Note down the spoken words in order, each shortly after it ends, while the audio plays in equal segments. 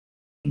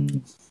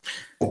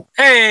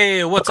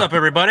Hey, what's up,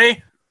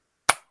 everybody?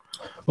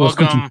 What's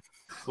Welcome.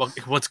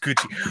 What's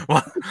Gucci?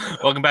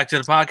 Welcome back to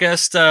the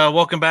podcast.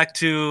 Welcome back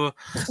to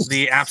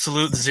the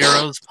Absolute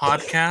Zeros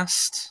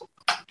podcast.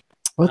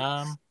 What?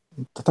 I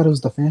thought it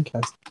was the fan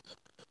cast.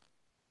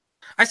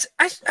 I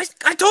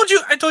told you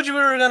we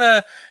were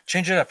gonna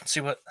change it up and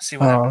see what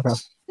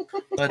happens. Okay.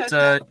 But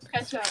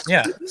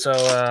yeah. So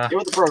Get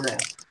with the program.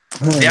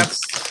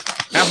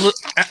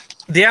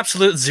 the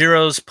Absolute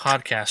Zeros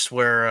podcast,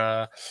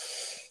 where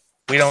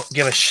we don't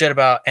give a shit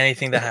about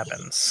anything that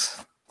happens,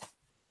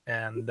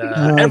 and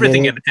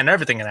everything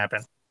can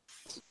happen.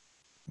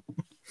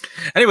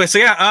 Anyway, so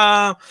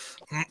yeah,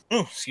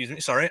 excuse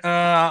me, sorry.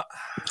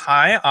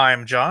 Hi,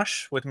 I'm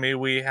Josh. With me,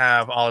 we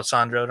have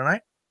Alessandro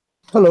tonight.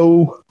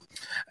 Hello.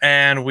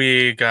 And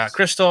we got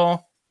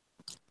Crystal.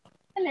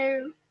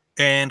 Hello.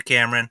 And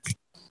Cameron.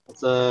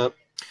 What's up?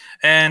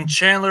 And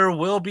Chandler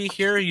will be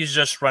here. He's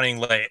just running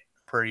late,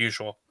 per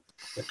usual.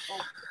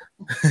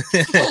 I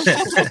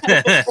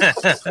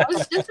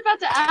was just about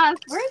to ask,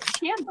 where's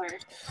Chandler?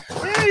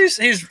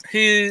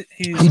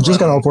 He just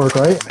got off work,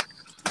 right?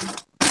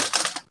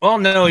 Well,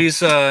 no, he's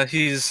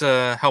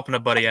helping a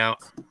buddy out,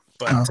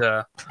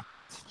 but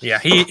yeah,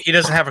 he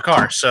doesn't have a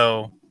car,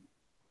 so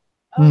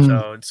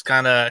it's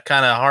kind of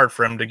hard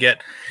for him to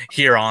get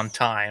here on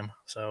time.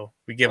 So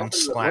we give him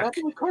slack. What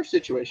happened with car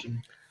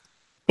situation?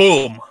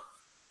 Boom.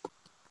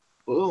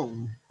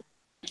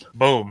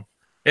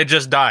 It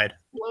just died.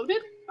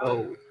 Loaded?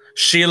 Oh.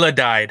 Sheila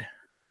died.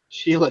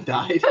 That's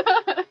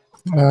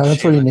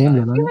what you named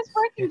her, She right? was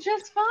working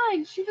just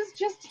fine. She was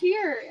just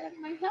here at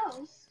my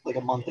house. Like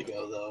a month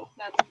ago, though.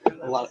 That's true.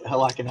 A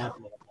lot can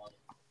happen in a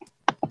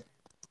month.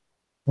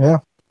 Yeah,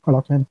 I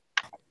like him.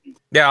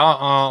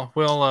 Yeah,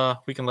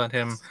 we can let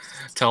him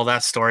tell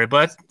that story,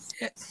 but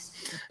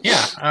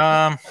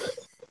yeah.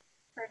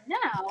 For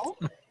now.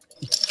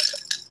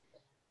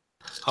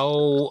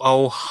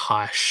 Oh,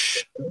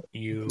 hush,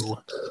 you.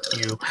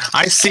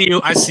 I see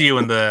you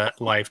in the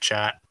live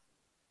chat.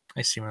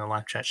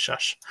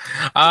 Shush.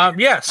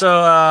 Yeah.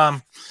 So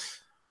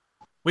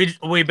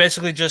we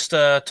basically just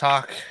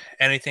talk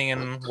anything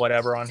and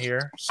whatever on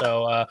here.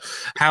 So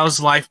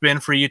how's life been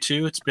for you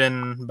two? It's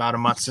been about a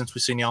month since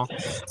we've seen y'all.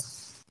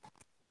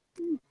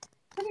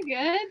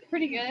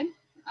 Pretty good.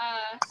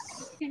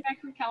 Just came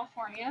back from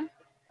California,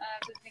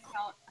 visiting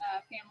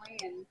family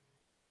and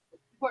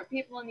support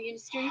people in the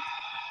industry.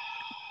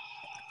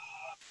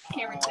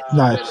 Cameron's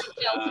Nice. really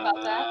jealous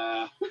about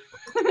that.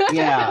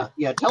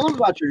 Yeah. Tell them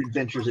about your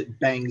adventures at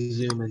Bang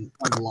Zoom and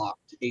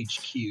Unlocked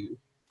HQ.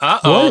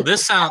 Uh-oh,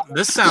 this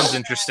sounds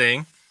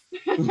interesting.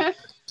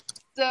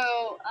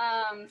 So,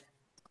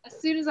 as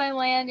soon as I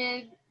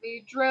landed,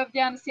 we drove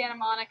down to Santa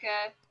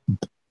Monica,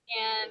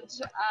 and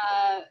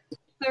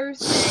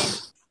Thursday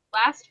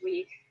last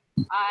week,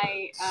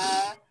 I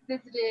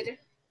visited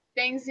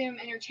Bang Zoom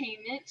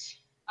Entertainment.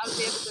 I was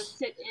able to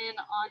sit in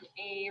on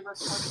a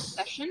recording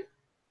session.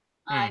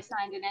 I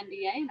signed an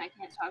NDA, and I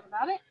can't talk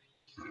about it.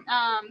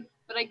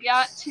 But I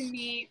got to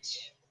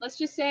meet, let's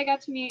just say I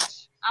got to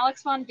meet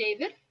Alex Von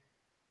David.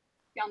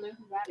 Y'all know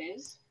who that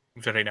is.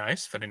 Very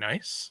nice.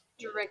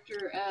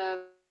 Director of...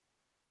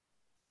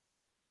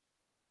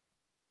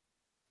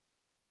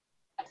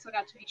 So I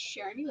got to meet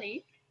Sharon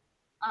Lake,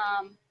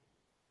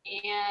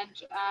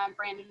 and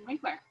Brandon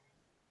Winkler.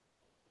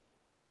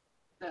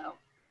 So,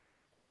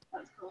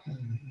 that was cool.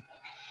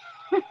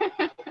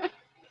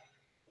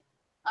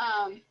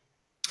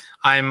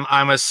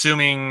 I'm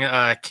assuming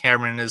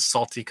Cameron is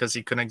salty because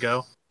he couldn't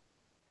go.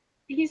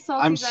 He's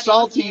salty. I'm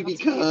salty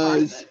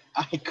because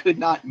I could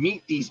not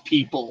meet these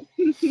people.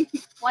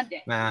 One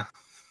day. Nah,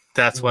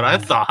 that's what I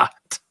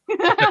thought.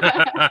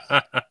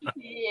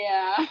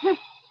 Yeah.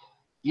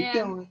 Keep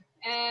going.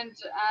 And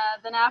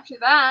then after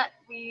that,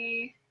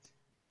 we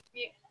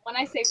when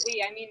I say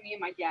we, I mean me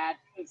and my dad,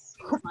 because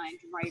he was my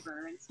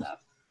driver and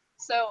stuff.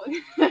 So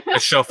A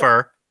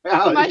chauffeur.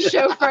 my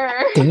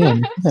chauffeur. Damn,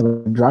 you have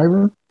a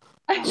driver?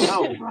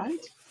 No, right?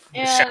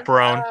 And,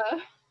 Chaperone.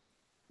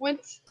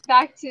 Went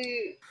back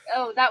to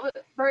that was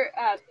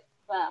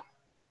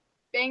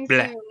Bang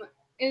Zoom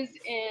is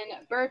in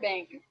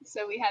Burbank,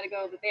 so we had to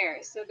go over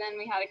there. So then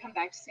we had to come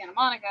back to Santa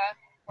Monica,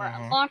 where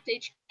Unlocked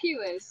HQ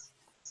is.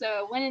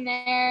 So went in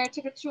there,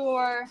 took a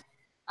tour,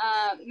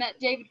 met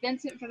David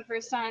Vincent for the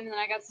first time, and then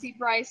I got to see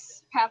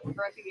Bryce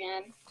Papenbrook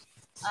again.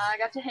 I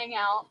got to hang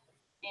out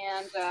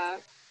and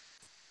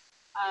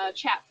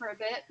chat for a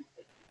bit,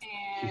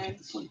 and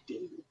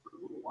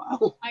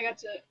I got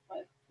to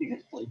what? You got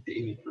to play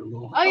David for a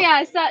little while. Oh yeah,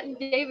 I sat in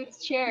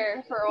David's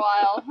chair for a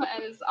while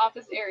at his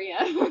office area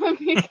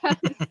because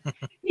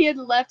he had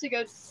left to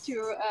go to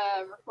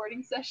a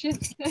recording session.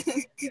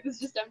 It was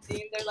just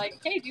empty, and they're like,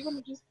 "Hey, do you want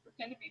to just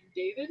pretend to be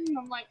David?" And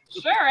I'm like,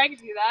 "Sure, I can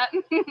do that."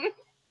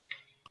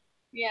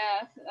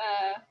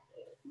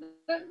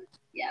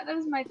 That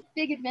was my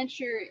big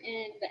adventure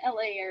in the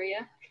LA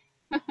area.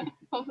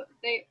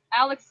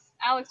 Alex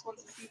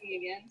wants to see me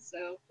again,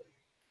 so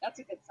that's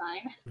a good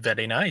sign.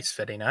 Very nice.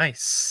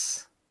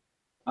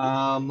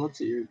 Let's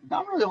see.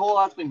 Not really a whole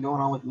lot's been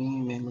going on with me,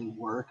 mainly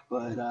work,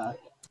 but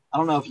I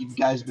don't know if you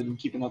guys have been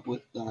keeping up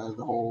with the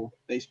whole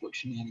Facebook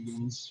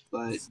shenanigans,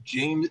 but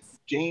James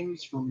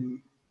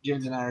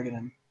and I are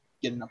gonna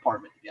get an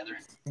apartment together.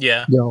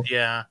 Yeah. Yo,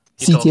 Yeah.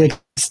 He told me.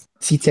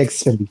 CTX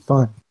is gonna be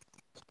fun.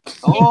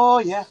 Oh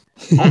yeah.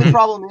 Only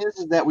problem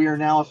is that we are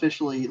now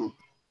officially,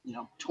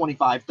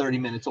 25, 30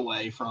 minutes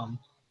away from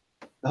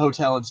the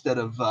hotel instead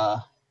of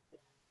a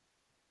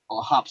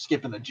hop,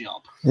 skip, and a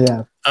jump.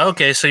 Yeah.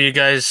 Okay, so you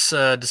guys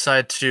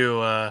decide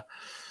to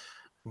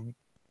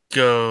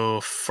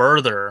go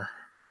further.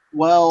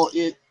 Well,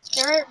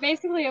 They're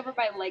basically over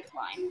by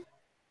Lakeline.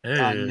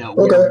 no,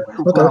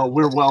 Okay.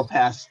 we're well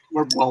past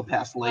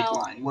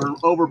Lakeline. Well-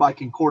 We're over by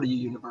Concordia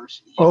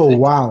University. Oh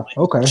wow.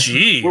 Okay.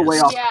 Jeez. We're way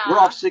off. Yeah. We're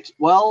off six.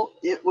 Well,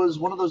 it was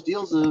one of those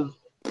deals of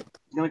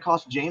it's going to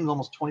cost James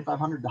almost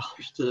 $2,500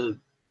 to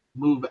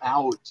move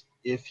out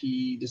if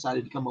he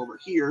decided to come over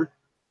here,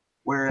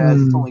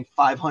 whereas it's only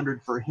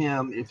 $500 for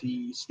him if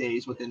he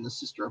stays within the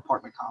sister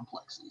apartment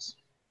complexes.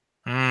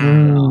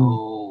 Mm.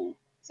 So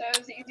So it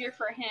was easier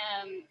for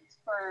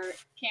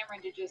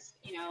Cameron to just,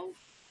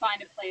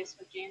 find a place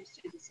with James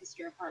to the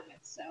sister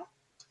apartments. So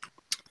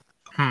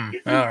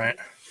All right.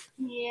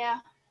 yeah,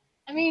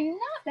 I mean,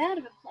 not bad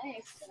of a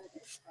place, but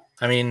it's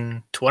I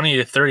mean, 20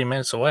 to 30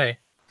 minutes away.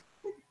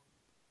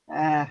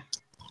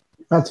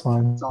 That's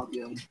fine. it's all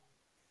good.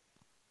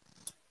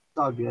 It's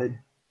all good.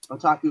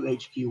 Otaku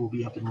HQ will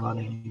be up and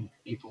running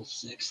April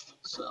 6th.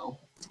 So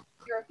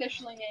you're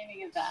officially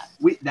naming it that.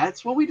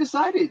 that's what we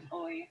decided.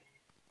 Boy.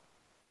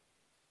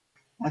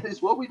 That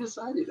is what we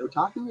decided.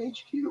 Otaku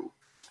HQ.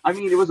 I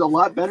mean, it was a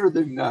lot better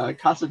than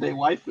Casa de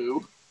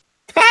Waifu.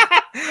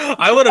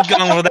 I would have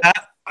gone with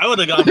that. I would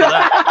have gone for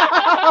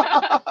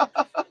that.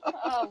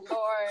 Oh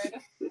Lord.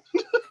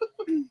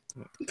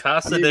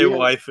 Casa I mean, de we had-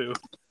 waifu.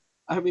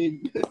 I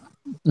mean,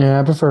 Yeah,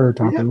 I prefer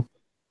Taku.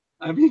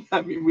 I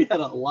mean, we had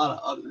a lot of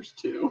others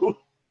too.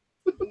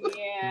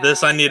 Yeah.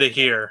 This I need to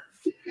hear.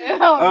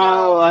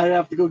 Oh, I'd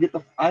have to go get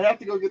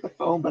the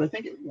phone, but I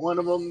think one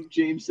of them,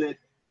 James said,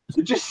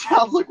 it just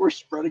sounds like we're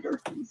spreading our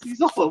feces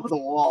all over the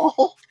wall.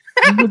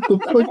 What the At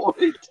that fuck?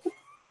 point.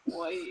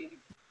 Boy.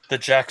 The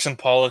Jackson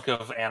Pollock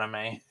of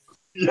anime.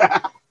 Yeah.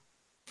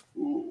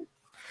 Ooh.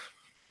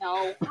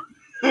 No.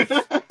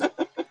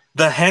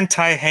 The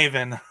Hentai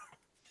Haven.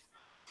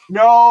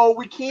 No,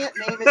 we can't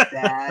name it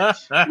that.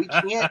 We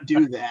can't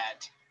do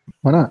that.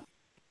 Why not?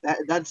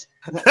 That's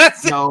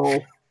That's it. no.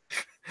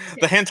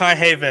 The Hentai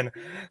Haven,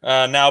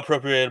 now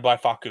appropriated by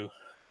Faku.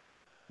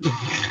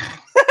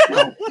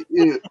 No.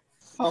 Ew.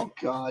 Oh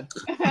God.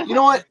 You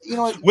know what?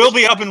 We'll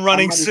be up and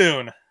running I might as-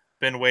 soon.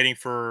 Been waiting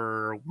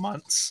for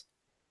months.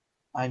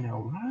 I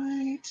know,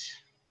 right?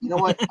 You know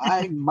what?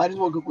 I might as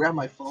well go grab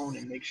my phone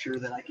and make sure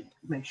that I can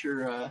make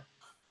sure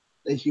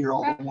they hear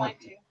all Grab the mine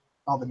too.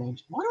 all the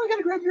names. Why do I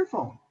gotta grab your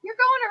phone? You're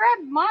going to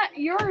grab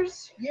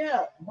yours.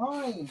 Yeah,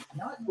 mine,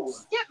 not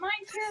yours. Get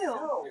mine too.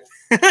 No.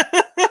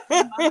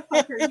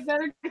 Motherfucker, you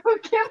better go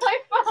get my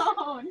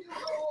phone.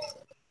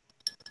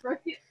 Right.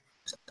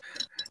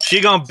 She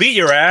gonna beat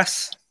your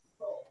ass.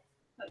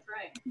 That's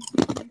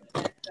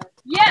right.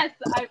 Yes,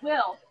 I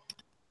will.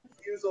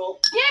 Refusal.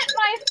 Get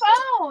my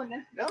phone.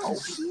 No.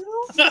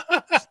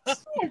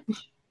 Bitch.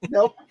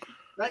 Nope.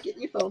 Not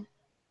getting your phone.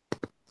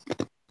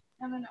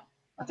 No.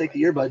 I'll take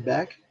the earbud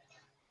back.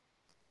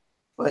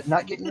 But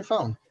not getting your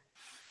phone.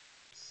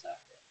 So,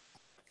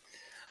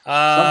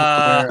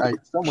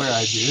 Somewhere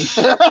I do. this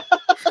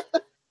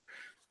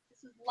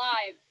is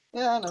live.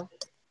 Yeah, I know.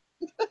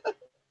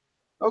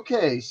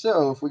 Okay,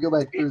 so if we go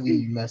back through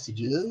the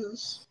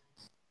messages,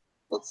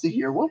 let's see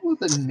here. What were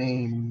the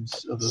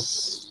names of the?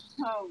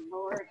 Oh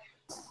Lord,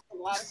 a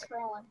lot of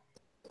scrolling.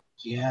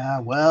 Yeah,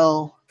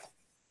 well.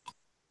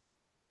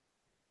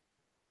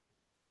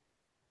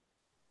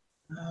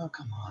 Oh,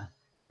 come on.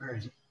 Where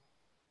is it?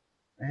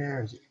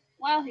 Where is it?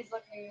 While he's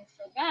looking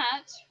for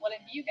that, what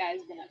have you guys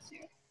been up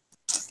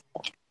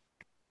to?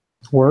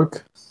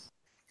 Work.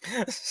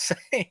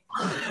 Say-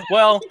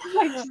 well,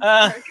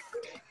 I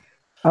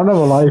don't have a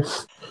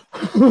life.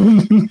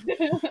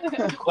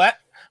 what?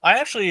 I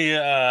actually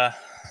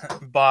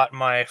bought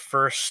my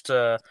first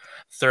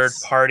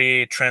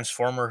third-party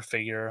Transformer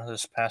figure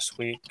this past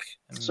week.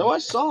 And So I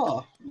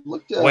saw.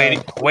 Looked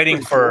waiting pretty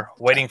for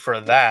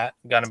that.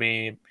 Gonna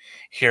be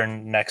here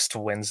next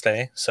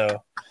Wednesday,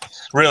 so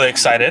really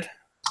excited.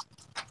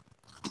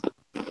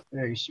 cool.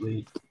 Very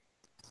sweet.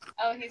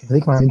 Oh, I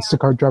think my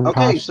Instacart driver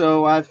Okay, passed.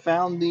 so I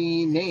found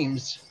the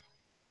names.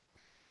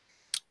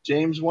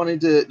 James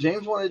wanted to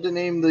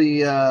name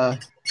the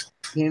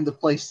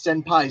place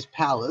Senpai's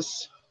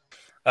Palace.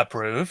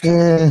 Approved.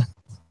 Yeah.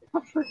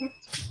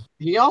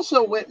 He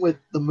also went with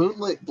the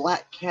Moonlit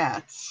Black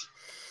Cats.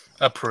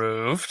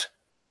 Approved.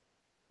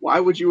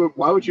 Why would you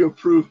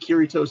approve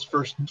Kirito's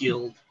first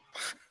guild?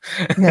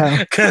 Yeah.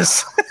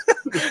 Because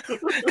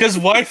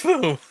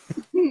waifu.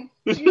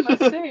 You must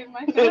save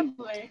my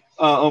family.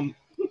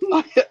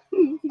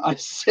 I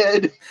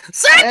said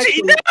Sachi,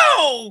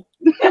 no!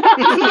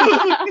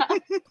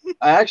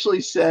 I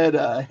actually said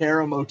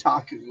harem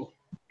otaku.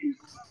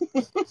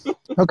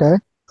 Okay.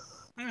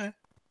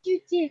 You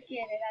did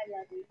get it. I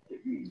love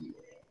you.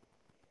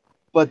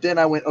 But then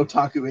I went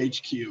Otaku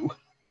HQ,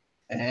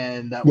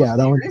 and that was Yeah,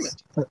 the that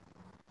agreement. one's.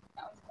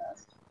 That was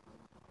best.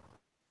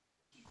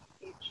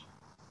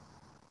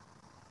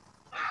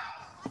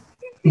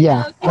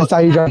 Yeah, I saw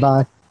you drive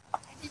by.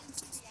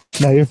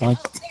 No, you're fine.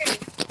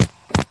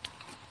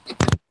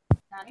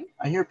 Nani?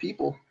 I hear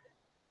people.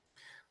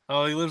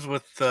 Oh, he lives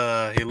with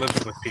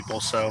people,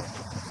 so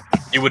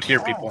you would hear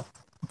people.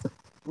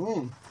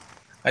 Mm.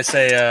 I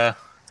say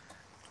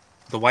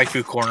the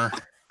waifu corner.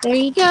 There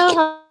you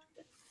go.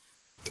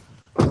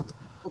 That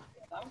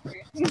was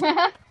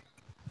weird.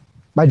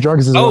 My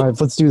drugs has arrived.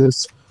 Let's do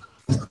this.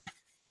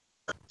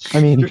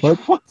 I mean, what?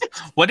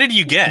 What did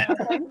you get?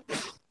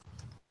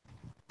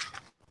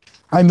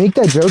 I make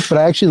that joke, but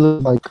I actually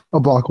live like a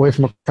block away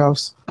from a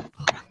house.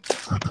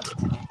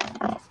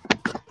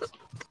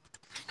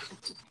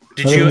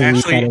 Did you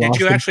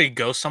actually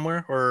go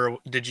somewhere, or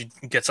did you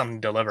get something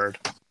delivered?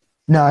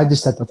 No, I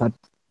just said that.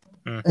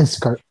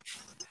 Instacart.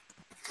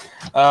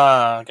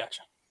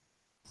 Gotcha.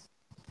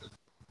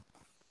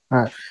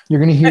 All right, you're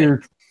gonna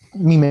hear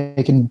me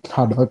making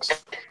hot dogs.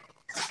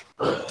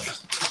 All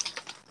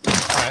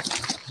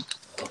right.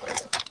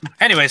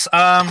 Anyways,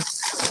 yeah.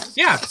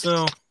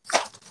 So,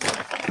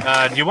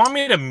 do you want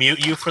me to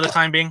mute you for the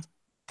time being?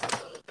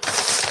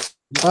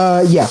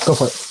 Yeah, go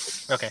for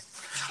it. Okay.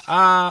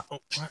 Oh.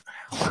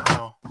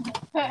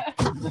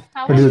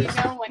 How will you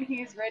know when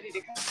he's ready to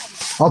come?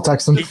 I'll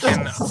text him. He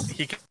can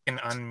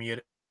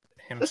unmute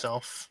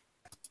himself.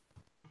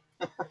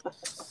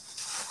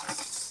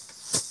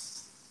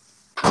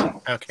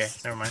 Okay,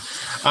 never mind.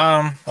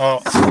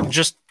 Oh,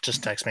 just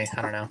text me.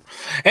 I don't know.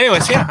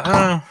 Anyways,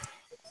 yeah.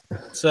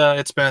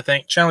 It's been a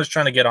thing. Chandler's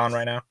trying to get on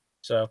right now.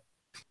 So.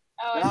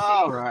 Oh,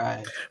 All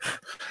right.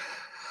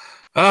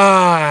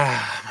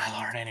 My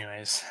lord.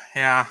 Anyways,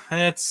 yeah.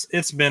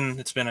 It's been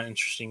an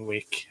interesting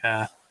week.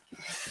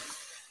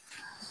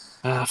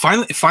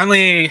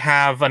 Finally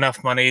have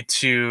enough money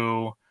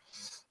to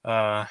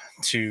buy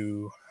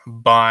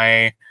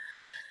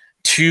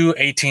two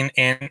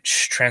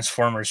 18-inch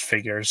Transformers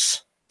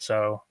figures.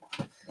 So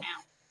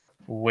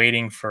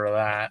waiting for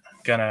that.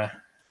 Gonna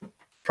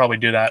probably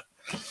do that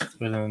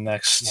within the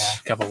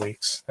next couple of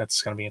weeks.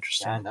 That's gonna be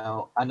interesting.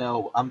 Yeah, I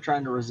know. I'm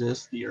trying to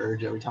resist the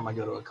urge every time I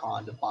go to a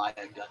con to buy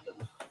a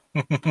Gundam.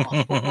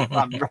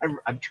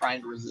 I'm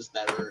trying to resist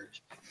that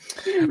urge.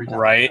 Every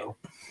time I go.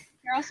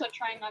 You're also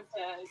trying not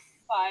to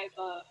buy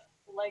the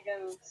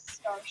Lego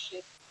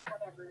Starship,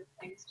 whatever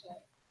things to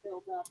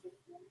build up.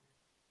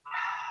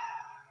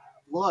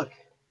 Look,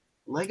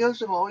 Legos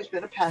have always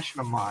been a passion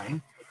of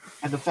mine,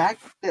 and the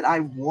fact that I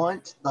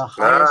want the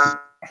highest.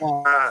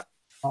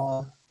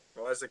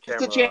 Why is the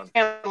camera on?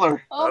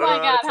 Chandler. Oh I don't my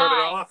know god, how to turn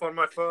hi. it off on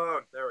my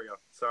phone. There we go.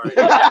 Sorry.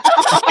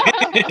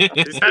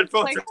 These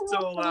headphones Like, are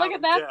so loud. look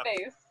at that Yeah.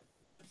 face.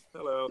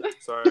 Hello.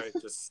 Sorry.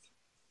 Just.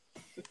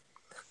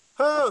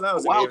 Oh, that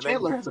was Wild an evening.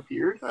 Chandler has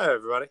appeared. Hi,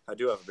 everybody. I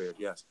do have a beard.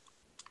 Yes.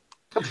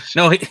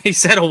 No, he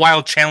said a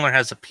wild Chandler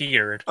has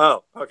appeared.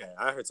 Oh, okay.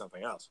 I heard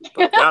something else.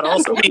 But that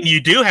also. I mean, you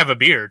do have a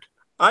beard.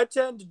 I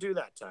tend to do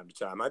that time to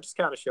time. I just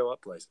kind of show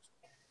up places.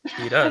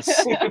 He does.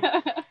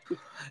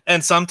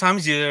 And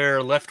sometimes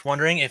you're left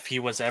wondering if he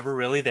was ever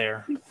really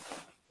there.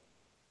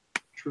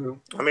 True.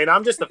 I mean,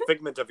 I'm just a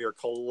figment of your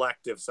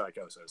collective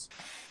psychosis.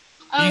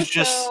 Oh, He's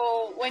just-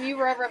 so when you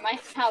were over at my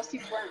house, you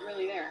weren't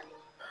really there.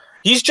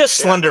 He's just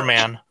Slender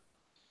Man.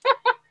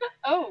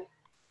 Oh.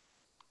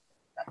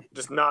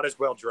 Just not as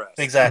well dressed.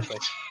 Exactly.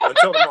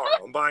 Until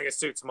tomorrow. I'm buying a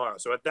suit tomorrow.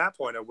 So at that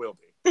point, I will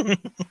be.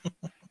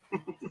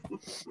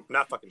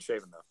 Not fucking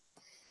shaving, though.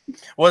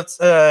 What's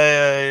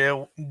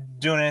doing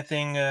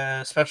anything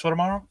special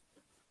tomorrow?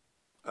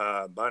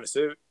 Buying a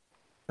suit.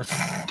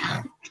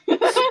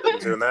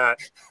 Doing that.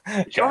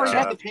 You already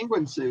got the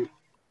penguin suit.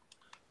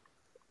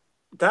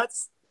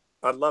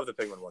 I love the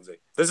penguin onesie.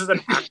 This is an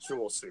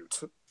actual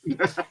suit.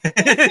 This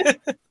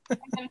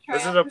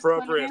is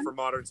appropriate for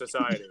modern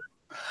society.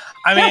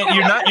 I mean,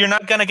 you're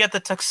not gonna get the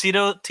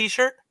tuxedo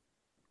T-shirt.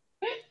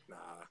 Nah,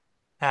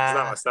 it's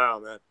not my style,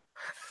 man.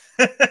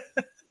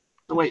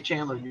 So wait,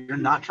 Chandler, you're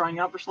not trying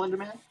out for Slender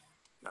Man?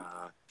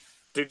 Nah.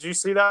 Did you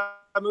see that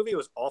movie? It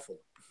was awful.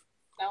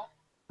 No.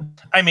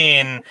 I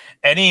mean,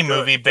 any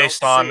movie Don't based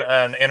see on it.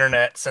 an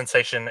internet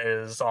sensation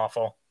is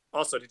awful.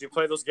 Also, did you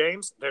play those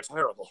games? They're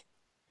terrible.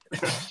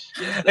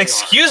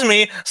 Excuse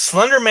me,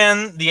 Slender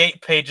Man, the 8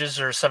 pages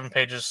or 7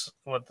 pages,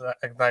 like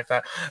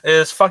that,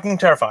 is fucking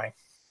terrifying.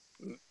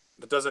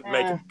 That doesn't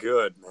make it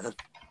good, man.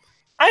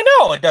 I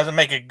know it doesn't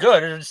make it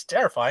good. It's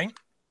terrifying.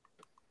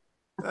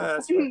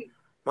 That's right.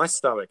 My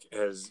stomach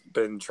has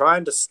been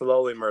trying to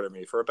slowly murder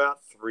me for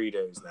about 3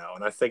 days now,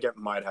 and I think it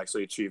might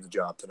actually achieve the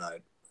job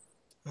tonight.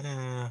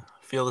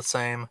 Feel the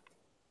same.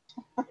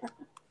 I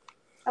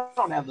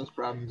don't have those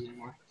problems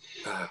anymore.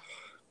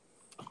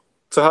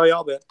 So how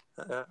y'all been?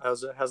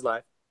 How's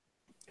life?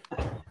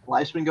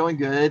 Life's been going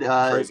good.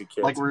 Crazy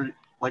kids.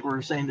 Like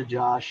we're saying to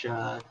Josh,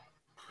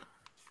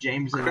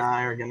 James and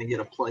I are going to get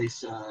a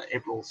place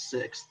April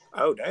 6th.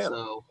 Oh, damn.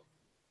 So,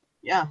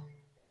 yeah.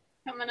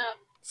 Coming up.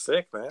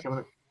 Sick,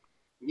 man.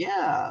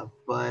 Yeah,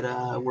 but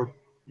we're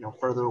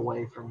further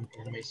away from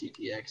Anime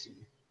CTX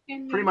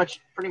and pretty much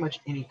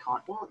any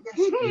con. Well, yes,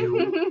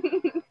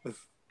 you.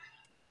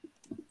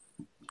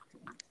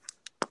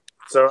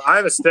 So I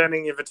have a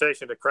standing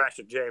invitation to crash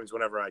at James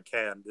whenever I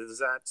can. Does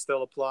that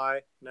still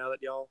apply now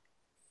that y'all?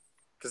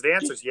 Because the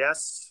answer is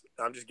yes.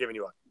 I'm just giving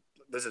you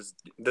this is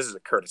a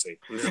courtesy.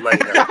 I'm just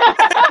letting you know.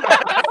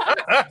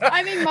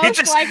 I mean,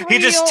 most likely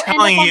he just you'll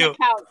telling end up you. on the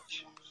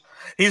couch.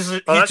 He's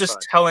just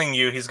fine. telling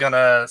you he's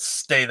gonna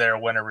stay there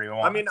whenever he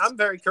wants. I mean, I'm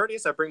very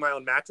courteous. I bring my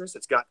own mattress.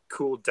 It's got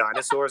cool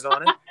dinosaurs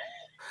on it.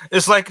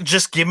 It's like,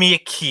 just give me a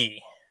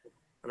key.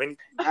 I mean,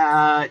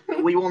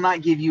 we will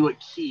not give you a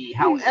key.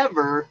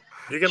 However,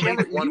 you can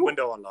Chandler, leave one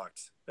window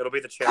unlocked. It'll be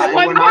the no,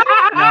 Chandler. we're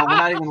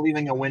not even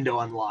leaving a window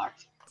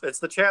unlocked. It's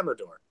the Chandler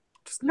door.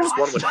 Just No,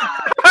 one window.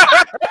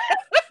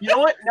 You know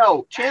what?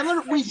 No,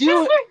 Chandler, we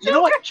do. You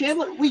know what,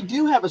 Chandler? We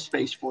do have a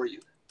space for you.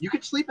 You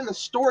could sleep in the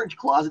storage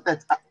closet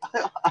that's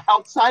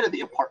outside of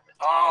the apartment.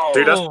 Oh,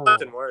 Dude, I've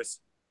slept in worse.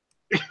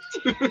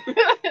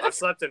 I've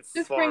slept in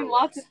Just far bring worse.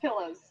 lots of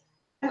pillows.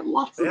 And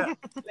lots of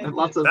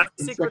That's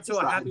the secret to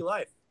a happy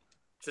life.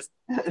 Just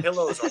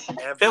pillows on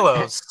everything.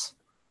 pillows.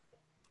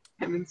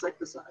 And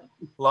insecticide.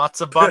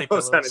 Lots of body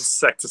Pillows pillows. and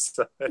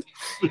insecticide.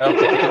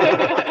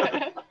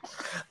 Okay.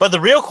 But the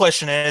real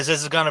question is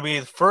it going to be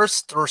the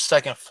first or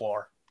second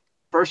floor?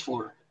 First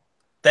floor.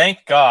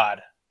 Thank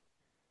God.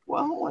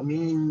 Well, I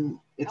mean,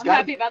 I'm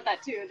happy about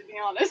that too, to be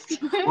honest.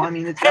 Well, I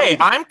mean, it's. Hey,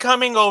 I'm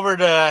coming over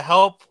to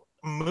help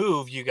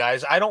move you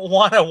guys. I don't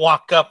want to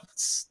walk up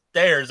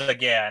stairs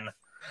again.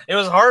 It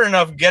was hard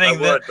enough getting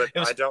but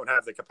was, I don't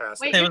have the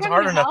capacity. Wait, It you're was coming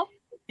hard to enough. help?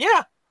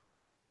 Yeah.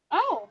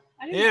 Oh,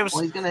 I didn't It know.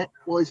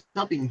 was. He's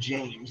helping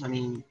James. I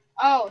mean,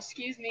 Oh,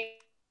 excuse me.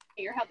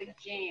 You're helping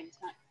James.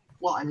 Not...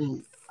 well, I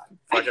mean,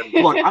 Fucking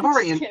look, I've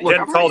already Just kidding.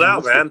 getting called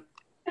out, man.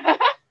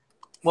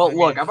 Well,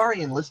 look, I've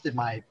already enlisted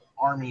my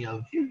army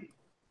of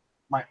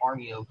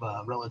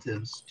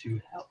relatives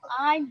to help.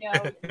 I know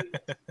you.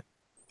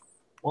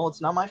 Well,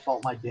 it's not my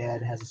fault. My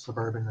dad has a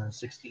Suburban and a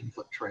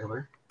 16-foot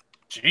trailer,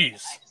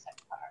 Jeez.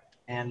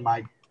 and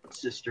my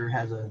sister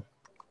has a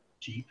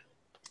Jeep.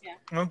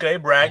 Okay,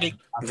 bragging.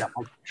 I've got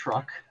my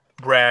truck.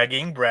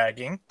 Bragging.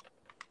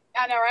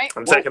 I know, right?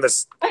 I'm taking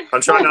this.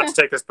 I'm trying not to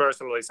take this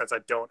personally since I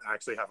don't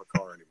actually have a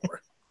car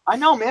anymore. I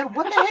know, man.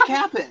 What the heck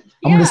happened?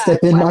 I'm gonna step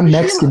in. I'm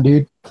Mexican,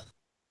 dude.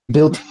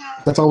 Built.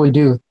 That's all we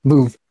do.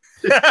 Move.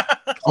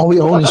 All we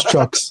own is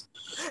trucks.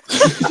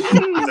 I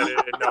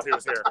didn't know he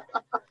was here.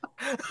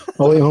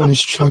 All we own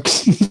is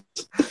trucks.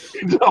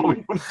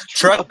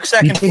 Trucks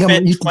that You can think fit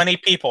I'm- 20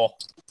 people.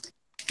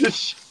 You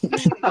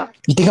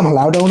think I'm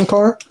allowed to own a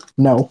car?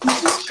 No.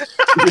 It's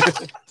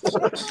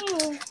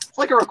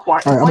like a All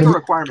right, I'm gonna-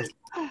 requirement.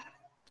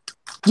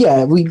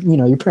 Yeah,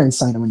 your parents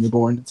sign it when you're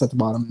born. It's at the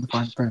bottom of the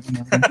fine print.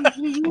 All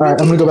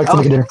right, I'm gonna go back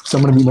to dinner, so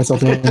I'm gonna mute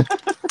myself in.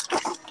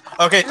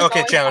 Okay, There's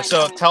always Chandler.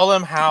 So fine. tell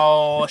them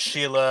how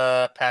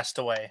Sheila passed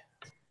away.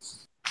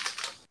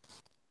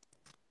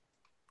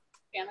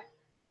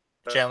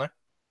 Chandler,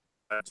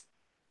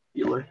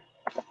 Healer.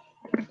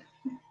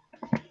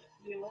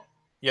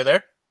 you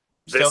there?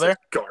 Still This there? is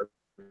garbage.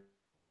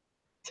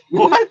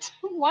 What?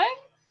 What?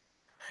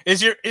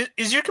 Is your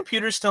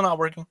computer still not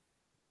working?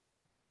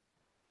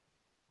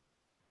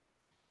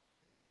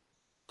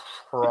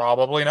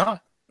 Probably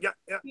not. Yeah.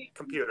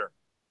 Computer.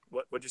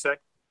 What'd you say?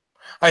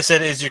 I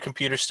said, is your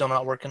computer still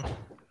not working?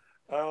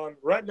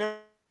 Right now,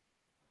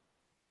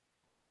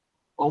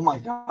 Oh my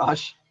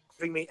gosh.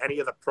 giving me any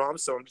of the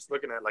prompts, so I'm just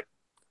looking at like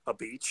a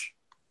beach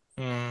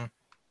Hmm.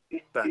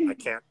 that I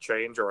can't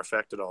change or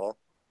affect at all.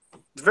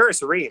 It's very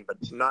serene, but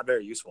not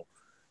very useful.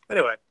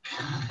 Anyway,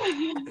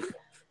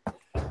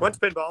 went to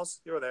pinballs.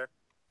 You were there.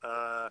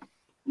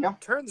 Yeah.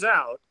 Turns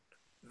out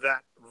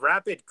that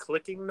rapid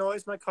clicking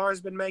noise my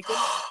car's been making.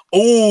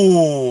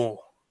 Oh.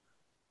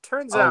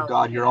 Turns Oh out,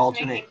 god, your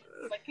alternate.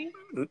 Clicking?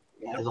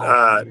 Yeah, his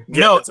alternator. yeah,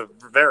 No. it's a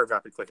very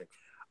rapid clicking.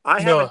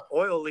 I have an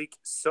oil leak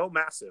so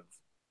massive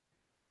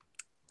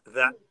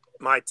that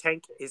my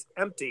tank is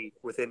empty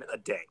within a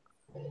day.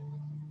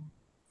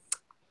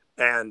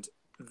 And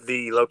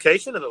the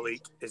location of the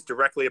leak is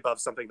directly above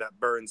something that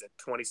burns at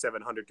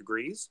 2,700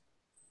 degrees.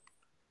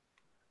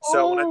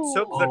 So when I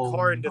took the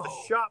car into the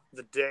shop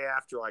the day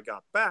after I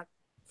got back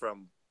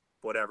from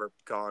whatever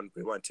con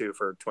we went to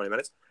for 20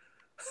 minutes,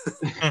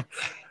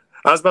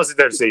 I was mostly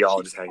there to see y'all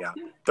and just hang out.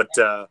 But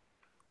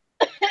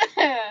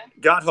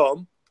got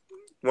home,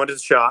 went to the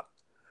shop.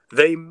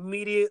 They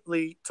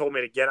immediately told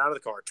me to get out of the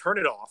car, turn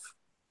it off.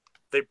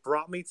 They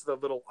brought me to the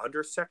little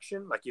under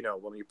section, like,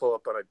 when you pull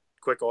up on a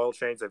quick oil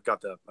change, they've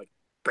got the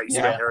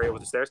basement area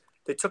with the stairs.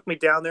 They took me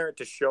down there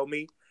to show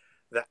me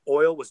that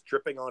oil was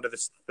dripping onto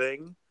this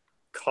thing,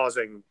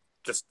 causing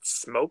just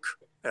smoke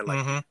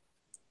and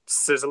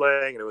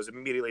sizzling, and it was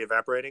immediately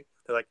evaporating.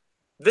 They're like,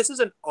 this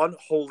is an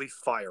unholy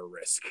fire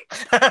risk.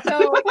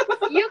 So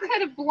you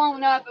could have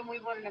blown up and we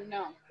wouldn't have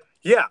known.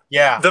 Yeah.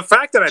 Yeah. The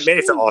fact that I made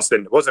it to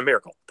Austin was a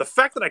miracle. The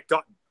fact that I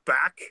got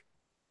back,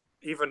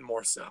 even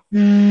more so.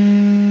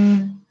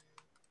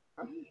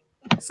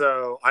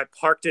 So I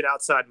parked it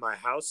outside my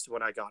house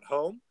when I got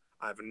home.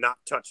 I've not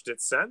touched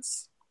it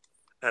since.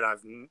 and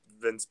I've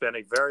been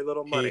spending very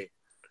little money.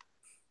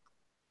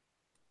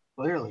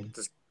 Clearly.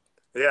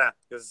 Yeah,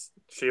 because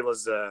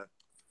Sheila's.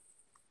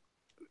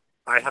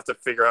 I have to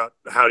figure out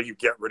how do you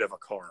get rid of a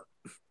car.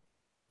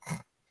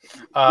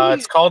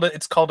 It's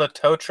called a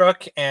tow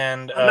truck,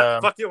 and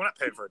fuck you! I'm not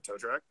paying for a tow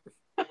truck.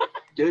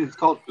 Dude, it's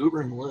called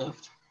Uber and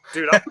Lyft.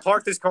 Dude, I'll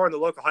park this car in the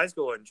local high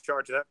school and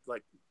charge that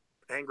like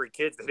angry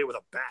kids that hit it with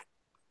a bat.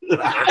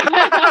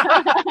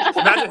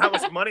 Imagine how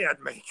much money I'd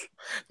make.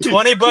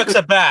 $20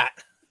 a bat.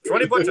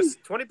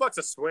 $20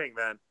 a swing,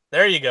 man.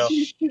 There you go.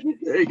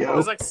 There you go.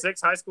 There's like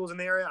 6 high schools in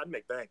the area. I'd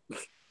make bank.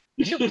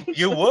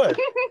 You would.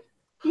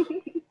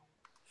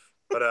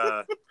 But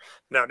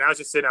no, now it's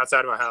just sitting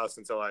outside of my house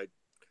until I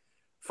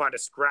find a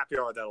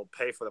scrapyard that'll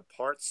pay for the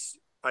parts,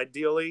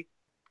 ideally.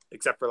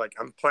 Except for like,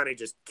 I'm planning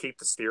to just keep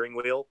the steering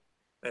wheel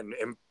and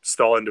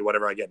install into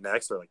whatever I get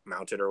next, or like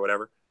mount it or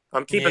whatever.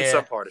 I'm keeping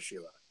some part of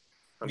Sheila.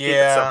 I'm keeping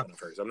something of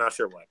hers. I'm not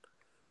sure what.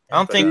 I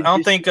don't think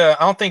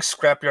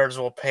scrapyards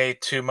will pay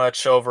too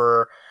much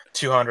over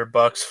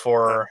 $200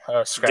 for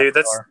a scrap Dude,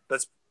 car.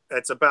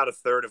 that's about a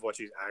third of what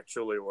she's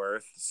actually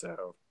worth.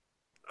 So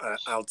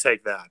I'll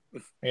take that.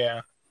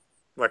 Yeah.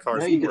 My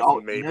car's you could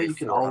always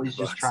 $400.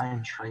 just try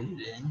and trade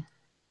it in.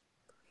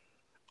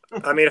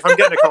 I mean, if I'm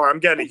getting a car,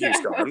 I'm getting a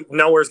used car.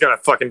 Nowhere's gonna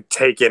fucking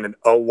take in an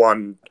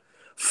 01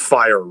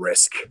 Fire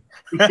Risk.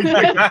 I'm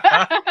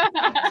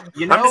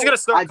just gonna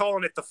start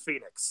calling it the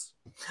Phoenix.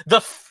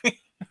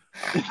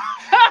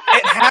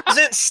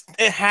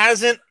 It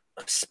hasn't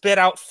spit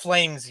out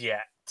flames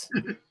yet.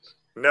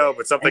 No,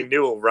 but something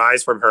new will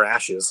rise from her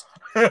ashes.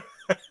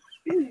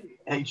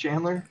 Hey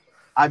Chandler,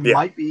 I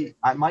might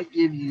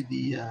give you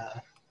the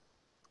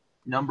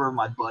number of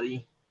my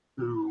buddy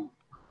who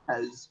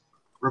has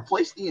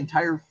replaced the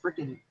entire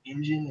freaking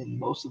engine and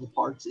most of the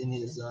parts in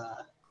his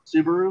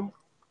Subaru.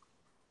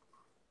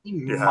 He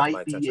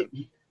might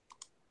be.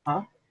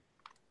 Huh?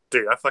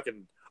 Dude,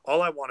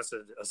 all I want is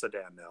a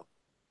sedan now.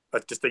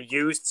 Just a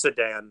used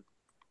sedan.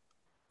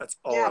 That's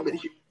all.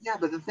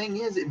 But the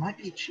thing is, it might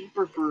be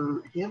cheaper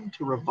for him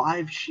to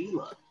revive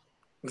Sheila.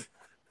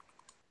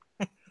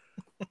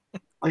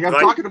 Like I'm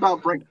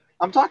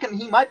talking.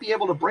 He might be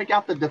able to break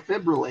out the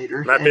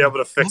defibrillator. Might be able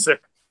to fix it.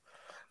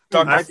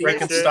 Dr.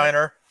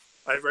 Frankensteiner.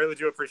 I really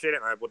do appreciate it,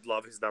 and I would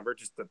love his number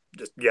just to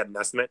get an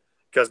estimate,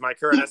 because my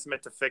current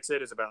estimate to fix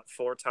it is about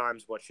 4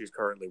 times what she's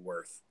currently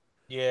worth.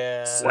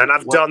 Yeah. And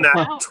I've done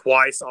that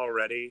twice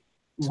already.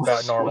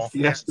 About normal. I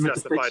can't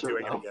justify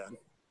doing it again.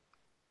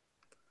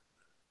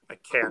 I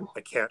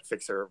can't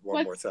fix her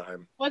one more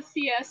time. What's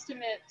the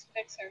estimate to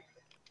fix her?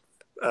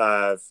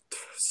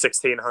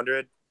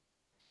 1,600.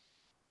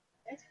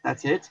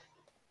 That's it.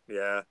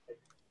 Yeah.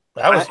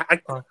 I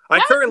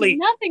currently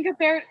nothing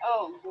compared.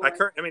 Oh, Lord.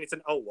 I mean, it's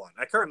an 01.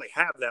 I currently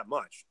have that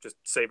much, just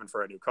saving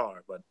for a new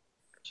car. But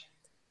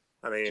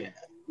I mean,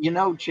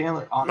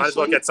 Chandler, honestly, might as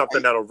well get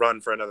something that'll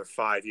run for another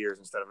 5 years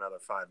instead of another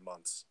 5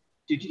 months.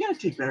 Dude, you gotta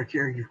take better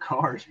care of your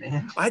cars,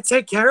 man. I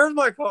take care of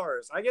my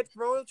cars. I get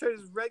oil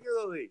changes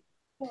regularly.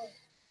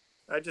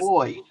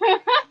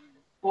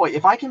 Boy,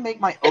 if I can make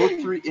my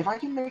 03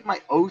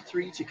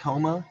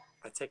 Tacoma,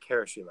 I take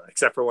care of Sheila,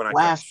 except for when I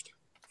crashed.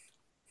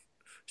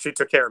 She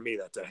took care of me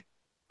that day.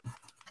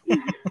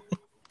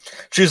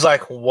 She's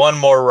like, one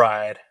more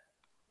ride.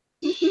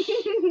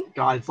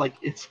 God,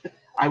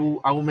 I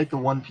will make the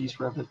One Piece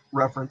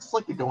reference. It's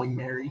like the Going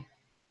Merry.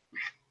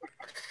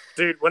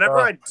 Dude, whenever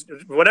I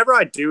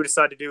do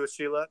decide to do with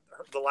Sheila,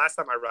 the last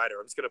time I ride her,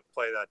 I'm just gonna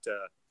play that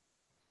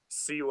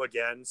 "See You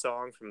Again"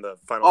 song from the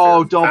Final.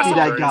 Oh, don't be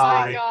that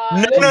guy!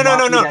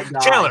 No,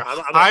 Chandler.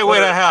 Highway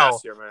to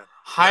Hell.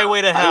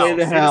 Highway to Hell. She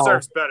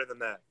deserves better than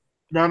that.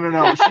 No.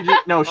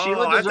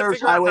 Sheila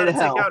deserves Highway to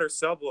Hell. Take out her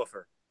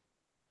subwoofer.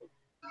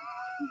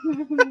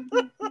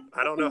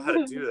 I don't know how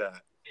to do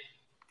that.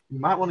 You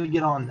might want to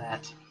get on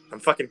that.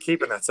 I'm fucking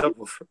keeping that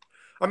subwoofer.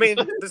 I mean,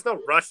 there's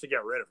no rush to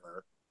get rid of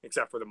her,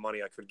 except for the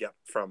money I could get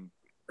from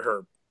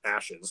her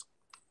ashes.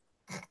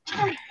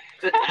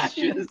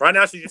 Right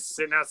now, she's just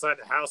sitting outside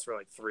the house for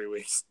like 3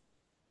 weeks.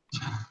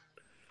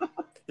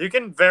 You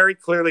can very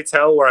clearly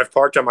tell where I've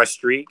parked on my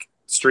street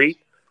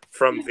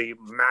from the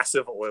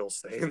massive oil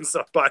stains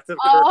up by the curb.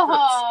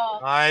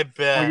 I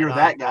bet. Oh, you're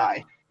that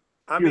guy.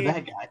 You're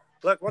that guy.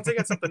 Look, once I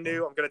get something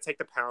new, I'm going to take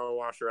the power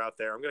washer out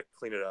there. I'm going to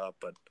clean it up,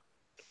 but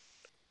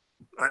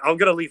I'm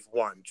going to leave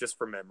one just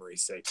for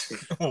memory's sake.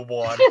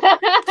 One.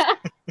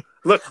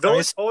 Look,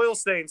 those oil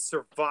stains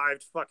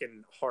survived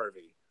fucking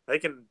Harvey.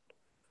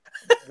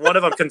 One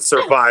of them can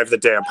survive the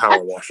damn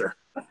power washer.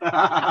 Oh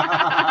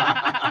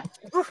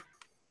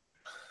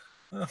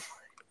my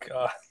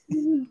God.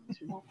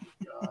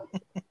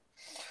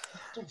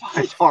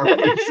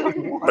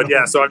 But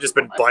yeah, so I've just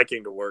been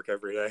biking to work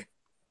every day.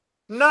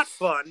 Not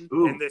fun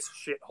in this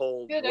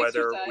shithole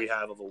weather we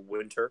have of a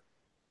winter.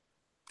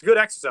 Good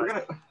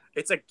exercise.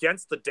 It's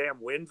against the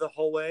damn wind the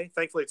whole way.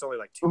 Thankfully, it's only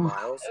like 2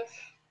 miles.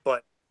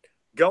 But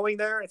going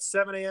there at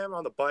 7 a.m.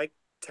 on the bike,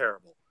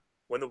 terrible.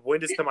 When the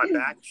wind is to my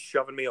back,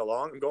 shoving me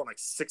along, I'm going like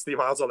 60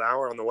 miles an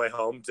hour on the way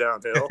home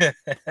downhill.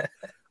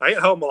 I get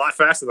home a lot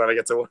faster than I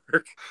get to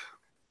work.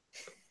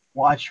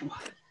 Watch.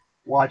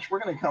 We're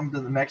gonna come to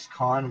the next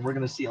con. And we're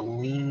gonna see a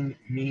lean,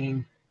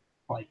 mean,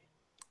 like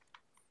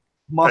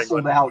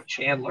muscled out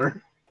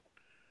Chandler.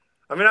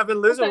 I mean, I've been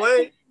losing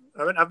weight.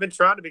 I've been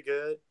trying to be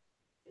good.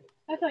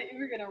 I thought you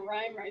were gonna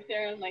rhyme right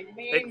there and like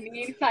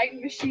mean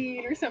fighting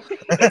machine or something.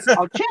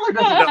 Oh,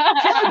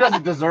 Chandler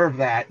doesn't deserve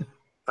that.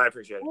 I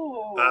appreciate it.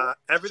 Oh.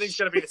 Everything's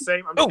gonna be the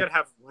same. I'm just gonna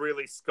have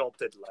really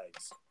sculpted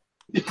legs.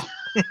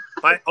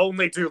 I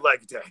only do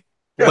leg day.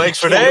 Legs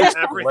for days.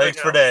 Everything Legs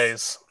for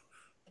else.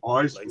 days.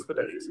 Legs for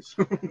days.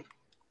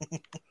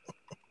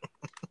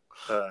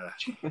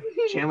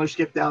 Chandler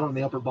skipped out on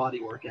the upper body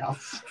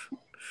workouts.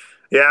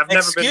 Yeah, I've never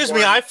Excuse been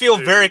me, one I feel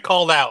to- very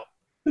called out.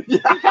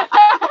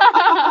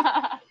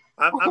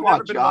 I've Come never on,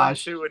 been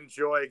Josh. one to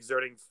enjoy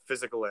exerting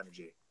physical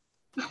energy.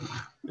 Who am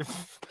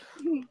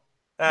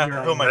I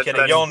That's- kidding?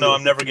 that's- Y'all know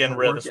I'm never getting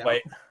rid of this Workout.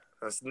 weight.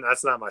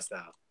 That's not my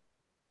style.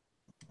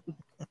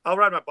 I'll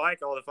ride my bike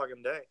all the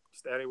fucking day,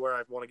 just anywhere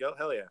I want to go.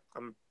 Hell yeah,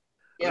 I'm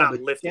Yeah, not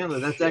but lifting Chandler,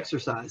 that's shit.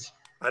 exercise.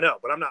 I know,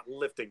 but I'm not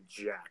lifting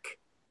jack.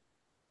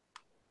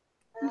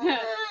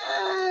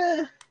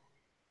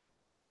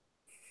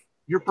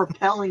 You're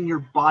propelling your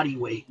body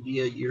weight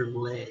via your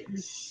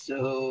legs,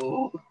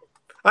 so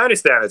I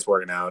understand it's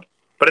working out,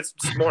 but it's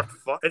just more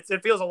fun. It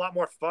feels a lot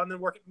more fun than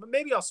working. But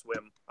maybe I'll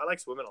swim. I like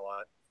swimming a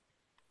lot.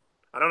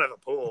 I don't have a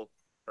pool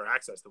or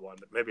access to one,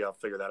 but maybe I'll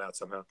figure that out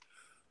somehow.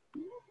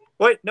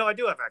 Wait, no, I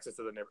do have access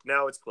to the neighborhood.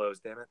 Now it's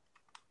closed, damn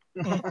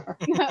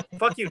it.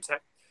 Fuck you,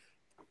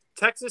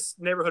 Texas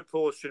neighborhood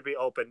pools should be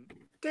open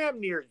damn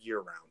near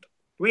year-round.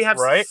 We have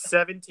Right?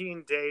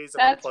 17 days of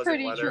That's unpleasant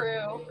pretty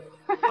weather.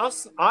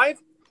 true. I've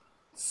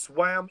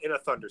swam in a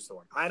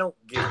thunderstorm. I don't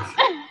give a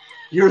shit.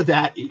 you're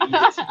that idiot.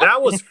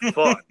 That was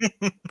fun,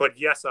 but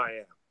yes, I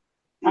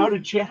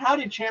am. How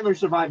did Chandler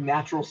survive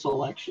natural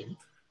selection?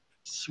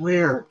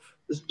 Swear,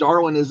 this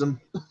Darwinism.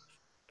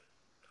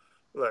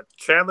 Look,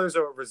 Chandler's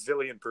a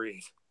resilient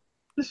breed.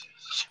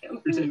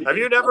 Chandler didn't Have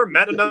you even- never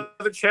met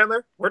another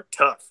Chandler? We're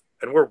tough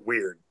and we're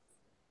weird.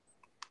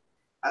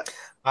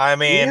 I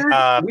mean,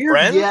 weird,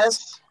 friends?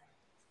 yes.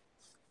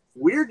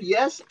 Weird,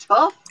 yes.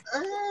 Tough.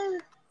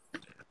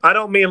 I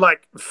don't mean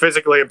like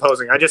physically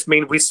imposing. I just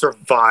mean we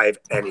survive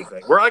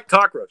anything. We're like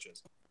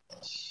cockroaches.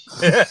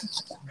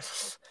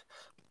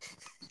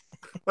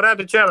 What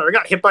happened to Chandler? I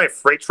got hit by a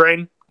freight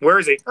train. Where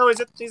is he? Oh,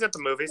 he's at the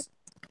movies.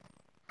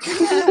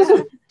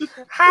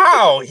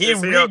 How? He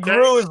Is he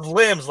regrew his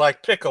limbs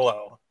like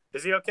Piccolo.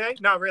 Is he okay?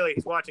 No, really.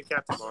 He's watching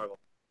Captain Marvel.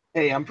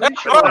 Hey, I'm pretty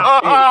sure.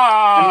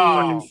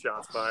 Fucking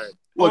shots fired.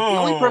 Look, the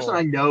only Oh. person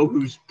I know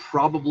who's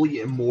probably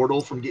immortal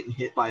from getting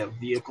hit by a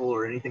vehicle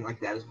or anything like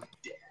that is my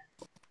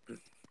dad.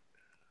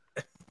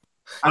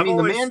 I mean,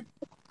 the man.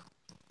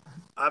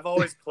 I've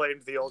always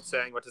claimed the old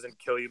saying, "What doesn't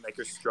kill you makes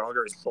you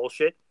stronger," is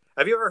bullshit.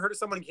 Have you ever heard of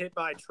someone get hit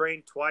by a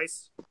train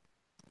twice?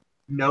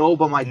 No,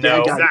 but my No.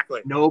 dad got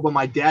Exactly. no, but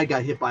my dad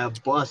got hit by a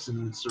bus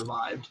and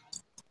survived.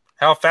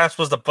 How fast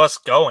was the bus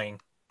going?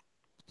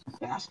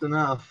 Fast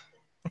enough.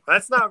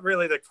 That's not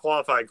really the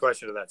qualifying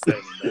question of that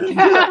statement.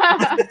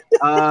 Man.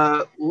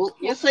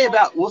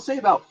 We'll say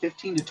about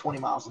 15 to 20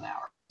 miles an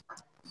hour.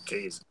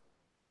 Jeez.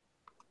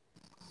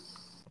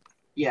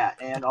 Yeah,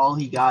 and all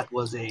he got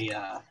was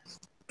a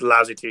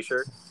Lousy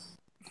T-shirt.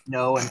 an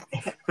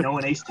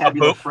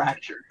acetabular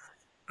fracture.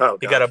 Oh,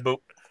 He God. got a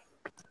boot.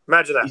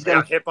 Imagine that. He's I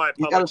got got hit by a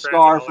He's public got a transit,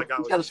 scar. all I got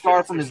He's was got a a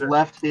scar shitty from his T-shirt.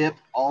 left hip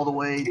all the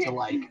way to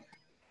like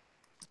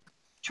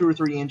 2 or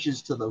 3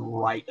 inches to the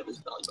right of his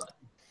belly button.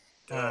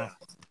 Ugh.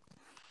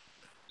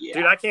 Yeah,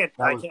 Dude, I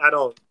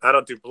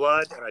don't do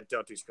blood and I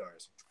don't do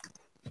scars.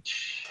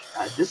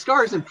 this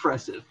scar is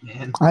impressive,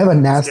 man. I have a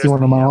nasty Scares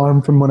one on me my out.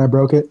 arm from when I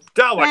broke it.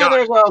 Oh my Hey, God.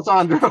 there's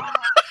Alessandro.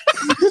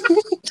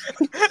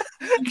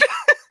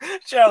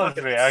 Challenge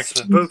Fucking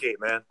reaction. spooky,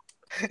 man.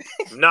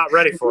 I'm not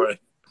ready for it.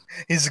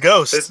 He's a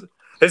ghost.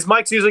 His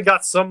mic's usually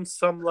got some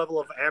level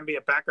of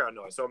ambient background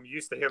noise, so I'm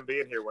used to him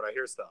being here when I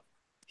hear stuff.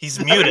 He's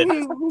muted.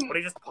 When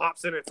he just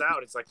pops in, it's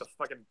out. It's like the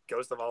fucking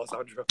ghost of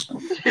Alessandro.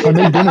 I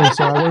made dinner,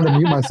 so I wanted to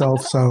mute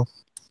myself. So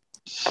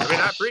I mean,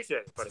 I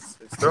appreciate it, but it's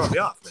throwing me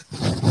off,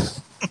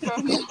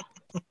 man.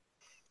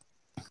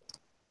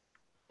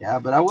 Yeah,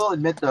 but I will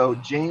admit though,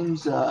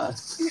 James got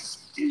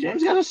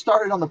us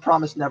started on the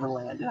Promised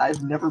Neverland, and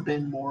I've never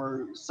been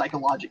more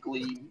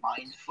psychologically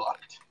mind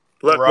fucked.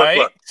 Look, Right?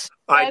 look.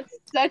 That's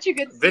such a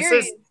good This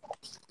series. is-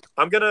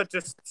 I'm gonna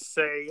just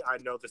say I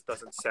know this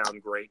doesn't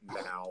sound great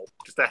now.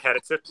 Just ahead,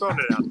 it's just throwing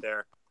it out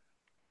there.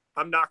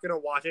 I'm not gonna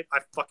watch it. I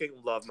fucking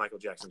love Michael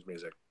Jackson's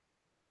music.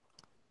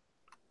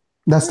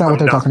 that's not what I'm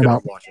they're not talking gonna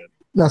about. watch it.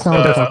 That's not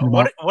what they're talking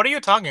about. What are you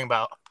talking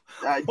about?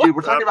 Dude,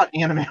 we're talking about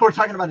anime. We're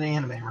talking about an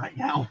anime right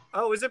now.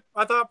 Oh, is it?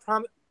 I thought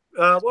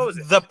what was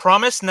it? The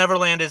Promised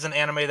Neverland is an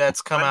anime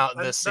that's come out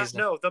this season.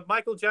 No, the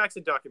Michael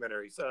Jackson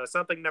documentaries.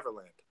 Something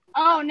Neverland.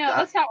 Oh no,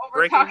 that's not what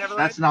we're Breaking talking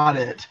Neverland? That's not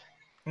it.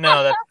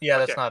 No, that's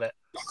Okay. not it.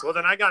 Well,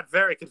 then I got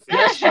very confused.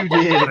 Yes, you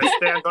did. But I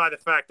stand by the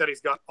fact that he's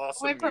got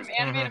awesome Went from music.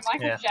 anime to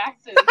Michael Yeah.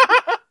 Jackson.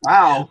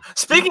 Wow.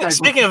 Speaking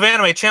of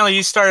anime, Chandler,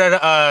 you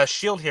started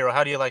Shield Hero.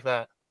 How do you like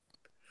that?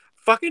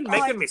 Fucking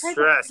making me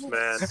stressed,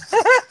 man.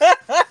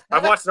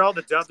 I've watched all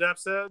the dubbed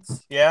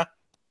episodes. Yeah.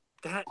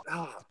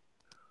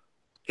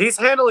 He's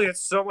handling it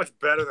so much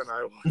better than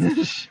I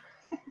was.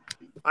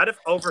 I'd have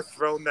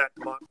overthrown that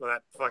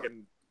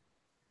fucking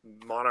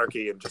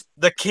monarchy and just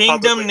the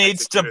kingdom publicly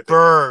needs to executed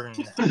burn.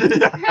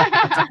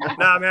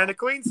 Nah, man, the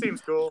queen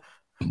seems cool.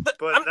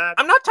 But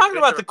I'm not talking bitch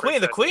about of the a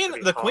queen. The princess queen, needs to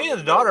be the hung queen and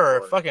the in daughter are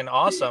court. fucking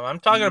awesome. I'm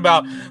talking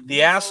about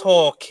the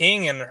asshole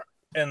king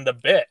and the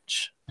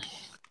bitch.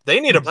 They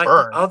need to Like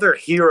burn. the other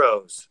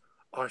heroes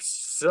are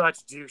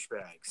such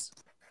douchebags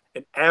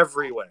in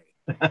every way.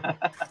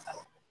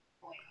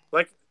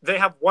 Like they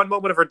have one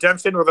moment of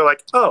redemption where they're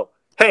like, "Oh,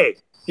 hey,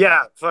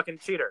 yeah, fucking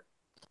cheater,"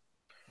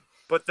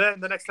 but then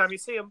the next time you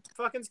see them,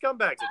 fucking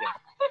scumbags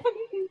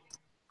again.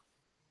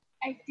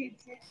 I did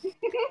it.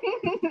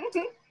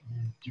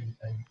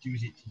 I do it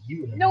to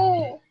you.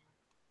 No.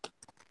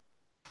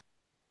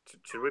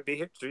 Should we be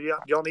here? Do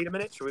y'all need a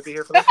minute? Should we be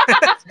here for this?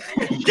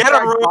 Get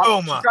a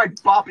room.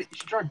 She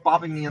tried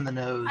bopping me in the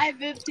nose. I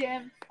bibbed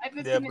him. I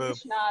bibbed Yeah, him in the boob.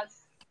 schnoz.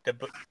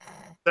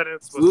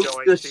 Sentence was Whoop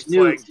going. the She's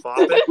playing snoot. Bop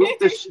It. Whoop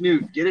the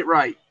snoot. Get it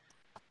right.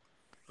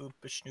 Boop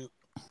a snoop.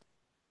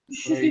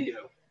 There you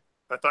go.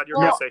 I thought you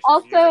were Well, gonna say she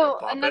was using also, a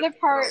Bop It, another and I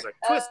part was like,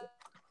 twist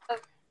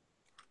it.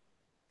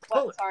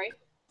 Pull What? it. Sorry.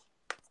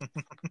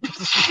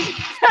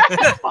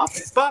 Bop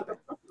it. Bop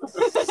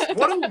It.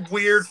 What a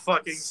weird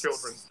fucking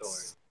children's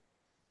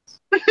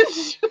toy.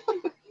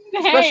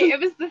 Hey, it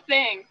was the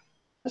thing.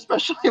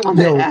 Especially when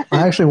they Yo, act.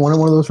 I actually wanted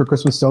one of those for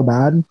Christmas so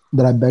bad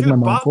that I begged my Dude,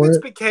 mom Bop for It's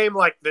it. became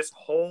like this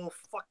whole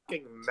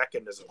fucking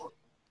mechanism.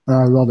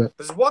 I love it.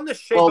 There's one the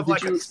shape Well, of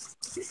like a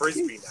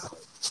frisbee now.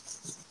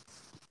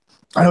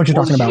 I know what you're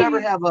Well, talking did you about. ever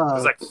have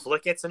There's a? like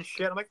flickets and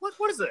shit. I'm like,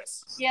 what is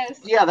this?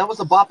 Yes. Yeah, that was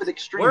a Bop It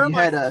Extreme. Where are You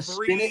my had a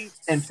three spin it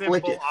and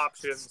flick simple it.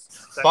 options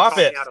that Bop taught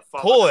me it, how to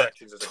follow pull it,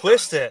 directions as a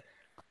twist child? it,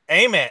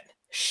 aim it,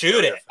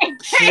 shoot it,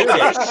 Shoot shoot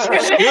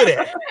it, shoot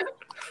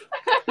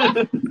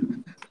it.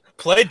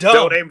 Play dumb.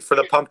 Don't aim for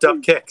the pumped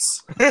up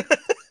kicks.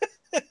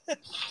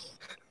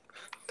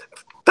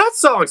 That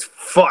song's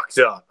fucked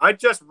up. I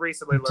just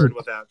recently learned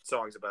what that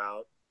song's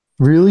about.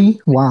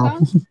 Really? Wow.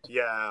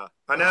 Yeah,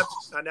 I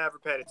never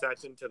paid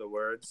attention to the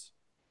words,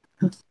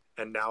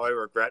 and now I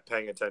regret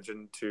paying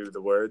attention to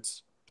the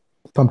words.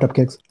 Pumped up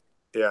kicks.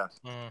 Yeah,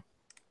 Mm.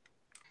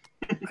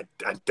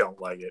 I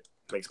don't like it.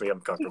 Makes me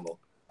uncomfortable.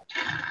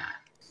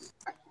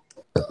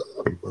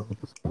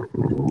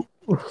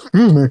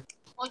 Excuse me.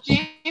 Well,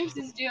 James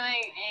is doing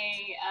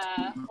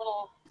a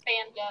little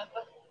fan dub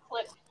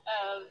clip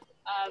of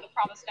The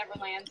Promised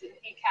Neverland, and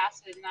he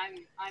casted, and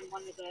I'm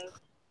one of the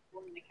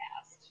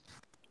cast.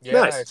 Yeah,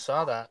 Nice. I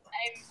saw that.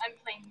 I'm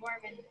playing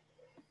Mormon.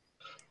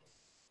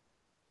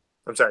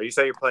 I'm sorry. You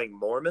say you're playing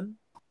Mormon?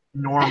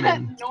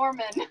 Norman.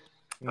 Norman.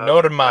 That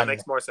Norman.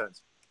 makes more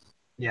sense.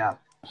 Yeah.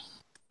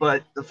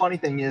 But the funny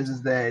thing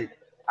is that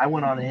I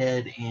went on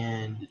ahead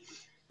and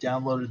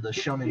downloaded the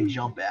Shonen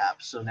Jump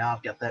app, so now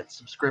I've got that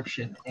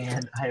subscription,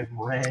 and I've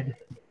read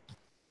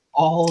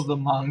all the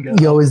manga.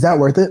 Yo, is that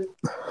worth it?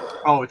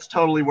 Oh, it's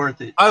totally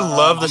worth it. I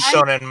love the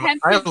I'm Shonen. tempted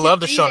I love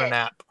to the read Shonen it.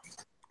 app.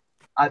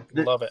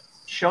 The Love it.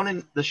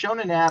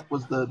 Shonen app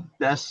was the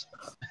best,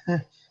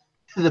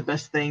 the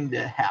best thing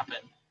to happen.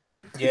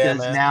 Yeah, Because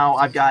man. now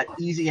I've got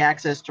easy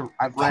access to.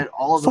 I've read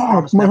all of the Fuck,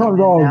 Promised my hot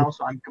Neverland dog. now,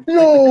 so I'm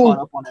completely No. caught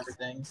up on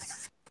everything.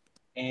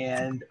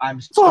 And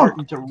I'm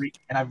starting to read,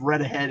 and I've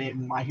read ahead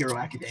in My Hero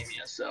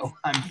Academia, so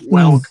I'm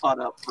well caught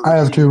up. For I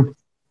have season too.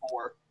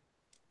 4.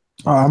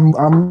 I'm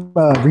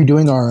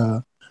redoing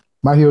our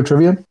My Hero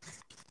trivia.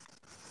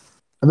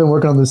 I've been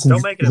working on this since.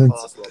 Don't make it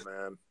impossible,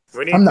 man.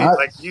 We need I'm not-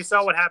 like you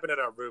saw what happened at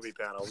our Ruby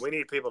panel. We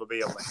need people to be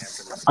able to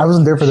answer this. I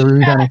wasn't there for the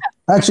review panel.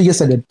 Actually,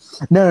 yes, I did.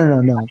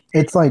 No.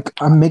 It's like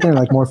I'm making it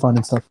like more fun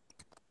and stuff.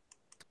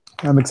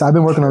 I'm excited. I've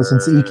been working on it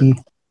since Sure. Iki.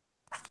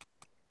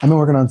 I've been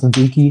working on it since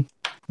Iki,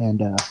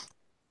 and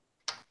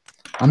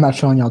I'm not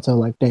showing y'all till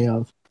like day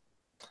of.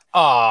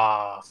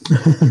 Aw.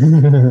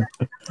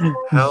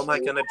 How am I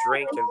gonna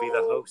drink and be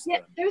the host Yeah,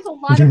 then? there's a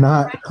lot You're of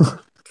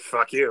not.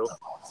 Fuck you.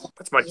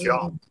 That's my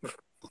job.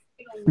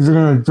 You're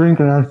gonna drink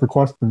and answer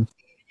questions.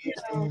 You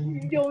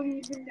don't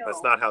even know.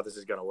 That's not how this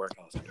is gonna work,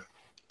 Austin.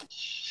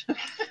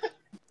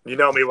 You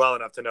know me well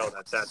enough to know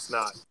that that's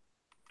not.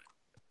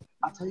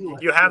 I'll tell you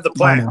what. You have the I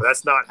plan, know. but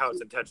that's not how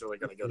it's intentionally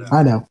gonna go down.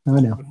 I know.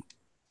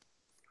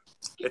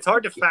 It's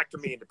hard to factor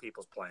me into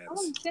people's I plans.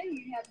 wouldn't say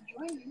you have to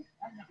join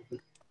me.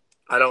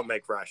 I don't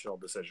make rational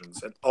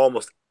decisions at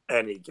almost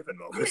any given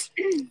moment.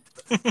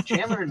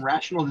 Chandler and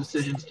rational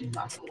decisions do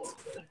not go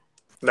over.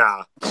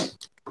 Nah.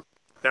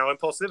 Now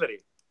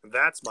impulsivity.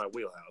 That's my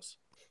wheelhouse.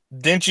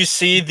 Didn't you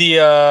see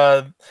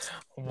the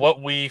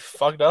what we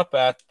fucked up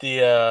at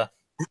the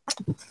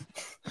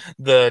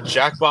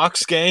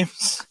Jackbox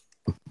games?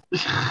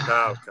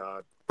 Oh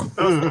god. That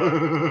was fun.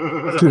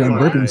 That was a Dude, I'm fun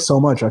burping night. so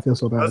much. I feel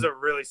so That bad. was a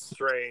really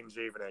strange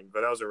evening,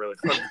 but that was a really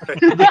fun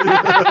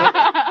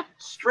night.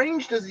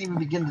 Strange doesn't even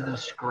begin to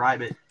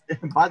describe it.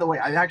 By the way,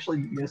 I actually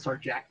miss our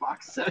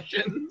Jackbox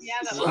sessions. Yeah,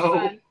 that was so,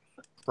 fun.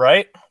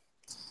 Right?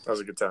 That was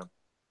a good time.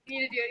 We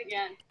need to do it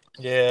again.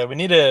 Yeah, we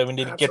need to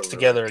get Absolutely.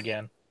 together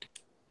again.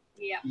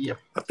 Yeah. Yep.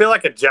 I feel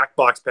like a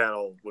Jackbox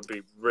panel would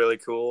be really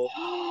cool.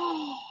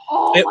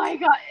 Oh my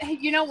god! Hey,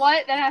 you know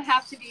what? That'd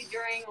have to be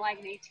during like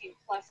an 18+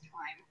 time.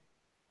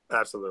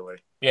 Absolutely.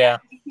 Yeah.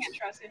 You can't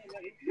trust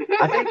anybody.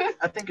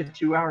 I think a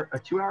 2-hour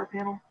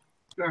panel.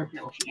 2-hour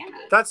panel. Yeah.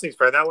 That seems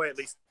fair. That way, at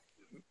least,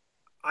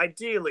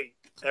 ideally,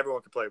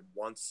 everyone could play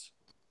once.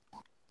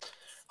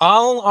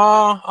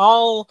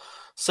 I'll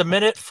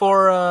submit it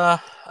for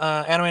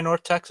Anime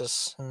North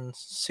Texas and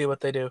see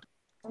what they do.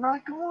 I'm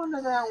not going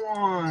to that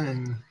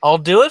one. I'll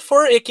do it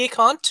for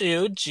IkiCon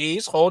too.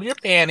 Jeez, hold your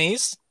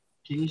panties.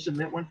 Can you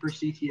submit one for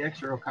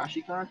CTX or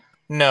OkashiCon?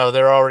 No,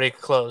 they're already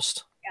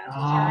closed. Yeah,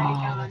 those are already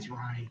gone. That's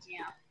right.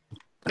 Yeah.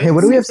 Hey,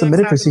 what do we have CTX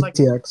submitted for happened, like,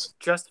 CTX?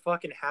 just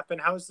fucking happened.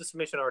 How is the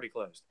submission already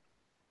closed?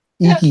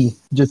 Iki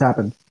just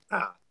happened.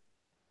 Ah,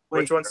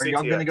 Wait, which one's are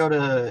y'all CTX? gonna go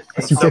to?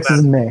 I'm so CTX bad is in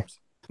with May. names.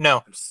 No,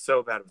 I'm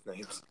so bad with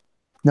names.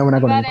 No, we're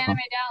not What going about to Anime IkiCon.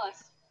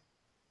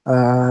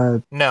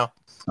 Dallas? no,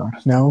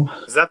 No.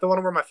 Is that the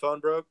one where my phone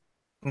broke?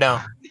 no.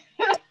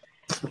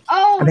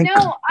 Oh I think-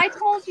 no! I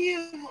told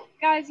you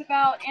guys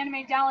about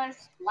Anime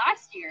Dallas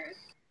last year.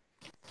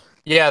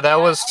 Yeah, that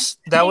was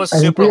I think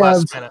super we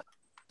last have- minute.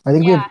 I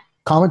think we Yeah. have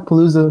Comic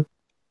Palooza,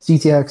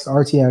 CTX,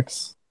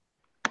 RTX,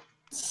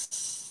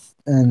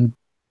 and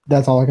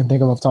that's all I can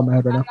think of off the top of my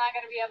head right I'm now. not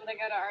gonna be able to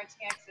go to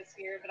RTX this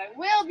year, but I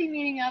will be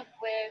meeting up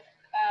with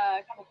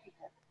a couple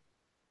people.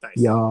 Nice.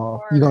 Y'all,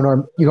 For- you going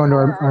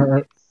to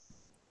for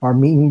our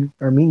meeting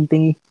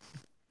thingy?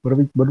 What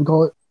do we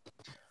call it?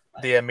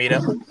 The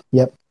meetup.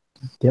 Yep,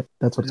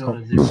 that's what it's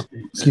called.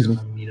 Excuse me.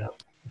 Meetup.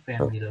 Fan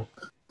meetup.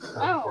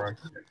 Oh. For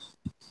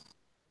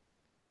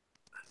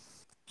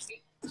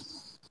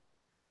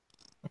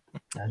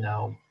I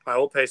know. I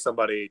will pay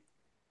somebody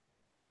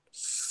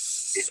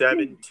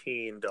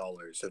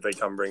 $17 if they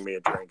come bring me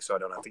a drink, so I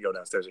don't have to go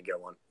downstairs and get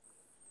one.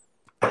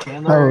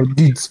 Oh,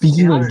 dude,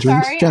 speaking Yeah, of I'm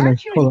drinks, sorry, Chandler,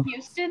 aren't you hold in on.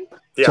 Houston?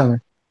 Yeah.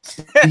 Chandler,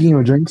 speaking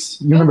of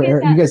drinks, you remember Go get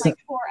Aaron? that You guys, in like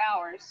 4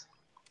 hours.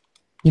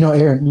 you know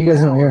Aaron. You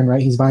guys know Aaron,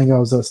 right? He's buying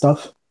those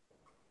stuff,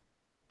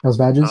 those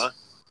badges. Huh?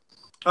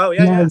 Oh,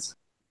 yeah,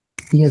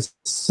 He has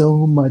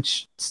so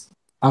much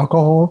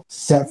alcohol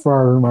set for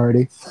our room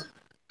already.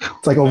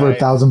 It's like over Right.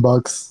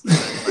 $1,000. My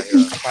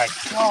hero. My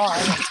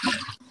God.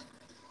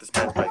 This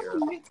man's my hero.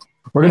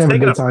 We're gonna have a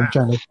Taking good a time, bath.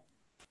 Chandler.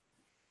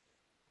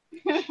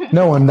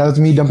 No one. That was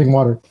me dumping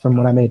water from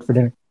what I made for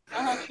dinner.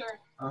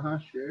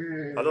 Sure.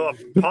 Sure. Although a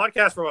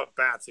podcast from a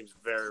bath seems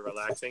very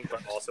relaxing,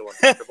 but also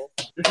uncomfortable.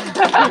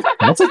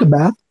 That's like a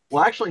bath.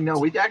 Well, actually, no.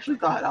 We actually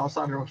thought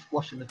Alessandro was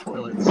flushing the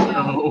toilet.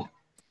 So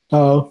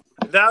Oh,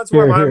 That's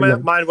where Here, my yeah.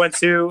 mind went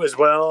to as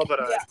well, but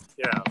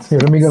here,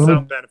 let me go.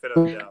 some benefit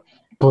of the doubt.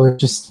 But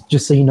just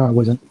so you know, I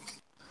wasn't.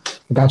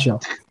 I got you.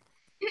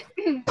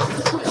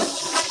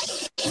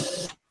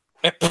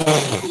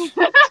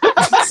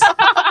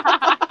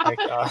 My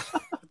God.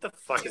 What the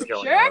fuck is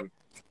going Sure? on?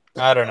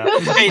 I don't know.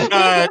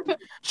 Hey,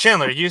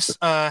 Chandler,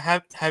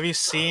 have you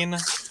seen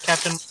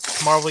Captain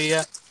Marvel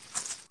yet?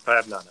 I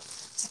have none.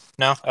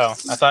 No. Oh,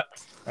 I thought.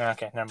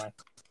 Okay, never mind.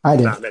 I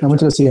did. Nah, maybe I went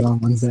to go see it on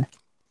Wednesday.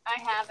 I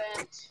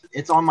haven't.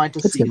 it's on my to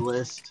It's see good.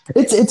 list.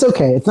 It's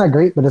okay. It's not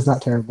great, but it's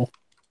not terrible.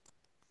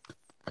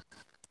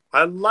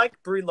 I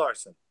like Brie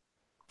Larson.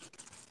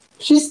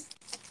 She's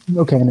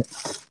okay in it.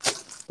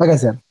 Like I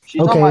said,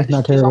 She's Okay, on my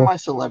not she's terrible. on my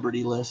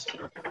celebrity list.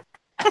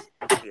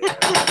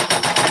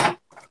 Yeah.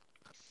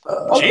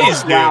 Oh,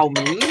 Jeez, don't wow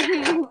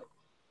me.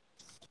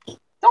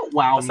 Don't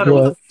wow me. Alessandro,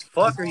 what What? the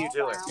fuck are you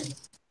doing?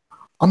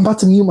 I'm about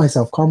to mute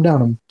myself. Calm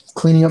down. I'm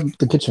cleaning up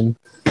the kitchen.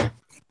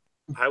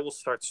 I will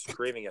start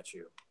screaming at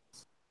you.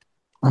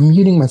 I'm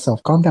muting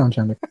myself. Calm down,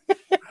 Chandler.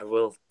 I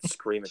will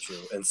scream at you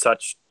in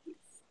such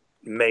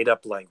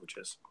made-up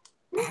languages.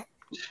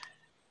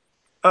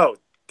 Oh,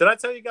 did I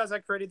tell you guys I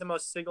created the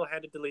most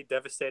single-handedly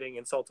devastating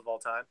insult of all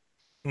time?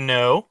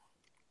 No.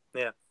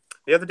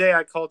 The other day,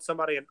 I called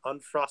somebody an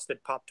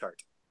unfrosted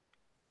Pop-Tart.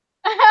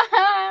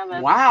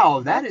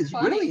 Wow, that that's is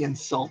funny. really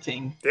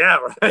insulting. Yeah,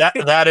 right?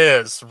 That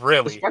is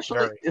really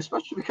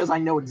Especially because I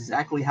know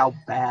exactly how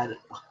bad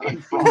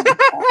unfrosted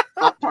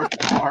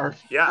Pop-Tarts are. I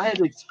Yeah, had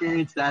to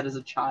experience that as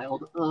a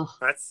child. Ugh.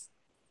 that's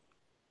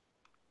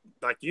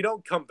like you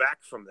don't come back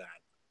from that.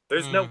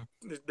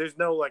 There's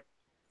no like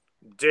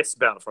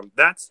disbound from.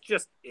 That's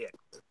just it.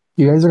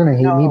 You guys are gonna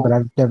hate me, No. but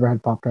I've never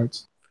had Pop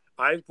Tarts.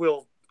 I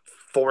will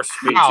force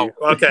feed Ow. you.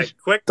 Okay,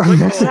 quick I'm poll.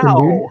 Mexican, Ow.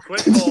 dude.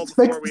 Quick It's poll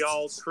before we Mexican.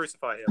 all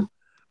crucify him.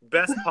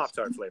 Best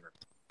Pop-Tart flavor.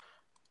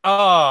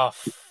 Oh,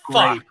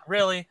 fuck! Great.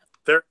 Really?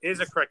 There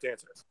is a correct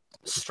answer.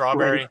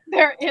 Strawberry.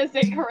 There is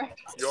a correct.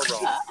 You're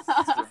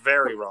wrong. You're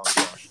very wrong,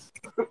 Josh.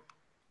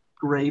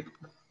 Grape.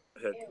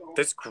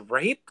 This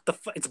grape?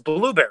 It's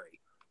blueberry.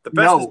 The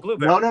best is No,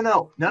 blueberry.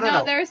 no.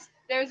 No, there's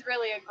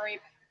really a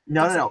grape.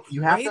 No.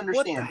 You have to Grape?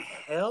 What the understand.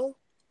 hell?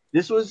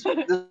 This was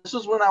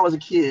when I was a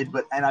kid,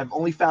 and I've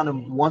only found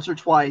them once or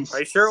twice. Are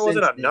you sure it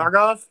wasn't a since then.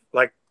 knockoff?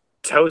 Like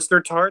toaster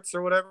tarts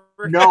or whatever?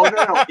 No.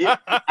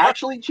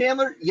 Actually,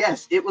 Chandler,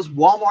 yes, it was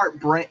Walmart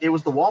brand. It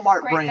was the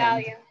Walmart Great brand.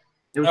 value.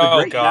 It was the Oh,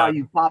 Great God.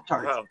 Value Pop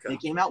Tarts. Oh,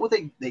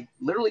 God. They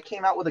literally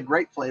came out with a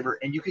grape flavor,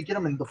 and you could get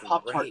them in the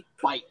Pop Tart Grape.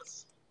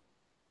 bites.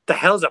 The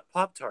hell's a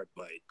Pop-Tart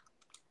bite?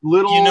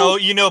 Little,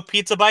 You know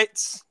pizza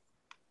bites?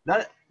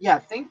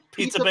 think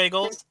Pizza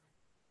bagels?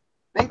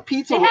 Think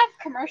pizza. They have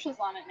commercials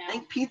on it now.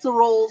 Think pizza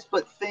rolls,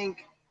 but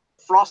think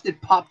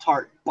frosted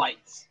Pop-Tart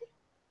bites.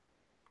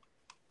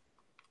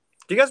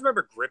 Do you guys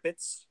remember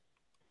Grippets?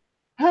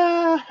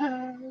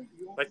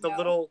 Like the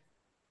No.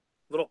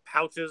 little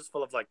pouches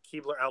full of like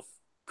Keebler Elf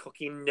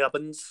cookie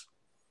nubbins.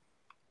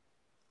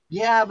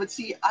 Yeah, but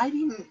see, I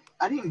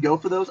didn't go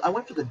for those. I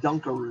went for the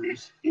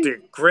Dunkaroos.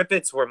 Dude,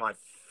 Grippets were my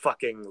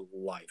fucking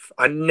life.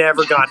 I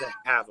never got to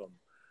have them.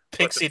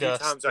 Pixie but the few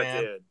dust, times man.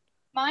 I did.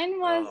 Mine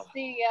was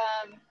the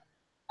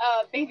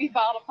baby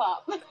bottle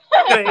pop.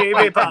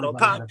 Baby bottle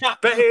pop.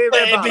 Baby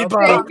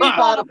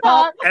bottle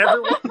pop.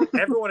 pop.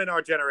 Everyone in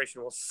our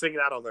generation will sing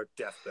that on their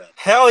deathbed.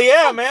 Hell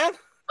yeah, man.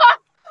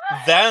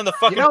 That and the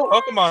fucking You know-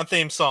 Pokemon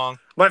theme song.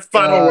 My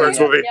final words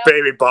will be yeah.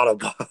 baby bottle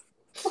pop.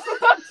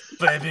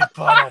 Baby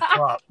bottle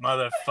pop,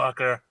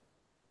 motherfucker.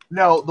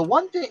 No, the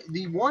one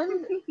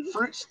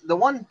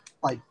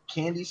like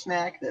candy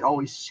snack that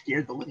always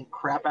scared the living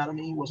crap out of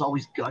me was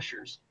always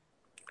Gushers.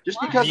 Just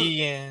Why? because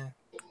Yeah.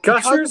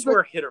 Gushers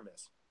were hit or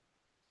miss.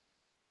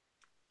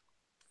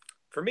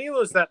 For me, it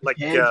was that like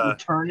heads would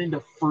turn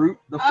into fruit,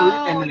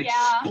 and then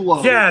yeah.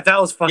 explode. yeah, that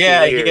was fucking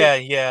Yeah,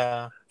 weird.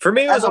 yeah. For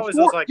me, it was always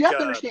those like you have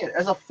to understand,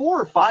 as a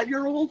 4 or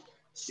 5-year-old,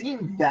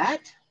 seeing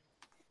that,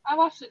 I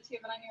watched it too,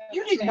 but I knew it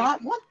you was did fake.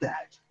 not want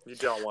that. you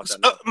don't want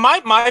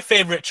that. My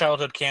favorite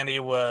childhood candy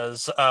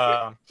was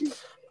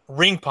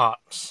ring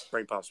pops.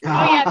 Ring pops. Oh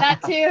yeah,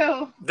 that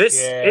too. This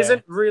Yeah.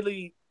 isn't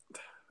really.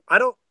 I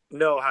don't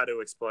know how to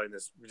explain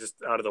this just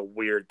out of the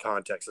weird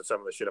context of some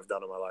of the shit I've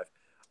done in my life.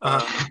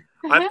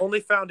 I've only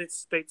found it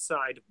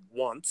stateside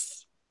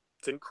once.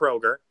 It's in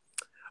Kroger.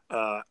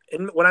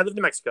 When I lived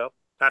in Mexico.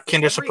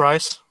 Kinder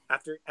Surprise.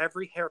 After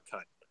every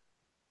haircut,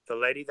 the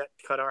lady that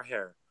cut our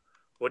hair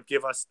would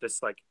give us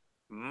this like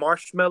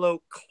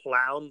marshmallow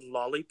clown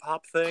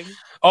lollipop thing.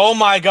 Oh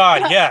my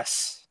god,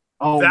 yes.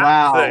 Oh that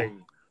wow!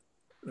 thing.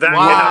 That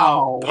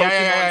Wow. Pokemon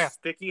Yeah.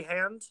 sticky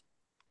hand.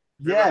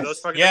 Remember Yes. those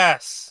fucking things?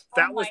 Yes.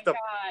 That Oh was my the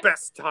God.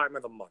 best time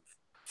of the month.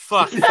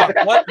 Fuck.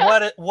 What?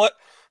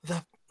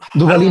 The...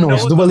 Dubalinos, know what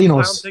those clown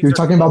Dubalinos. things You're are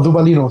talking about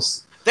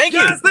Dubalinos. Thank you.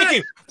 Yes, Thank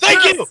you.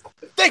 Thank you.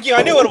 Thank you.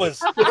 I knew what it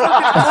was.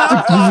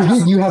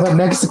 You have a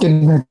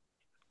Mexican.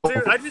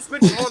 Dude, I just been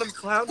calling them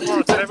clown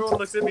pots, and everyone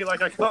looks at me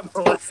like I got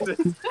molested.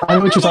 I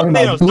know what you're talking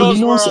about. Those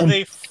were Dubalinos and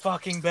the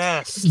fucking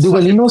best.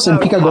 Dubalinos and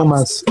Pica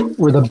Gomas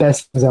were the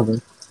best things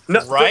ever.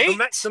 No, Right?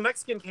 The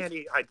Mexican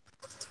candy I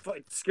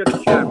scared the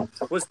shit out of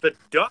me was the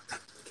duck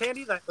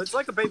candy. That it's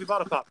like a baby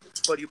bottle pop,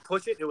 but you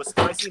push it, it was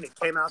spicy, and it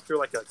came out through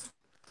like a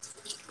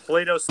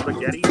Play-Doh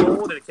spaghetti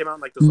mold, and it came out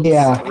in like those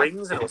little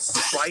strings, and it was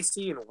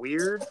spicy and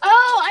weird.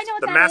 Oh, I know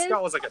what The that mascot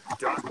is. was like a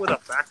duck with a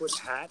backwards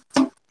hat.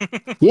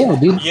 Yeah,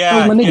 dude. That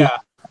Yeah, was my nigga. yeah.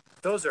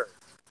 Those are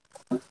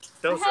I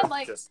had are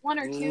like just 1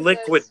 or 2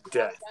 liquid of those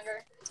when I was death.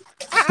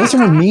 younger. Those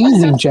are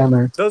amazing,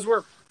 Chandler. Those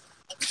were,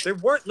 they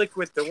weren't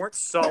liquid, they weren't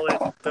solid.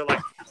 They're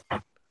like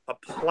a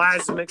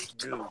plasmic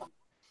goo.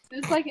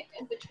 It was like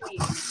in between.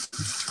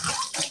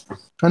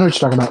 I know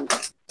what you're talking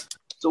about.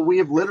 So we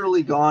have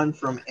literally gone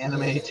from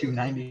anime to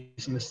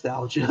 90s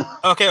nostalgia.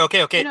 Okay.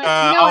 You know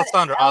what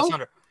Alessandro. else?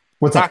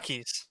 What's that?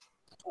 Takis.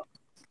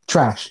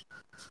 Trash.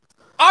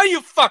 Are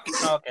you fucking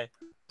okay,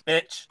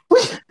 bitch?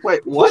 Wait,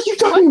 What what? are you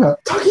talking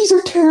about? Takis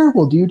are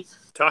terrible, dude.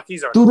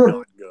 Takis are Dude,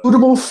 not good.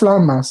 Suitable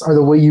flamas are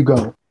the way you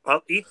go.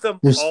 I'll eat them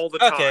There's- all the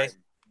time, Okay.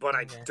 but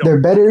I Okay. don't. They're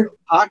better.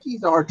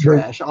 Takis are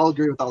trash. I'll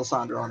agree with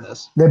Alessandro on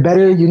this. They're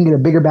better. You can get a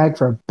bigger bag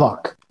for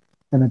 $1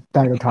 than a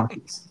bag of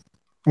Takis.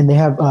 And they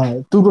have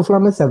Suitable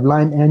flamas have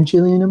lime and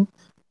chili in them.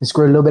 You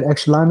squirt a little bit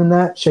extra lime in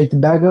that. Shake the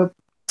bag up.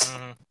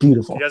 Mhm.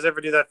 Beautiful. You guys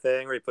ever do that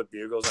thing where you put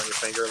bugles on your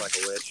finger like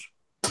a witch?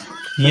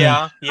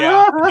 Yeah. And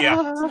then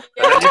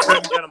you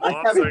couldn't get them I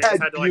off, so you haven't just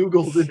had had to like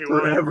bugles in chew them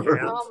in your forever.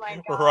 hands. Oh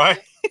my god. Right.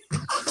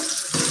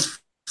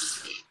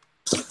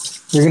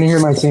 You're gonna hear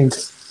my sink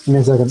in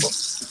a second.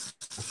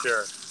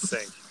 Sure,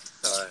 sink.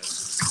 All right.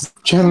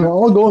 Chandler,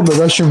 I'll go in the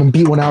restroom and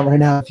beat one out right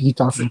now if you keep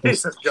talking like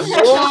this. Jesus, God.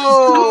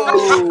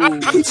 Whoa!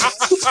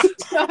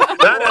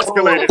 That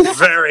escalated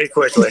very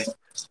quickly.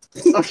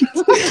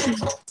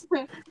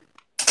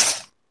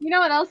 You know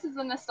what else is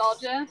a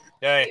nostalgia?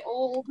 Hey. The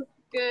old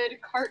good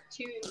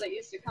cartoons that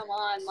used to come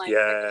on, like Yes.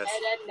 Ed,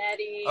 Ed and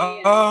Eddie,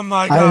 Oh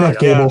my I don't have god.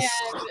 cable.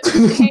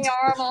 and Hey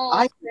Arnold,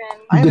 I-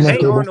 and Didn't have Hey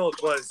cable. Arnold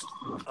was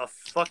a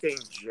fucking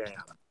jam.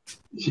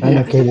 I don't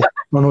have cable. I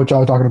don't know what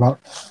y'all are talking about.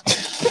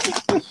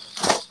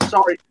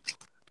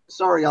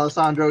 Sorry,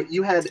 Alessandro.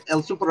 You had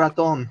El Super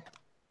Raton.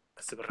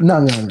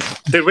 No.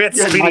 Dude, we had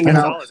Yeah, Speedy Mighty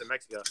Gonzalez in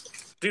Mexico.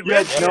 Dude, we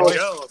Yeah, had no,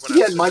 Joe when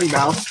He I had was Mighty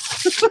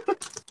Mouse.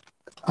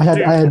 I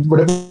had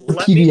whatever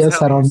let me PBS tell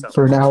had you on something.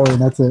 for an hour,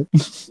 and that's it.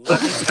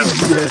 Let me tell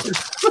you,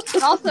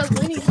 and also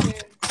Looney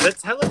Tunes. the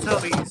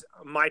Teletubbies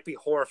might be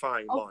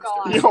horrifying Oh,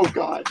 monsters, Oh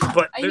God.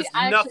 but I there's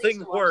actually nothing used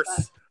to watch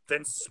worse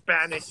than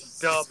Spanish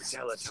dub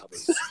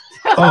Teletubbies.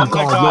 Oh my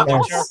god,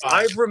 God, yes. they're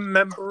I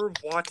remember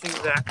watching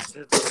that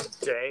to this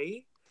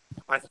day.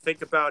 I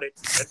think about it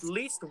at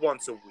least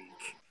once a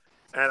week.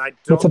 and I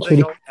What's don't up, think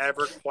sweetie? I'll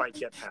ever quite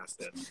get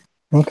past it.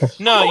 Okay.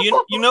 No,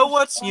 you know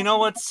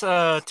what's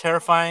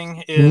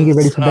terrifying You need to get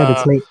ready is for bed.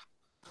 It's late.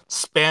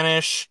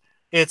 Spanish.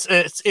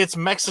 It's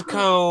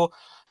Mexico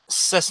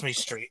Sesame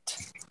Street.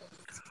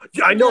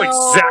 I know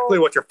No. exactly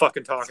what you're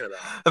fucking talking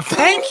about.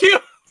 Thank you.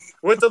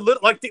 With the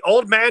like the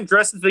old man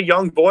dressed as the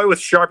young boy with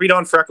Sharpie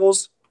on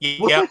freckles.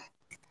 Yep.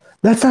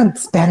 That's not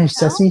Spanish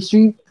Sesame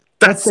Street.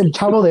 That's the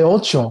Chavo de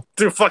Ocho.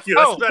 Dude, fuck you.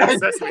 That's Oh. Spanish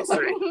Sesame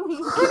Street.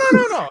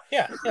 No.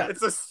 Yeah. It's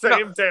the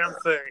same damn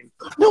thing.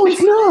 No,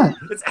 it's not.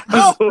 It's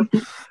No.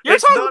 absolutely. You're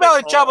It's talking not about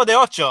at like Chavo all. de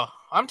Ocho.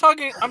 I'm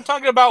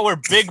talking about where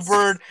Big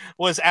Bird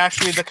was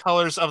actually the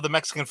colors of the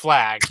Mexican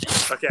flag.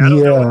 Okay, I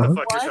don't know what the Yeah. fuck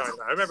What? you're talking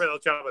about. I remember El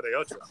Chavo de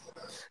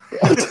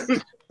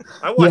Ocho.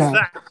 I watch Yeah.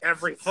 that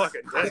every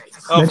fucking day.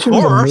 Of That shit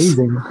was course.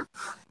 amazing.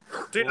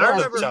 Dude, Love I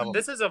remember Chavo.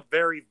 this is a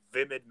very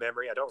vivid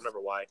memory. I don't remember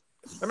why.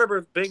 I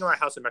remember being in my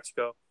house in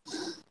Mexico,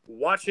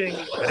 watching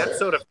an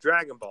episode of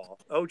Dragon Ball,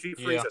 OG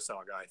Frieza Yeah.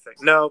 Saga. I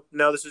think. No,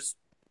 this is.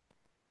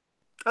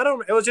 I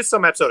don't. It was just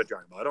some episode of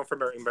Dragon Ball. I don't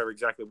remember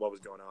exactly what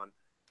was going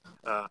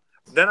on.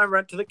 Then I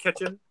went to the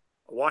kitchen,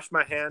 washed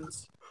my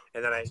hands,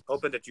 and then I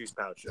opened a juice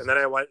pouch, and then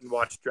I went and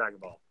watched Dragon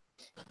Ball.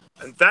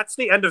 And that's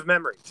the end of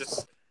memory.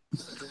 Just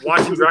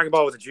watching Dragon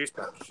Ball with a juice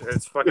pouch.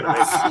 It's fucking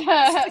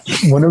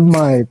amazing. One of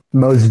my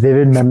most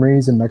vivid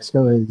memories in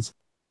Mexico is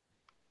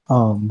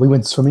we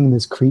went swimming in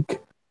this creek,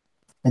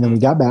 and then we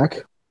got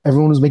back.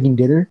 Everyone was making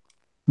dinner.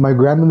 My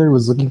grandmother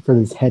was looking for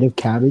this head of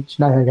cabbage,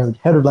 not head of cabbage,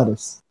 head of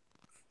lettuce.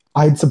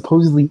 I had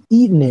supposedly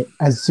eaten it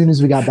as soon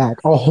as we got back,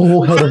 a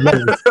whole head of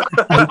lettuce.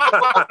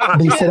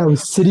 They said I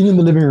was sitting in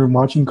the living room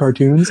watching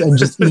cartoons and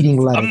just eating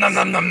lettuce. Nom,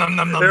 nom, nom, nom,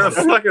 nom, nom, They're a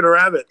nom. fucking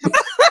rabbit.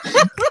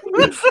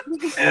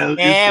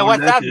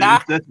 What's up,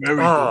 Doc? That's very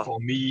Oh. good for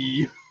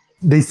me.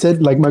 They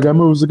said like my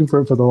grandma was looking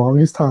for it for the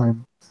longest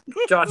time.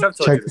 Josh, I've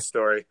told Check- you this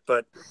story,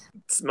 but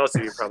most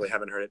of you probably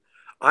haven't heard it.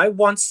 I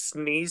once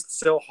sneezed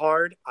so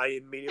hard, I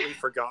immediately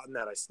forgotten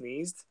that I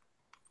sneezed.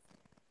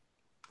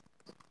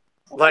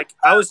 Like,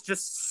 I was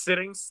just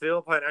sitting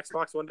still playing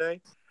Xbox one day,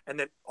 and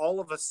then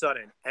all of a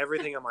sudden,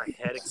 everything on my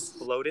head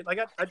exploded. Like,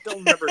 I don't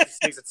remember the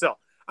sneeze itself.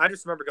 I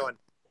just remember going,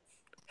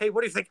 hey,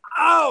 what do you think?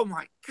 Oh,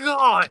 my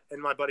God.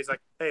 And my buddy's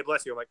like, hey,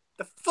 bless you. I'm like,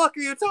 the fuck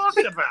are you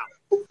talking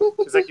about?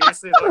 He's like, you're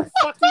sneezing. I'm like,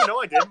 fuck you. No,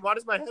 I didn't. Why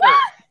does my head hurt?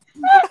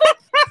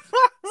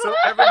 So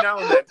every now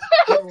and then,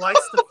 he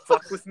likes to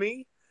fuck with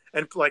me.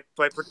 And like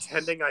by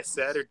pretending I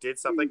said or did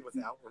something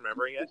without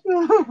remembering it.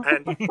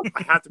 And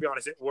I have to be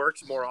honest, it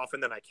works more often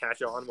than I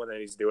catch on when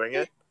he's doing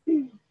it.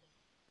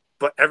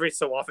 But every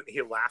so often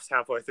he laughs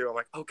halfway through. I'm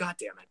like, oh, God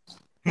damn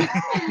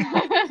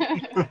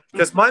it.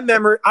 Because my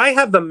memory, I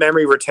have the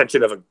memory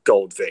retention of a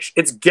goldfish.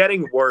 It's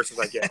getting worse as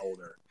I get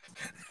older.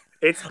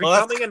 It's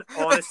Well, becoming an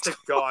honest to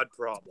God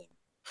problem.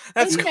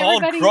 That's Isn't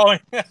called everybody- growing.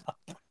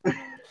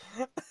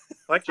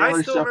 Like, Chandler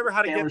I still suffered- remember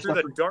how to Chandler get through the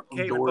suffered dark from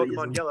cave in Doryism.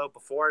 Pokemon Yellow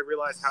before I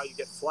realized how you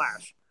get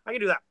Flash. I can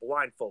do that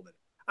blindfolded.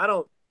 I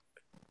don't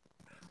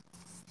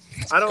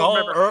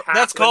remember. half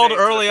That's the called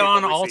names of the early people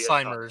on we see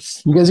at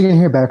Alzheimer's. You guys are gonna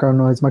hear background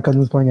noise. My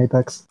cousin's playing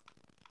Apex.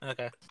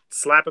 Okay.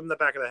 Slap him in the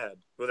back of the head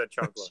with a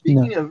chunk blow.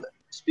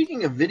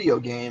 Speaking of video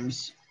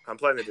games, I'm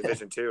playing the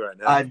Division 2 right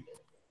now.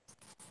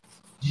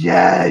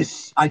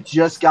 Yes, I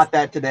just got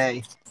that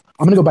today.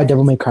 I'm gonna go buy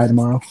Devil May Cry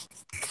tomorrow.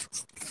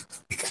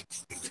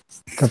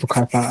 Devil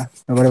Cry 5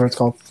 or whatever it's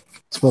called.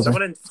 Spoiler.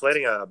 Someone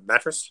inflating a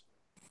mattress?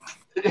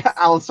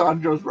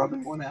 Alessandro's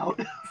rubbing one out.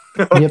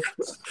 Yep.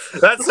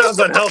 That sounds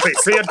unhealthy.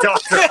 See a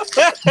doctor.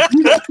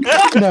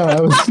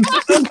 No,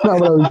 that's not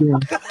what I was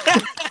doing.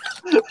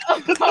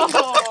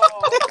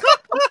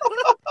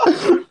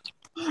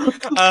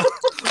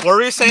 What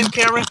were you saying,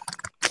 Cameron?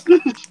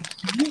 But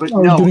I was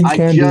no, doing I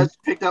candy.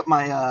 just picked up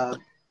my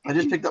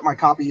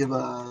copy of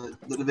the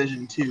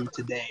Division 2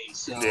 today.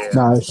 So Yeah.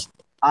 Nice.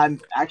 I'm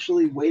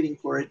actually waiting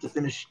for it to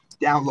finish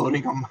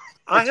downloading on my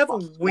I have a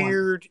Xbox One.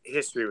 weird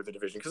history with the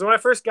Division because when I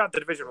first got the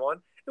Division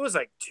 1, it was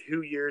like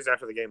 2 years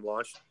after the game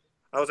launched.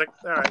 I was like,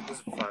 all right, this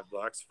is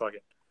 $5. Fuck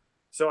it.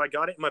 So I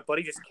got it. My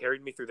buddy just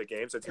carried me through the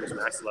game since he was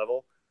max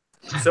level.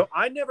 So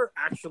I never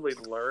actually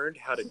learned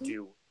how to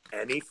do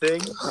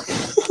anything.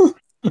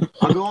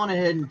 I'll go on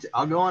ahead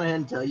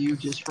and tell you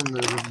just from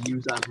the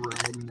reviews I've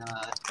read and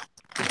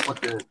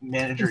what the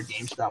manager at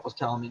GameStop was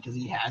telling me because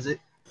he has it.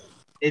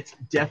 It's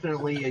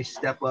definitely a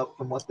step up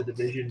from what the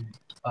division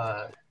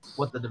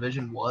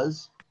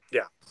was.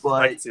 Yeah, I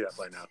but can see that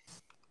play now.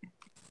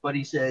 but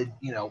he said,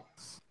 he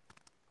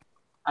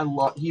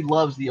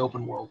loves the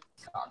open world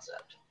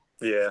concept.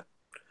 Yeah.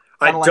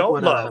 I Kinda like don't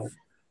what, love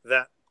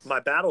that my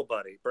battle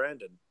buddy,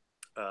 Brandon,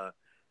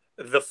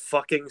 the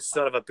fucking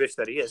son of a bitch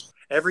that he is,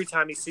 every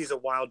time he sees a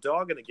wild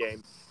dog in the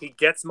game, he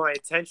gets my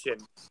attention.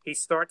 He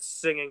starts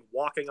singing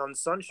Walking on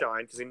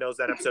Sunshine because he knows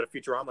that episode of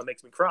Futurama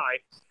makes me cry.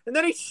 And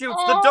then he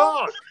shoots the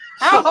dog.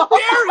 How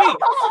dare he?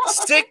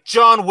 Stick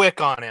John Wick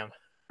on him.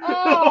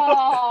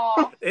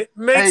 Oh. It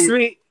makes Hey.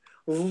 me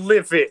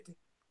livid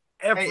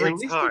every Hey, at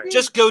least time. he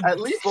Just go At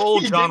least full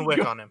he John didn't Wick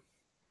go- on him.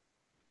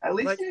 At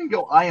least Like- he didn't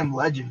go I Am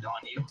Legend on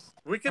you.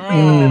 We could be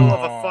in the middle of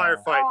a Oh.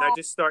 firefight and I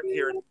just start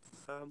hearing,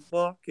 I'm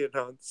walking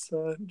on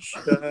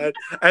sunshine.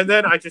 And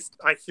then I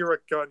hear a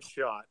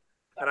gunshot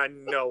and I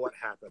know what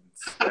happens.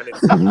 And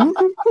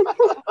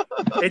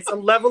it's a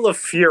level of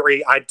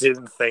fury I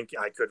didn't think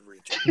I could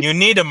reach. You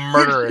need to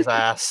murder his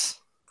ass.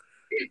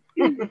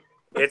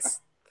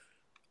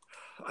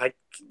 I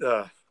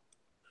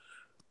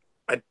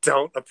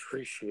don't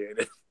appreciate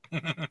it.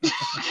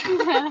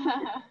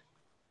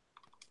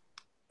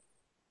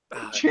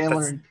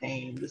 Chandler in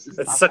pain.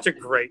 It's such a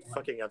great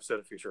fucking episode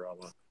of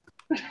Futurama.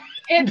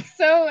 It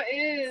so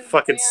is.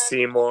 Fucking man.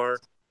 Seymour,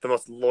 the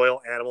most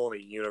loyal animal in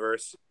the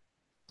universe.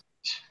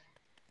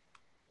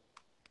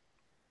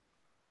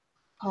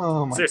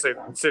 Oh my Seriously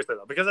God.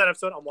 though, because of that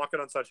episode, I'm walking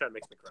on sunshine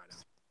makes me cry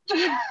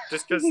now.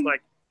 Just because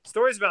like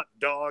stories about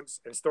dogs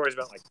and stories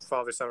about like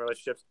father-son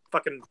relationships,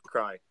 fucking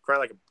cry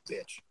like a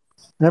bitch.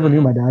 I never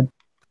knew my dad.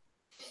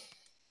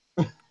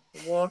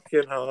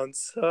 Walking on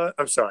sun.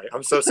 I'm sorry.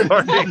 I'm so sorry.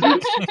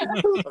 I'm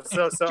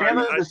so sorry.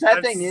 Chandler, the sad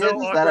I'm thing so is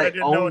awkward. that I didn't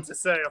know own- what to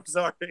say. I'm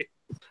sorry.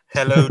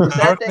 Hello, The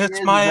sad thing darkness,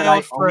 is my that I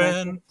old own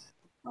friend.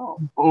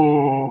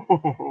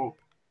 Oh.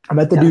 I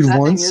met the The dude sad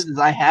once. thing is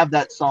I have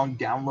that song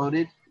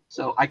downloaded,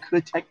 so I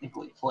could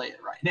technically play it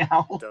right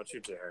now. Don't you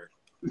dare.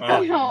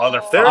 Oh, No.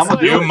 motherfucker. I'm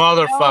gonna You do it.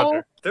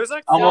 motherfucker. There's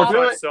like I'm 4 or gonna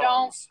do 5 it.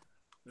 songs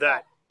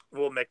that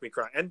will make me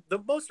cry. And the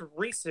most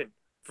recent,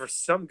 for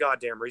some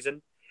goddamn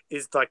reason,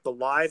 is like the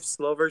live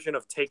slow version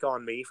of Take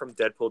On Me from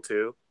Deadpool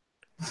 2.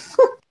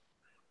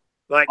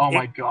 Like, Oh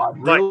my God,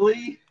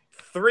 really?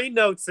 3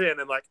 notes in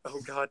and like, oh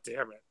god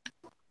damn it.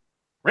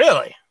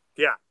 Really?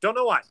 Yeah, don't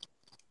know why.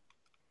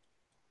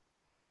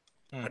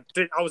 Hmm.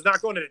 I was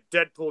not going to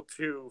Deadpool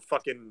 2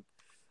 fucking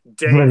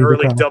day Ready to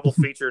early cry. double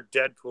feature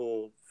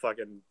Deadpool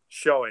fucking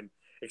showing,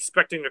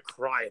 expecting to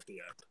cry at the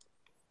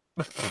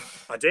end.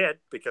 I did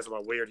because I'm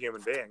a weird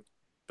human being,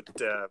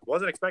 but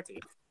wasn't expecting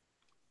it.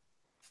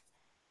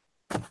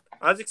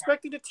 I was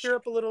expecting to tear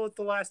up a little at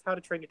the last How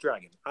to Train Your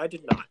Dragon. I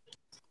did not.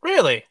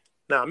 Really?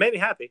 No, it made me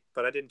happy,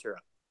 but I didn't tear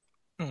up.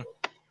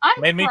 I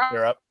Made me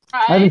tear up.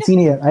 I haven't seen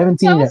it yet. I haven't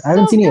seen it yet. I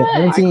haven't seen it yet. I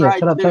haven't seen it yet.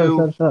 Shut up, shut up, shut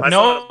up, shut up. I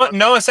saw it a month-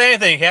 No one say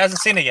anything. He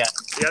hasn't seen it yet.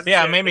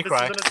 Yeah, it made me this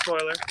cry. isn't a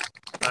spoiler.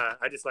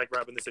 I just like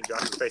rubbing this in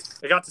Josh's face.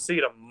 I got to see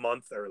it a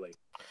month early.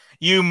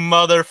 You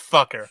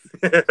motherfucker.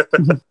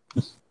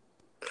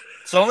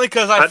 It's only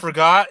because I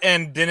forgot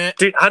and didn't.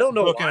 Dude, I don't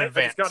know book in why.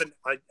 advance.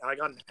 I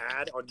got an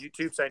ad on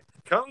YouTube saying,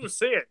 come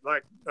see it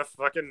like a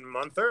fucking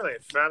month early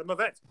at Fathom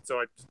Events. So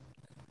I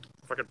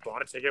fucking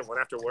bought a ticket, went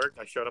after work.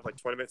 I showed up like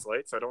 20 minutes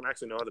late, so I don't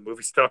actually know how the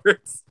movie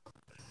starts.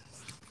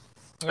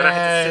 And I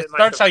had to sit in, like,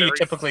 Starts the how you very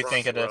typically front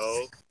think it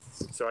row.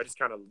 is. So I just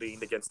kind of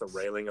leaned against the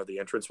railing of the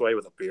entranceway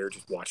with a beer,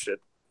 just watched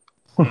it.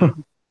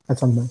 That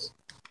sounds nice.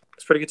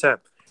 It's a pretty good time.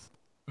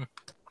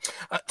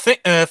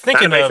 Thinking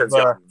Animation's of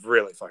gotten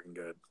really fucking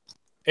good.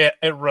 it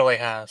really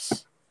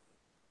has.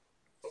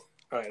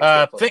 All right,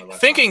 let's go play my left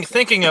Thinking side.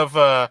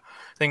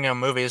 thinking of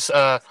movies.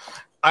 I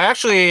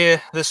actually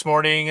this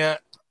morning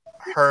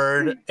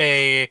heard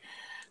a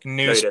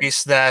news didn't.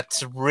 piece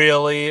that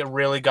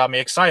really got me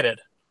excited.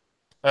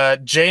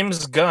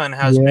 James Gunn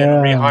has been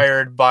Yeah.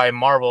 rehired by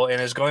Marvel and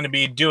is going to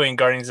be doing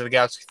Guardians of the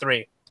Galaxy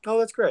 3. Oh,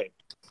 that's great.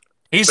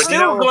 He's But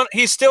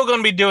still going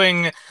to be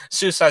doing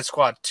Suicide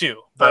Squad 2. I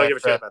don't But, give a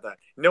shit about that.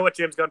 You know what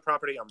James Gunn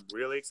property I'm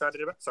really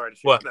excited about? Sorry to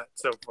shoot What? on that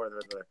so far.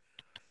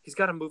 He's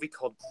got a movie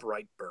called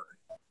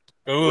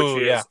Brightburn, ooh,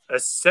 which is yeah.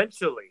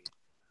 essentially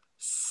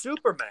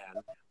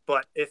Superman,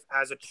 but if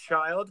as a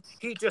child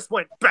he just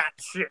went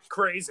batshit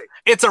crazy.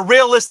 It's a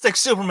realistic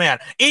Superman.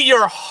 Eat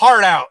your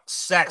heart out,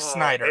 Zack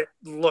Snyder. It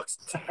looks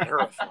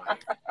terrifying.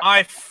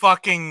 I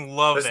fucking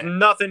love There's it.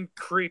 nothing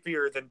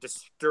creepier than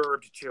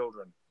disturbed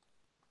children.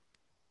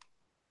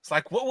 It's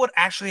like, what would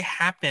actually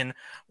happen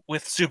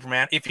with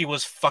Superman if he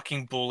was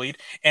fucking bullied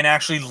and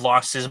actually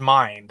lost his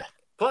mind?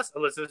 Plus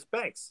Elizabeth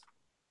Banks.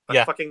 I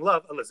Yeah. fucking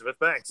love Elizabeth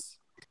Banks.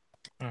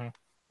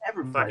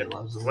 Everybody Fucking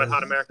loves Wet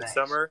Hot Elizabeth American Banks.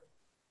 Summer.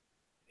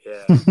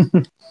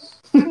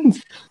 Yeah.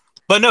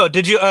 But no,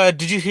 did you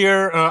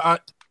hear? I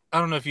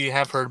don't know if you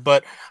have heard,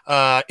 but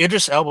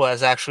Idris Elba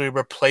is actually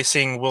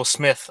replacing Will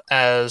Smith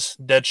as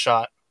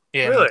Deadshot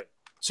in Really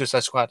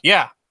Suicide Squad.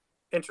 Yeah,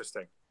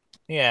 interesting.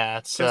 yeah.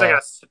 It's Seems like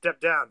a step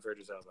down for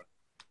Idris Elba.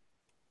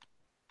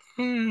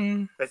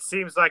 hmm. It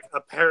seems like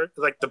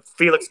like the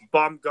Felix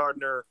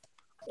Baumgartner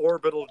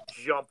orbital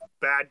jump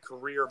bad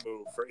career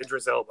move for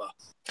Idris Elba.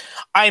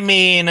 I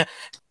mean,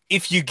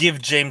 if you give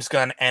James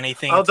Gunn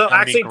anything, Although, it's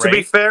gonna actually, be to be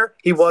great. fair,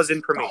 he was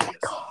in Prometheus.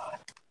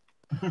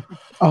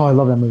 Oh, I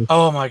love that movie.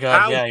 Oh my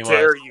god, How yeah, he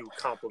dare was. you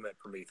compliment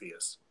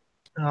Prometheus?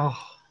 Oh,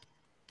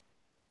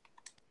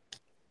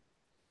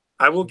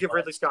 I will give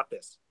Ridley Scott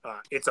this.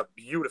 It's a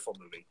beautiful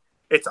movie.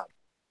 It's a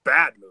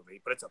bad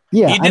movie, but it's a.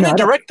 Yeah, He I know. didn't I know.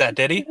 direct that,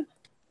 did he?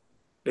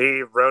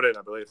 He wrote it,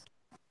 I believe.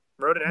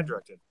 Wrote it and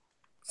directed.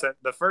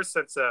 The first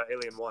since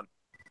Alien 1.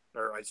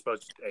 Or I suppose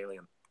just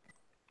Alien.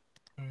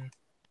 Hmm.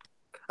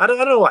 I don't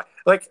know why.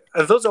 Like,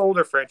 those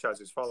older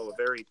franchises follow a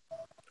very...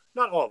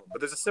 Not all of them, but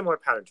there's a similar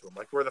pattern to them.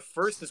 Like, where the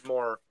first is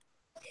more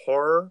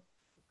horror,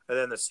 and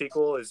then the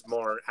sequel is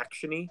more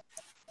action-y.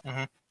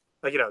 Mhm.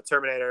 Like,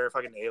 Terminator,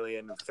 fucking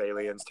Alien,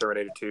 Aliens,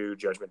 Terminator 2,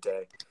 Judgment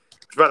Day.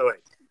 Which, by the way,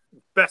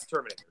 best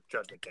Terminator,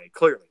 Judgment Day,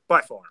 clearly,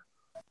 by far.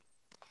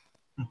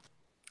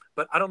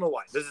 But I don't know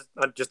why. This is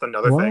just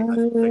another thing. I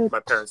think my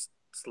parents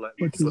slipped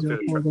through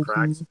the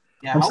cracks.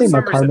 Yeah, I'm saying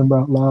my card number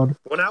out loud.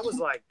 When I was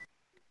like,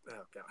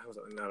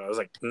 I was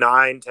like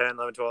 9, 10,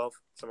 11, 12,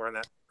 somewhere in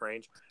that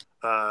range.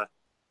 I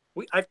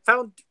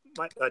found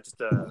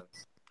just a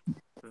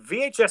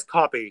VHS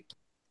copy.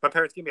 My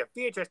parents gave me a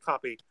VHS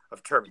copy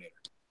of Terminator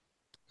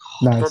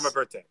for my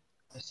birthday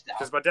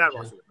because my dad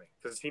watched it with me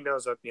because he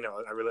knows that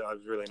I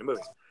was really into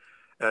movies.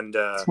 And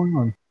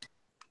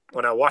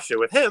when I watched it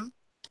with him,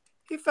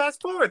 he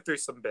fast forward through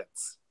some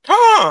bits.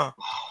 Huh.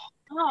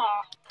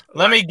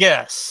 Let Like, me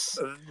guess.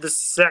 the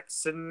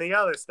sex and the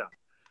other stuff.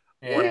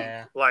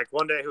 Yeah. Like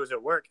one day he was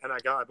at work and I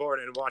got bored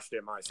and watched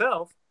it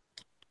myself.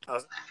 I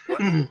was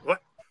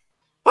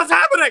what's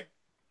happening?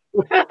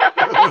 What's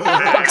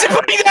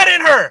putting that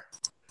in her?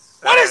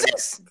 What is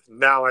this?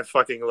 Now I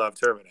fucking love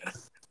Terminator.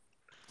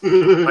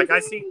 Like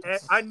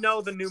I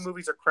know the new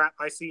movies are crap.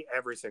 I see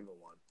every single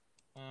one.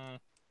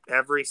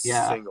 Every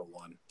single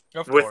one.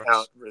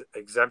 Without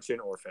exemption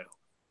or fail.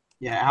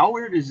 Yeah, how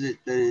weird is it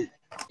that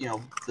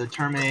the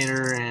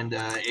Terminator and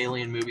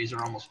Alien movies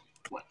are almost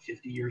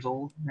 50 years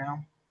old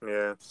now?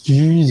 Yeah.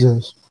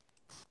 Jesus.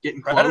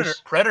 Getting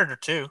close. Predator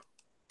 2.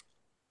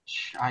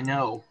 I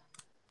know.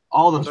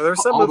 All those. So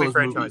there's some movie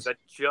franchise that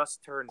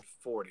just turned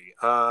 40.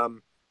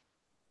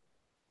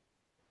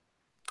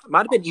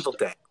 Might have been Evil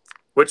Dead,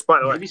 which by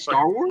the way, maybe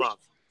Star Wars.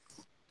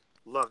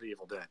 Love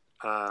Evil Dead.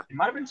 It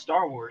might have been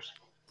Star Wars.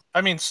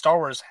 I mean, Star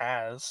Wars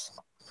has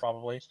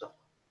probably.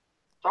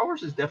 Star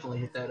Wars has definitely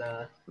hit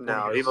that.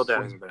 No, Evil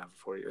Dead hasn't been out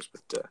for 4 years,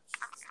 but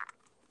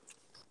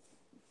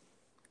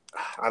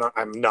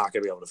I'm not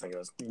gonna be able to think of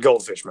this.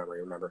 Goldfish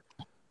memory. Remember?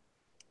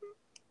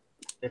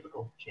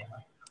 Typical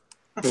Chandler.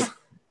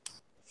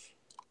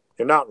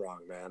 You're not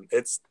wrong, man.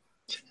 It's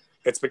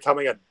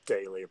becoming a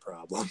daily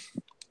problem.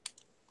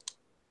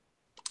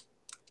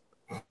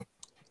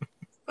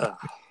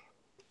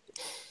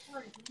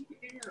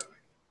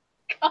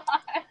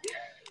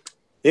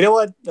 You know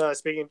what?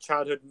 Speaking of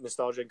childhood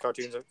nostalgia and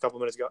cartoons a couple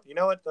minutes ago, you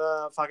know what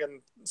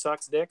fucking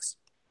sucks dicks?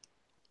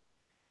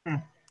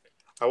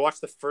 I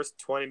watched the first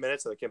 20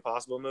 minutes of the Kim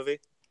Possible movie.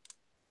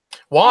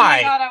 Why?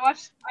 Oh my god, I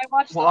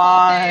watched the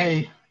whole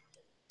thing.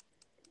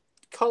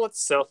 Call it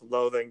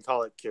self-loathing,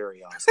 call it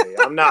curiosity.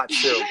 I'm not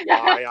sure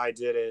why I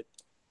did it.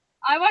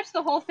 I watched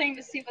the whole thing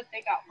to see what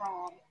they got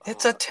wrong.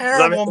 It's a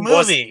terrible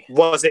movie.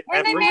 Was it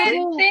When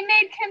everything? they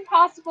made Kim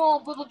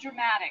Possible a little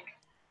dramatic.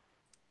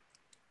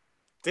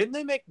 Didn't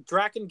they make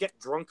Draken get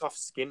drunk off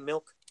skin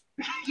milk?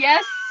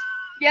 Yes,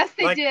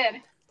 they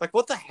did. Like,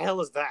 what the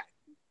hell is that?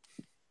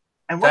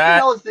 And what the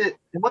hell is this?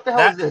 And what the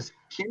hell is this?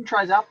 Kim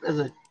tries out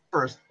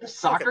for a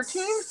soccer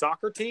team?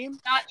 Soccer team?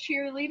 Not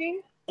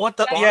cheerleading. What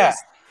the? Yeah.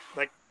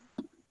 Like,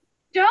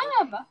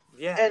 dumb.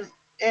 Yeah.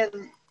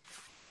 And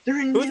they're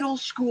in middle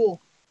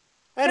school.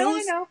 And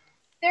No.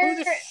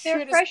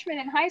 They're freshmen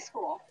in high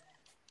school.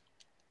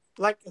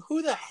 Like,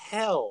 who the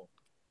hell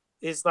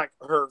is like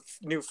her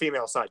new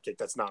female sidekick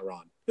that's not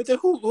Ron?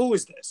 Who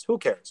is this? Who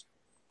cares?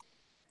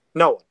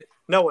 No one.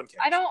 No one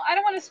cares. I don't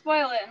want to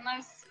spoil it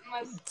unless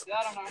I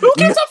don't know. Who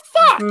gives a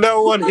fuck?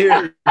 No one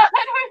here.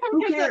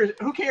 Who cares?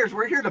 Who cares?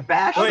 We're here to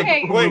bash.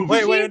 Okay.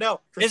 Wait, no.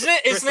 Isn't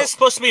it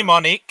supposed to be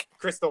Monique?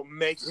 Crystal,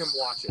 make him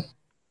watch it.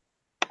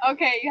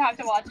 Okay, you have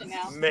to watch it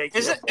now.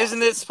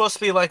 Isn't it supposed to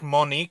be like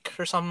Monique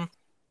or something?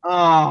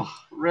 Oh,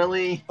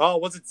 really? Oh,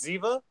 was it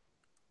Ziva?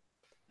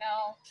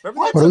 No.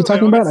 What are you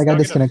talking about? I got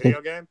disconnected.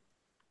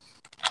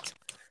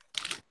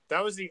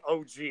 That was the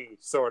OG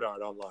Sword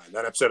Art Online.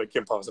 That episode of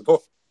Kim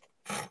Possible.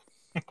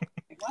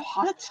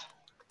 What?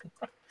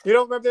 You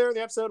don't remember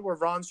the episode where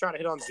Ron's trying to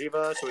hit on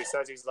Ziva, so he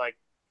says he's like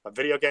a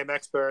video game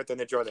expert, then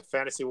they join the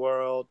fantasy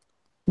world.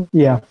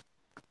 Yeah.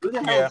 Who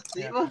the hell is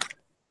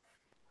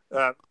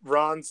Ziva?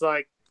 Ron's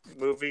like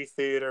movie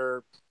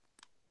theater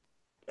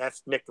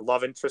ethnic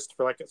love interest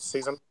for like a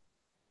season.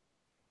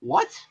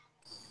 What?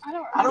 I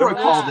don't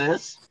recall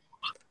this.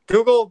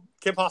 Google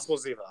Kim Possible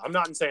Ziva. I'm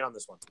not insane on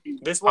this one.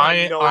 This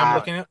one,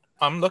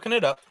 I'm looking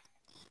it up.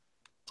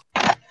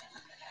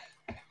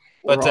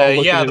 But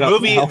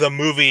the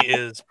movie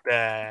is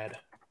bad.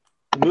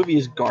 The movie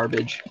is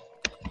garbage.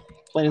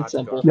 Plain and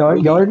simple.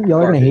 Y'all are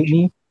gonna hate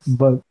me,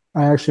 but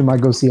I actually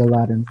might go see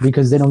Aladdin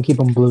because they don't keep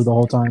them blue the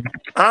whole time.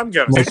 I'm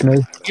gonna.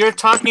 You're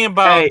talking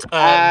about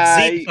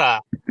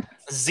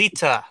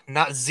Zeta,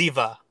 not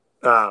Ziva.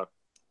 All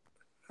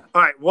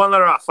right, one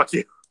letter off. Fuck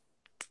you.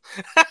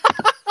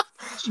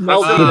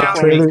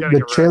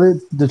 The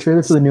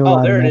trailer for the new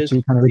Aladdin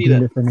actually kind of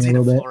redeemed it for me a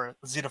little bit.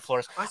 Zeta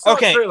Flores. I saw a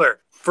trailer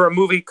for a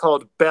movie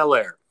called Bel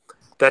Air.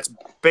 That's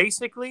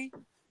basically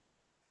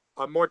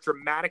a more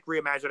dramatic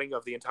reimagining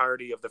of the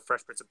entirety of the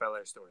Fresh Prince of Bel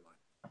Air storyline.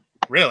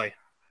 Really?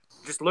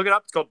 Just look it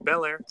up. It's called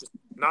Bel Air. Just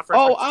not Fresh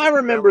Oh, Prince, I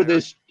remember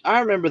this. I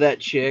remember that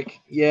chick.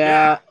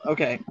 Yeah.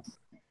 Okay.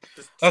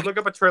 Just look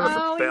up a trailer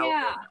for Bel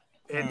Air.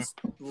 It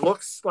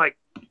looks like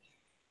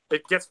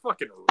it gets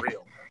fucking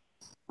real.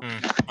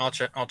 I'll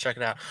check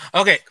it out.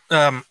 Okay,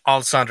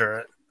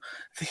 Alessandra.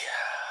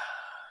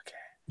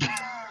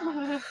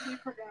 You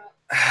forgot.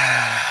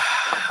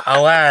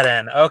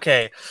 Aladdin.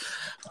 Okay.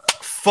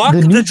 Fuck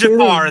The the, new trailer-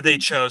 Jafar they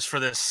chose for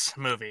this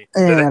movie. I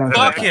don't know.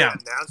 Fuck him.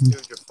 Announced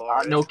who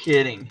Jafar is? No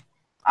kidding.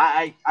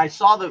 I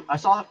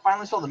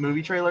finally saw the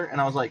movie trailer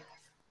and I was like,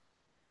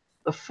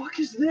 the fuck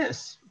is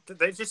this?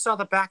 They just saw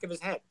the back of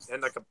his head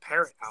and like a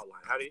parrot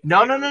outline. How do you?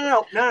 No.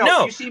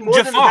 No, You see more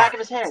than the Jafar. back of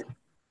his head.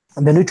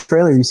 In the new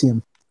trailer, you see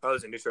him. Oh,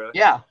 is it a new trailer?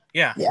 Yeah.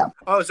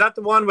 Oh, is that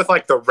the one with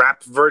like the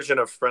rap version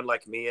of "Friend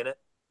Like Me" in it?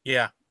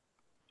 Yeah.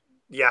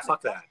 Yeah,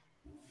 fuck that.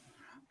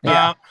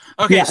 Yeah.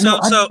 Okay. Yeah, so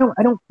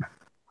I don't.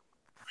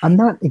 I'm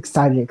not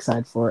excited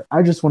for it.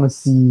 I just want to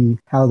see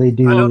how they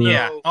do. I don't know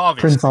yeah,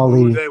 obviously. Prince who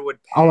Ali. they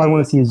would pay. All I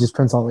want to see is just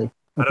Prince Ali.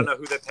 I don't Okay. know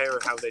who they pay or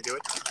how they do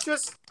it.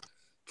 Just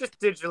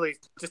digitally,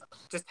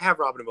 just have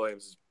Robin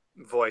Williams'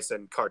 voice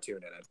and cartoon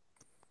in it.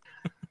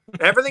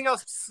 Everything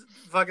else,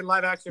 fucking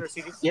live action or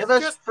CG. Give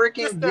us just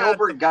freaking add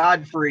Gilbert the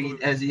Godfrey blue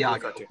as Iago.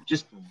 cartoon.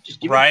 Just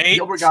give Right? me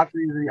Gilbert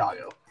Godfrey as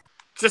Iago.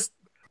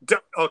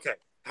 Okay.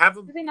 Have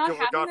him. Do they not Gilbert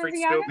have him Gottfried as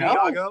still be Iago?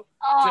 Iago.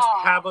 Oh. Just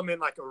have him in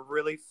like a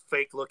really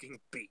fake looking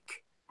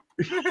beak.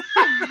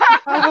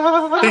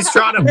 He's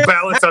trying to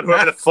balance on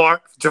whoever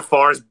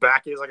Jafar's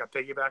back is, like a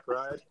piggyback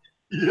ride.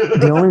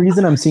 The only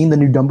reason I'm seeing the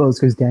new Dumbo is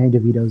because Danny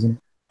DeVito's in it.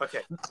 Okay.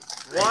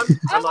 One,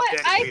 I love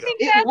Danny I DeVito.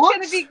 think It that's looks-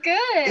 gonna be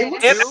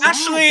it good.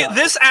 looks-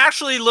 this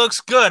actually looks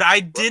good. I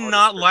did What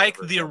not artist like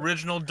did the that?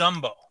 original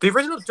Dumbo. The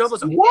original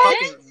Dumbo's a What?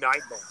 fucking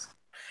nightmare.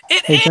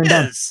 It Hey, turn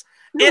down. is.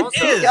 Dude, It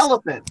it's is. the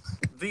elephant.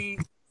 The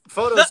The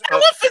photos of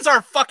elephants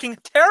are fucking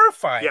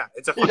terrifying. yeah,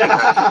 it's a fucking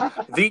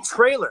nightmare. The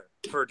trailer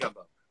for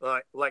Dumbo,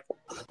 like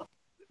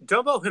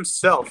Dumbo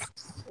himself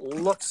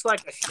looks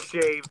like a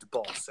shaved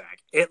ball sack.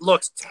 It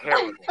looks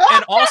terrible.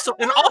 And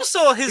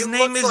also his He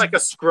name looks is like a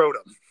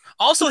scrotum.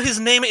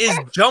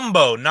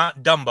 Jumbo,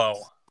 not Dumbo.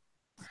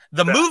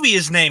 The Yeah. movie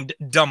is named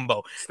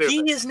Dumbo. Stupid.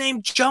 He is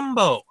named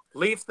Jumbo.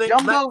 Let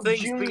Dumbo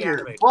things be Jr.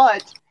 animated.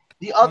 But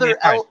the other Okay,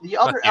 fine. the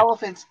other Fuck you.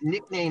 elephants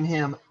nickname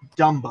him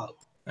Dumbo.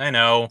 I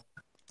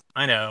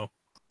know.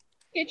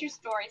 Get your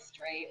story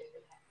straight.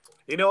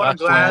 You know what? I'm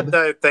Fuck glad Web.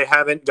 that they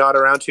haven't got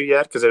around to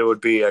yet because it would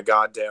be a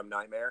goddamn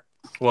nightmare.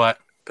 What?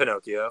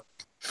 Pinocchio.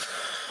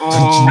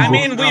 I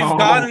mean, we've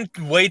gotten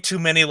way too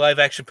many live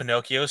action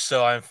Pinocchios,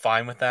 so I'm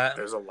fine with that.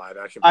 There's a live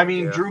action. I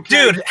mean, Pinocchio.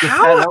 Drew Dude, Carey's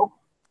how- Geppetto.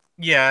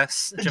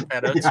 Yes,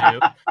 Geppetto Yeah.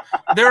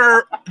 too.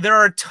 There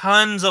are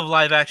tons of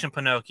live action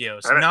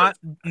Pinocchios, I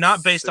haven't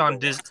not based on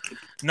single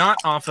not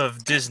off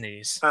of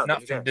Disney's, Oh, not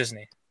okay. from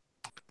Disney.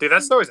 Dude,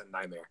 that story's a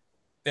nightmare.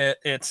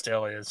 It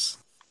still is.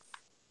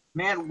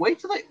 Man, wait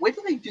till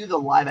they do the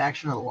live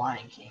action of the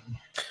Lion King.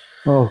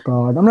 Oh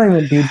god, I'm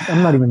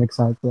not even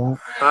excited for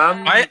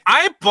that.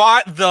 I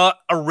bought the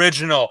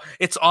original.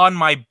 It's on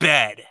my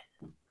bed.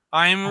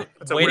 I'm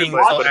That's a waiting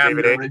weird place until to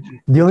put a after. DVD.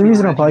 The only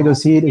reason I'll probably go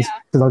see it is Yeah.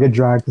 because I'll get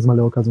dragged because my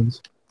little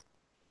cousins.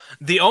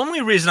 The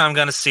only reason I'm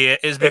gonna see it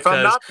is If I'm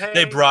because not paying,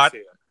 they brought I'll see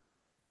it.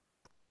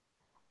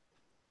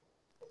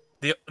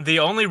 the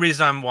only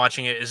reason I'm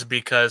watching it is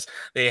because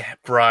they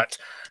brought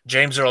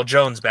James Earl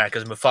Jones back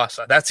as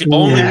Mufasa. That's the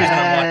only Yeah. reason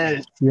I'm watching it.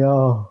 Yes.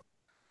 Yo,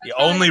 The That's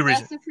probably only the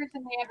reason. best decision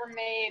they ever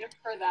made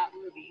for that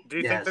movie. Do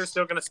you think Yes. they're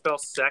still gonna spell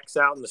sex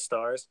out in the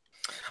stars?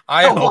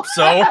 I hope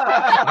so.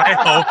 I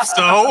hope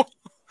so.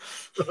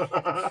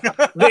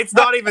 It's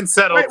not even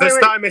settled. This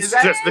time it's Is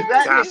that, just the is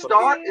that the capital.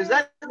 star? Is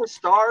that the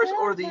stars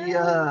or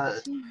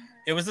the?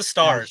 It was the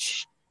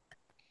stars.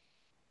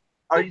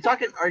 Are you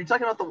talking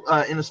about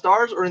the in the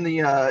stars or in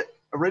the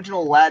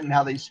original Aladdin?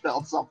 How they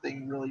spelled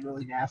something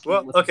really nasty.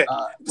 Well, with, okay.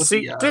 with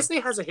See, the, Disney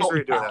has a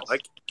history of doing that. Palace.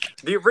 Like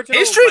the original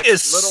History like,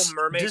 is Little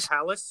Mermaid just-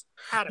 Palace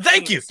had a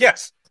Thank you.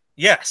 penis.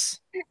 Yes.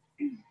 Wait,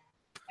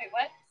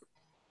 what?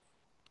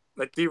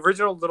 Like the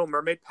original Little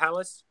Mermaid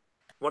Palace,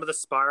 one of the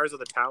spires of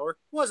the tower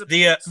was a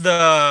The penis.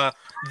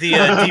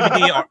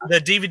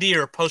 DVD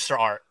or poster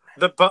art.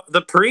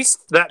 The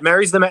priest that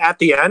marries them at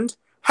the end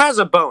has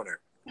a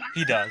boner.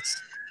 He does.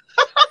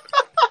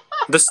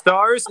 The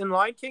stars in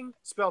Lion King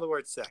spell the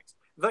word sex.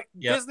 Like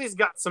Yep. Disney's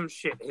got some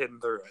shit hidden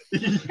through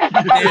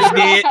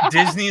it.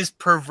 Disney's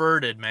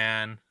perverted,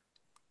 man.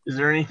 Is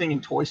there anything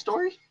in Toy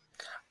Story?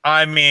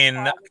 I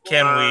mean,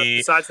 can we?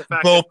 Besides the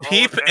fact Bo that all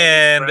Peep of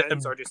Andy's and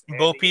friends are just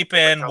Bo Andy Peep in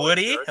different and colored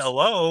Woody. shirts.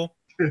 Hello.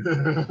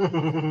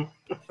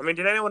 I mean,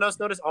 did anyone else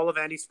notice all of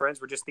Andy's friends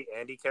were just the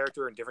Andy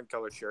character in different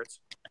colored shirts?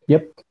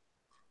 yep.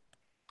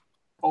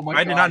 Oh my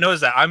I did not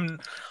notice that. Wait,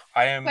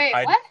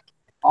 I what?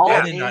 All Yeah.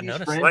 of I did not Andy's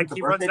notice. friends Like at the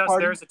he runs birthday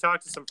downstairs party to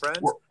talk to some friends.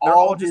 were They're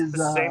all all just his,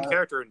 the same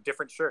character in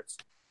different shirts.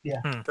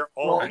 Yeah. They're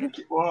We're all.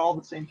 we're all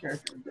the same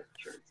character in different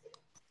shirts.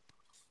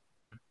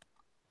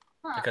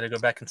 I gotta go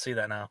back and see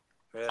that now.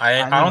 Yeah.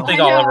 I I don't know. think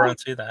I I'll know. ever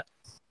unsee that.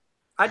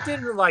 I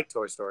didn't like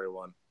Toy Story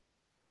 1.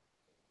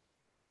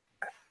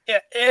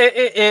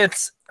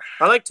 It's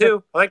I like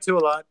 2. I like 2 a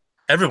lot.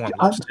 everyone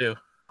loves too.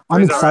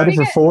 I'm It's excited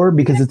for alright. 4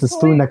 because it's a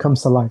spoon that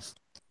comes to life.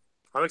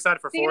 I'm excited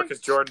for 4 because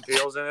Jordan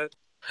Peele's in it.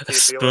 A Peele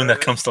spoon in that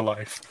it. comes to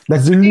life.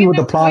 That's usually Speaking what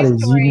the of plot Toy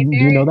is. Story, Do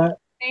you know that?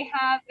 They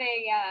have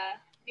a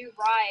new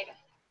ride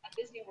at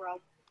Disney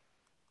World.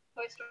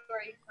 Toy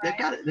Story. They've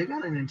Right?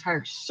 got an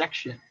entire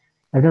section.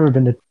 I've never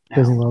been to now.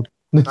 Disney World.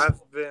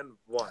 I've been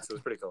once. It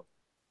was pretty cool.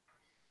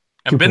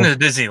 I've been to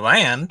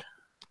Disneyland.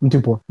 I'm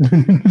too poor.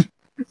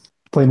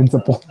 Plain and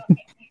simple.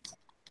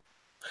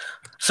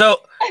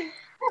 So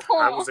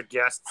I was a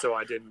guest, so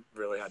I didn't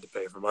really have to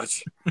pay for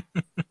much.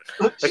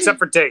 Except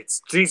for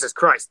dates. Jesus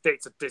Christ,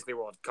 dates at Disney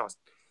World cost.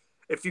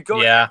 If you go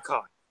to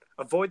Epcot,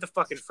 avoid the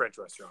fucking French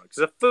restaurant. Because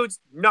the food's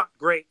not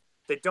great.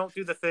 They don't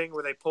do the thing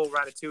where they pull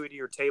Ratatouille to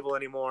your table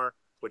anymore,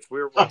 which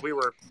we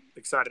were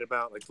excited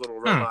about, like Little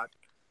Robot.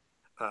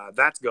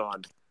 That's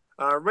gone.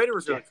 Raider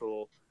was really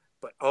cool,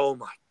 but oh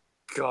my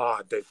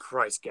god, they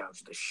price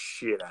gouged the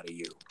shit out of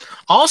you.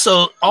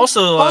 Also,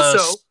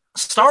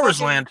 Star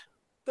Wars Land.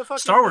 The fucking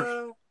Star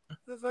Wars.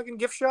 The fucking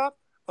gift shop.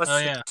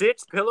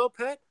 Stitch pillow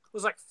pet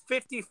was like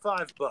 $55.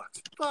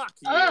 Fuck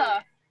you.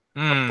 I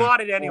bought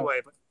it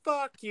anyway, but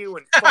fuck you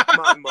and fuck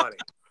my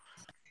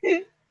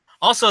money.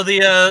 Also,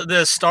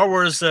 the Star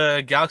Wars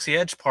Galaxy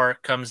Edge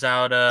Park comes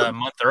out a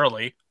month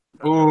early.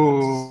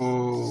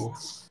 Ooh.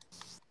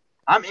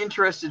 I'm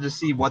interested to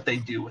see what they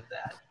do with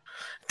that.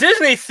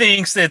 Disney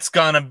thinks it's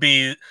gonna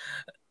be.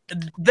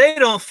 They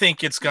don't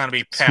think it's gonna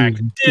be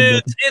packed,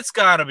 dude. It's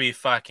gotta be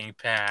fucking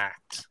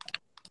packed.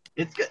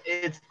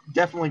 It's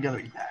definitely gonna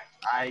be packed.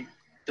 I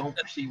don't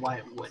see why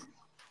it wouldn't.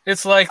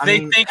 It's like they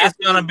think it's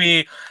gonna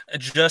be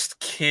just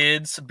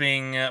kids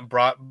being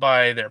brought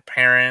by their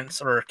parents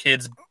or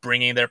kids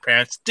bringing their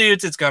parents.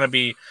 Dudes, it's gonna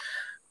be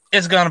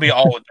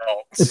all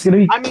adults. It's gonna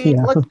be. I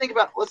mean, let's think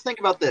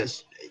about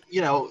this.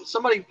 You know,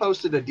 somebody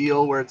posted a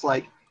deal where it's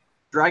like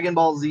Dragon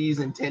Ball Z's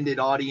intended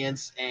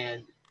audience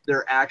and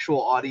their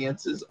actual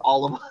audience is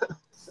all of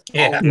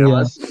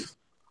us.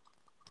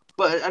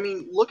 But I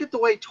mean, look at the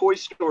way Toy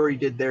Story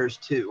did theirs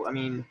too. I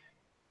mean,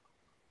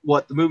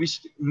 what the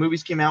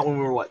movies came out when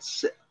we were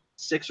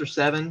 6 or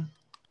 7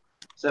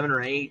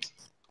 or 8,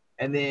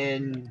 and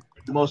then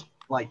the most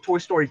like Toy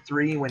Story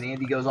 3 when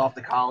Andy goes off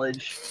to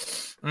college.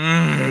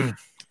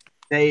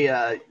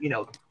 They you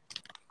know,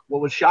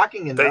 what was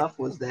shocking enough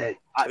was that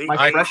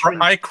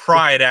I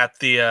cried at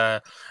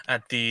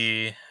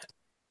the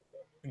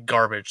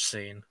garbage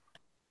scene.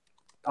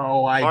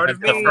 Oh, part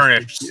of me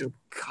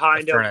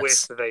kind of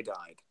wish they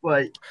died.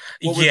 But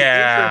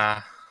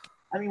yeah,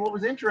 I mean, what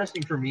was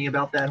interesting for me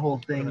about that whole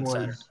thing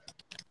was,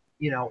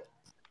 you know,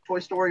 Toy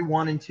Story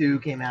 1 and 2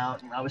 came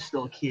out, and I was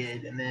still a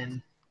kid, and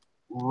then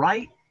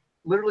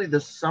literally the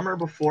summer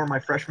before my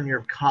freshman year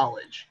of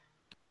college,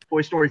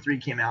 Toy Story 3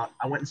 came out.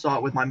 I went and saw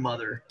it with my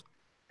mother,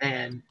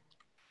 and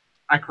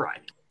I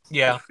cried.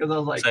 Yeah, because I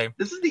was like, same.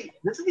 this is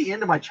the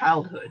end of my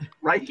childhood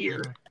right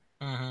here.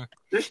 Mm-hmm.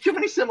 There's too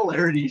many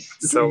similarities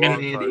between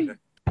Andy.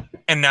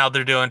 And now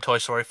they're doing Toy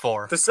Story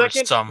 4. The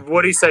second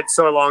Woody said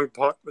so long,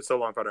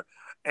 partner.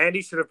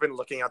 Andy should have been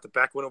looking out the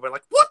back window and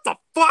like, what the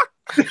fuck?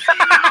 And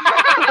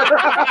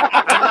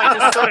like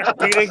just started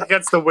beating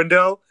against the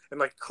window and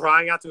like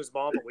crying out to his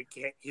mom, but we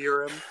can't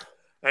hear him.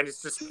 And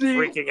it's just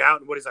freaking out.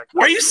 And Woody's like,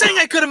 are you saying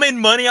I could have made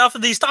money off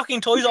of these talking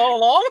toys all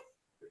along?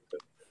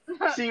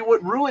 See,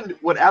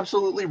 what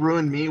absolutely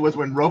ruined me was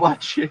when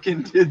Robot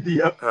Chicken did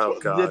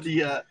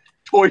the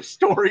Toy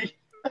Story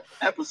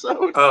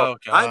episode. Oh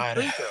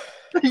god.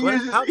 He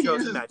uses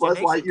Buzz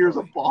Lightyear as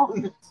a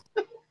bong.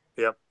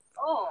 Yep.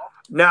 Oh.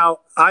 Now,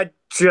 I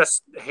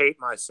just hate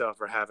myself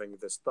for having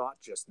this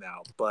thought just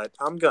now, but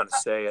I'm gonna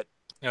say it.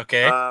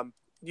 Okay.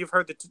 You've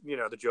heard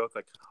the joke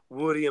like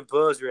Woody and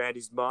Buzz are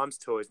Andy's mom's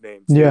toys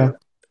named too. Yeah.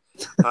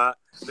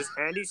 Does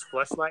Andy's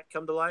fleshlight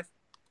come to life?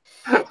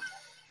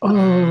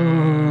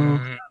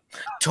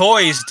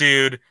 Toys,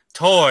 dude.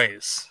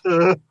 Toys.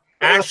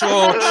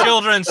 Actual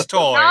children's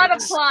toys.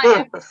 Not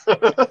appliance.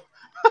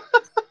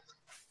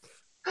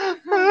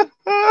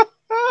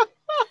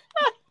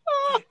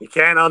 You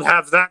can't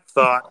unhave that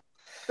thought.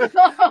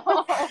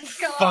 Oh,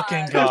 God.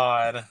 Fucking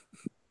God.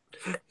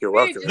 You're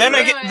welcome.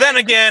 Then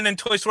again, in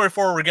Toy Story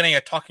 4, we're getting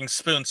a talking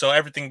spoon, so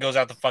everything goes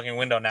out the fucking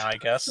window now, I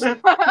guess.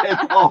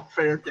 It's all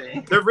fair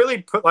game. They're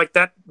really put like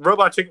that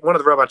robot chicken. One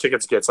of the Robot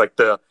Chickens gets like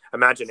the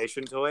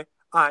imagination toy.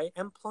 I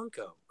am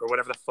Plunko or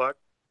whatever the fuck.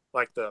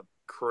 Like the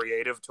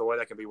creative toy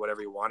that can be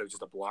whatever you want. It was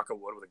just a block of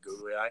wood with a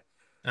googly eye.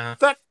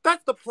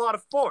 That's the plot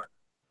of 4.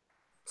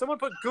 Someone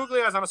put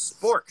googly eyes on a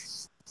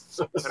spork,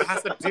 and it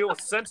has to deal with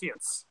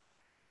sentience.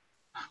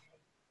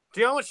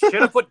 Do you know how much shit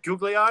I put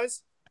googly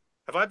eyes?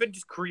 Have I been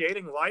just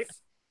creating life?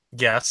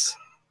 Yes.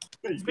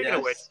 Speaking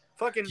of which,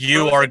 fucking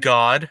you Frozen, are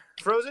God.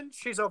 Frozen,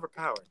 she's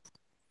overpowered.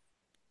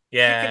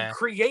 Yeah. She can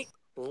create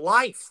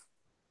life.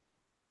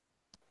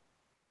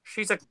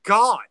 She's a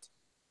god.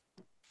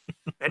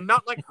 And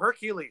not like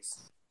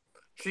Hercules.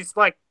 She's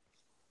like,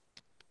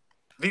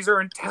 these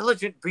are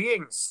intelligent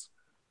beings.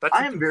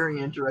 I am very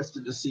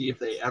interested to see if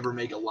they ever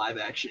make a live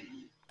action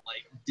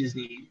like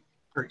Disney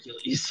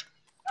Hercules.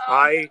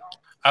 I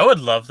would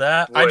love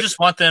that. I just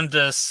want them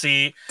to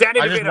see. Danny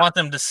I DeVito. just want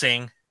them to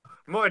sing.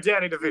 More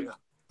Danny DeVito.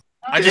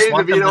 I just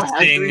want them to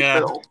sing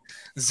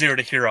Zero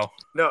to Hero.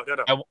 No.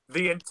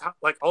 The entire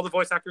all the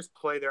voice actors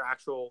play their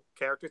actual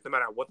characters, no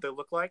matter what they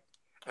look like,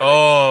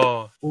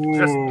 Oh,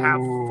 Just have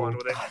fun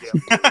with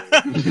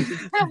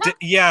it. And get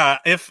yeah.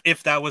 If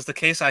that was the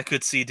case, I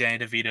could see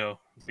Danny DeVito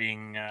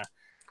being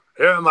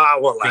here am I,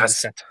 one being last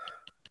sent.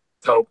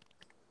 hope.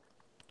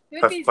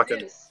 Who would be fucking-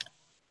 Zeus?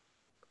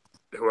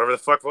 Whoever the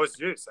fuck voiced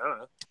Zeus, I don't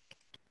know.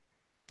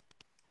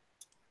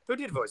 Who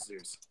did voice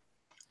Zeus?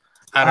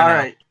 I don't All know.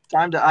 right,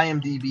 time to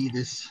IMDb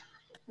this.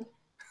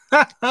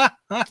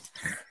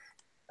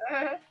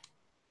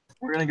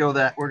 We're gonna go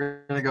that.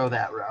 We're gonna go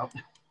that route.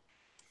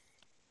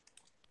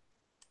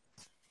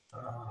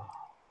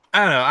 I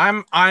don't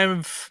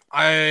know.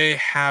 I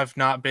have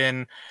not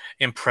been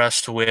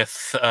impressed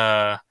with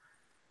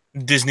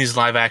Disney's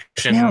live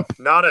action. Yeah.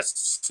 Not a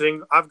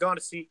single. I've gone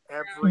to see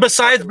every.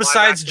 Besides fucking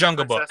live-action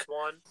Jungle princess Book.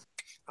 one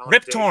on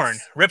Rip dates, Torn.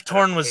 Rip and I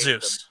Torn was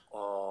hated Zeus.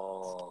 them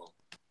all.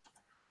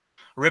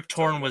 Rip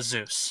Torn was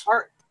Zeus.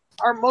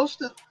 Are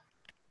most of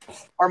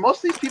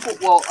these people?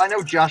 Well, I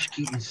know Josh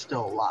Keaton's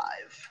still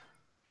alive.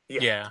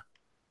 Yeah.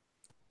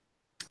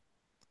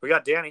 We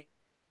got Danny.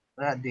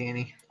 Not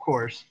Danny, of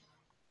course.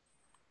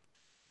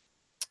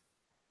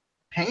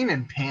 Pain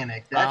and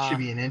Panic. That should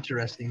be an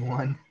interesting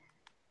one.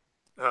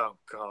 Oh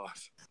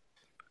gosh.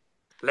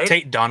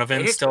 Tate Donovan's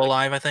Ladies- still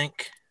alive, I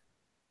think.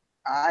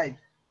 I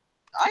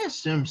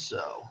assume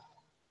so.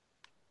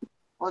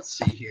 Let's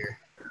see here.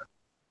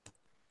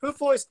 Who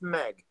voiced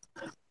Meg?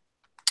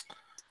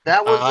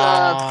 That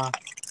was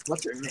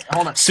what's her name?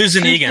 Hold on.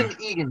 Susan Egan.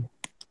 Egan.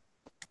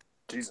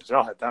 Jesus,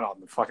 y'all had that on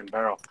the fucking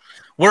barrel.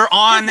 We're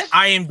on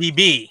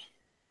IMDb.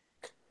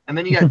 And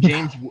then you got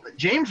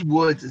James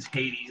Woods as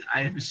Hades.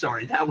 I'm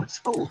sorry, that was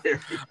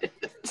hilarious.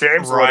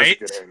 James Right.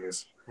 Wood is good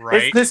Hades.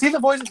 Right. Is he the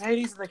voice of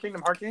Hades in the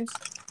Kingdom Hearts games?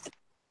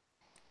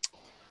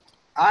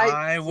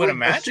 I would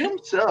imagine. assume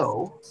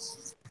so.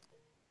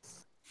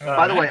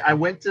 By the way, I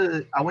went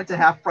to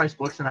Half Price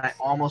Books and I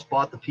almost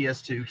bought the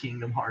PS2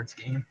 Kingdom Hearts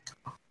game.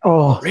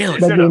 Oh, Really?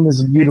 that game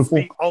is beautiful.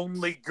 It's the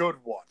only good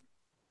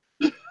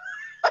one.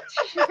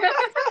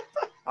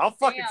 I'll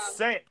fucking Damn.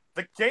 say it.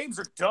 The games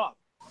are dumb.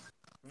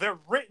 They're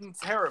written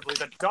terribly.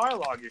 The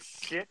dialogue is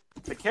shit.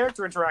 The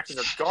character interactions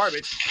are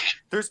garbage.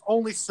 There's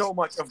only so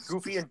much of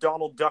Goofy and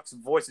Donald Duck's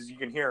voices you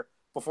can hear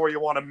before you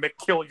want to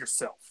kill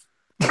yourself.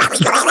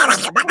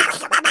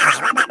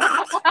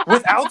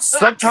 Without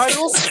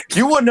subtitles,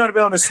 you would not be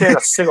able to understand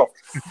a single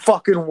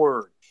fucking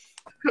word.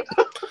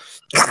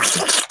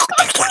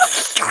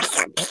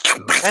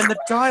 And the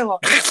dialogue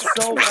is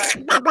so bad.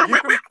 You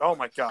can, oh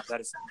my god, that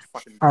is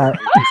fucking. Alright.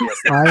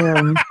 I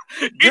am.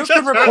 You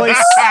can replace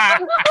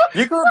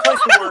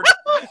the word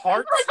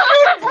heart,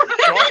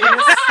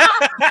 darkness.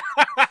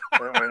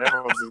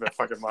 Everyone's in their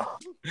fucking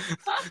mouth.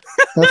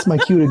 That's my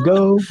cue to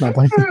go. Not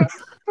playing.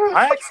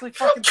 I actually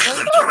fucking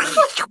played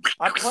it.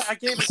 I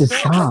gave it a Just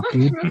chance. stop,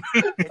 dude.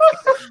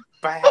 It's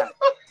bad.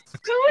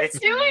 Who is It's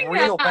doing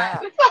real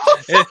that?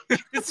 bad.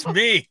 It's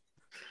me.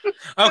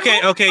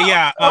 Okay,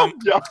 yeah.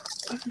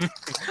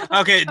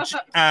 Okay,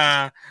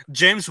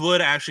 James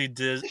Wood actually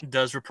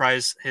does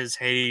reprise his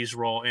Hades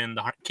role in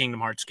the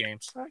Kingdom Hearts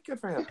games. Good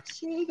for him.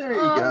 See, there you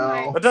Oh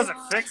go. It doesn't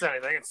fix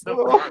anything. It's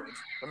still garbage.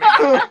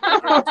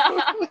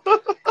 I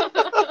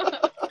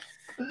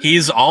mean,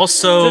 He's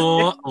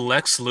also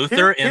Lex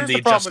Luthor in here's the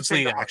the problem Justice with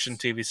League Kingdom action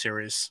Hearts. TV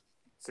series.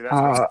 see,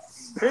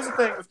 that's here's the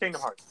thing with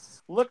Kingdom Hearts.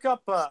 Look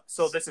up.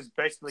 So this is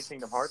basically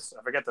Kingdom Hearts.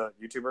 I forget the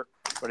YouTuber.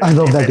 But I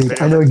love that his dude.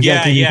 video- I know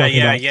exactly Yeah, what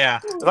you're talking yeah.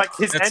 about. Like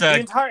his It's the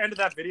entire end of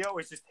that video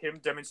is just him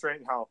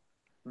demonstrating how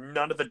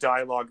none of the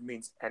dialogue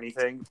means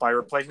anything by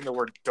replacing the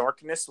word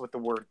darkness with the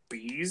word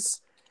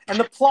bees. And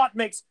the plot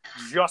makes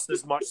just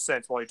as much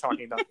sense while you're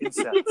talking about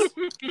insects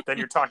than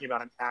you're talking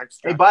about an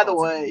abstract. Hey, by the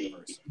concept way,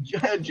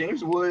 universe.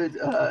 James Wood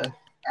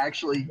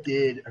actually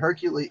did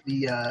Hercules,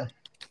 the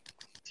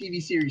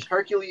TV series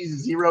Hercules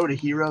Zero to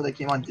Hero that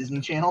came on Disney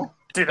Channel.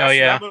 Dude, Oh,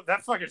 yeah.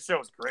 that fucking show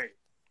is great.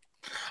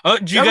 Oh,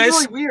 did you That guys?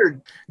 was really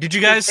weird. Did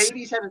you because guys?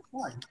 Hades having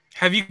fun.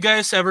 Have you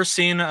guys ever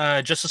seen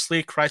Justice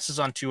League Crisis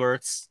on Two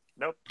Earths?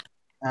 Nope.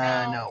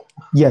 No.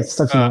 Yes,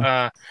 that's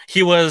enough.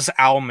 He was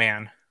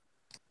Owlman.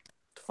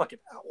 Fucking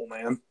owl,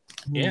 man.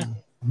 Yeah.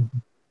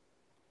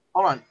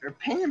 Hold on. Are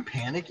Pain and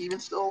Panic even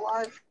still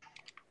alive?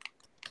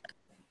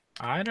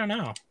 I don't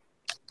know.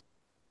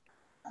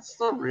 That's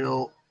still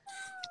real.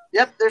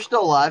 Yep, they're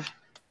still alive.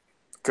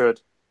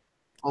 Good.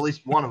 Well, at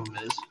least one of them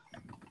is.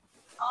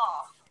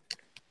 Oh.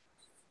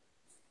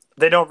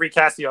 They don't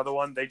recast the other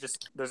one.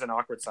 There's an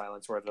awkward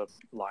silence where the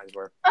lines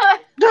were.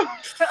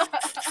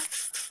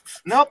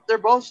 Nope, they're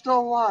both still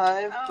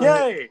alive. Oh.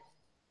 Yay!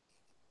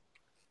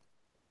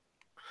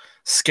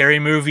 Scary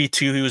Movie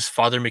 2, he was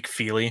Father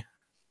McFeely.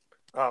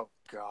 Oh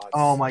god.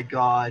 Oh my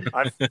god.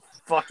 I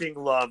fucking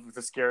love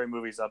the scary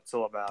movies up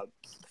till about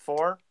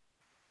 4.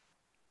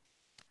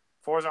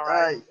 4's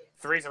alright.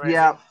 3's amazing.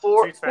 Yeah,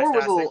 four 2's was a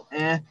fantastic. little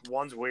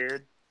 1's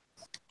weird.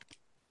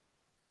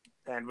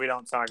 And we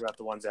don't talk about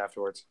the ones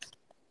afterwards.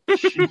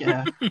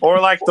 Yeah. Or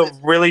like the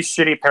really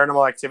shitty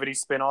Paranormal Activity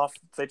spin-off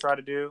they try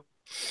to do.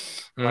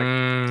 Like,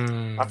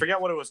 I forget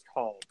what it was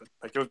called, but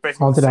like it was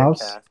basically Haunted the same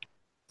House? cast.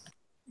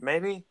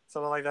 Maybe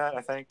something like that.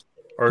 I think.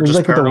 Or It was just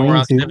like with the paranormal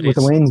Wayne's, activities. with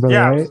the Wayne's brother,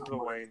 Yeah, it right? was the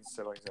Wayne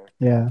siblings.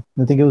 Yeah,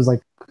 I think it was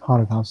like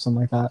haunted house, something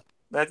like that.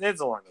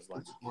 It's along those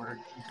lines.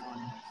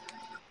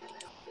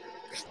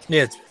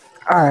 Yeah,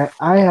 All right,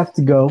 I have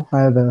to go.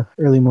 I have a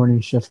early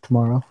morning shift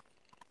tomorrow.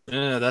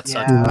 that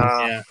sucks.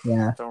 Yeah.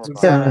 Yeah, Don't We worry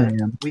about seven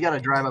got, a.m. we got to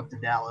drive up to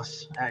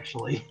Dallas,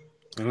 actually.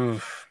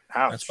 Oof, it.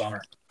 Ouch. that's a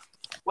bummer.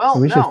 Well,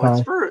 We should no, fly.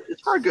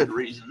 it's for a good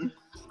reason,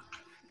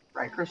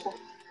 right, Crystal?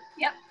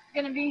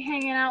 Gonna be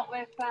hanging out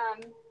with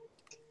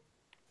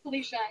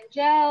Felicia and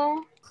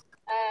Joe,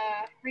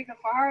 Rico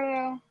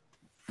Fajardo,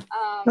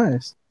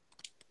 Nice.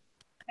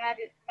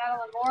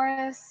 Madeline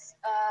Morris,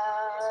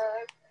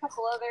 a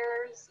couple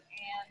others,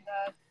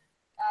 and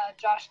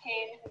Josh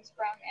Kane, who's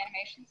from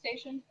Animation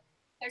Station.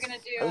 They're gonna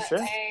do a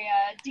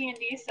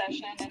D&D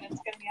session, and it's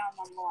gonna be on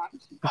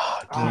Unlocked.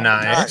 Oh,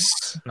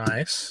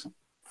 Nice.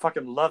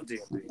 Fucking love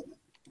D&D.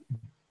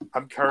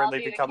 I'm currently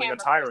I'll be the becoming a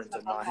camera tyrant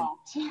person in of mine.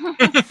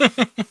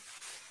 Unlocked.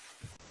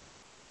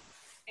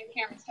 And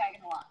Cameron's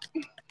tagging along.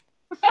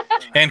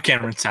 And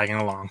Cameron's tagging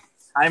along.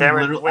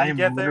 Cameron, when you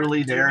get there,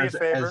 literally do there me a as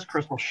favor.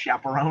 Crystal's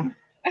chaperone.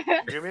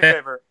 Do me a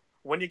favor.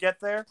 When you get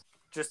there,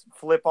 just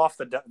flip off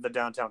the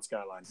downtown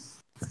skyline.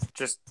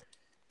 Just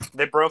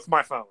they broke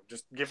my phone.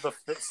 Just give the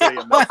city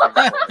a middle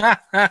finger for me.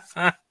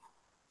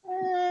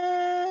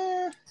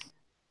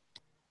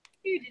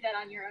 You did that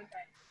on your own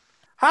time.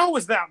 How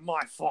was that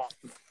my fault?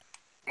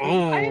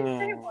 I didn't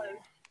say it was.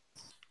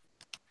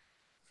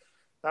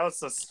 That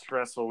was a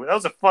stressful. That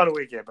was a fun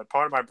weekend, but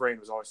part of my brain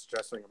was always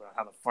stressing about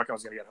how the fuck I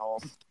was gonna get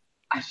home.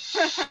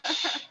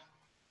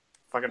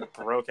 Fucking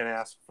broken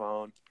ass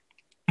phone.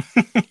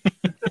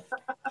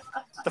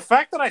 The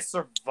fact that I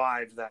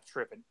survived that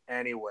trip in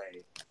any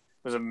way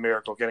was a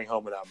miracle. Getting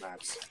home without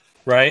maps.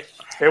 Right?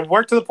 It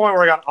worked to the point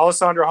where I got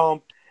Alessandro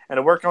home, and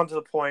it worked on to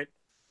the point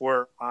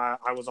where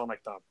I was on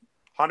like the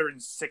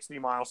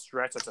 160-mile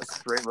stretch. That's a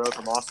straight road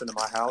from Austin to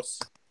my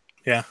house.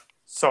 Yeah.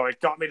 So it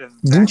got me to.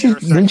 Didn't you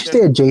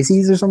stay at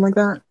JC's or something like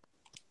that?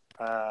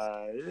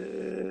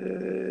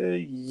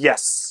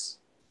 Yes.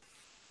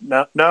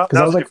 No, that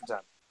was a different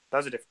time. That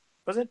was a different.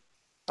 Was it?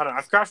 I don't know.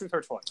 I've crashed with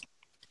her twice.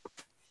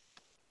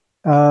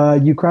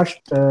 You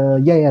crashed.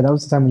 Yeah. That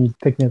was the time when you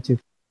picked me up too.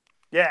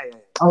 Yeah.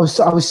 I was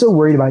so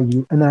worried about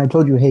you, and then I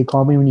told you, "Hey,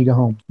 call me when you get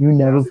home." You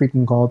never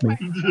freaking called me.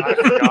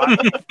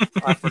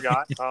 I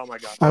forgot. Oh my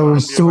god. I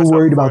was so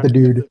worried about the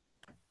dude.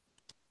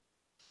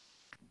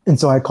 And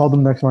so I called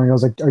him the next morning. I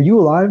was like, "Are you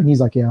alive?" And he's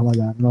like, "Yeah, I'm like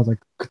that." And I was like,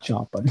 "Good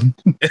job, buddy."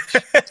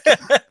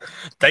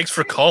 Thanks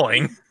for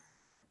calling.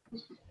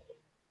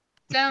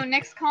 So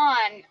next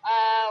con,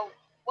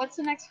 what's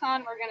the next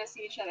con we're gonna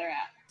see each other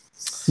at?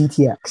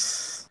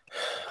 CTX.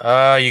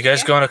 You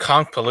guys going to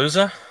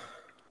Conkpalooza?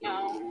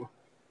 No.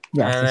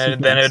 Yeah.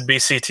 And then it'd be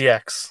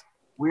CTX.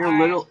 We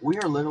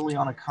are literally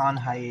on a con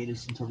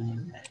hiatus until the end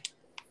of May.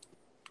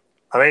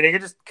 I mean, you can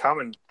just come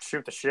and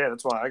shoot the shit.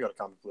 That's why I go to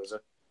Comic-Palooza.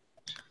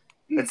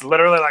 It's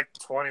literally like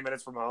 20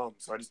 minutes from home,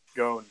 so I just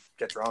go and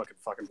get drunk and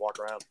fucking walk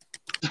around.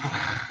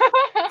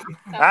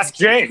 Ask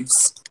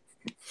James.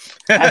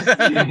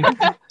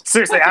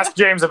 Seriously, ask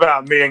James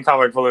about me and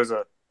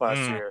Comic-Palooza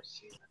last year.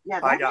 Yeah,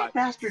 that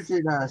bastard's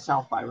in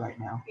South by right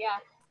now. Yeah.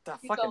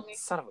 That fucking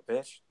son of a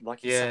bitch.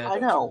 Lucky Yeah. son of a bitch. I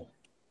know.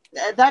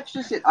 That's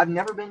just it. I've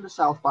never been to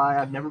South by.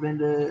 I've never been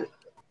to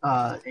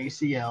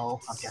ACL.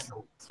 I've got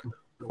no.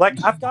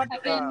 I've got.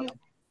 I've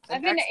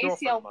been to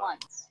ACL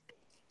once.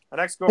 An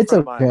ex-girlfriend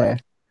of mine okay.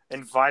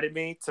 invited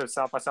me to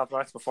South by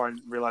Southwest before I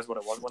realized what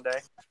it was one day.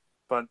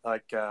 But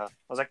I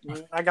was like,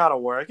 I gotta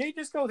work. Hey,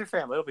 just go with your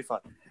family. It'll be fun.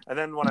 And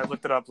then when I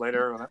looked it up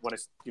later, when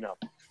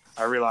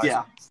I realized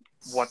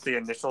what the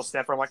initial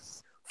step were. I'm like,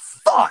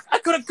 fuck! I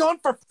could have gone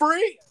for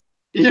free.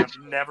 Yeah. I've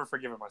never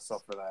forgiven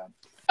myself for that.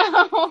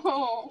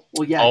 Oh.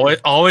 Well, yeah.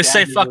 Always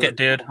say fuck it,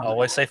 dude.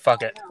 Always say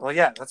fuck it. Well,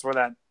 yeah, that's where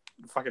that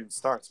fucking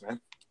starts,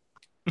 man.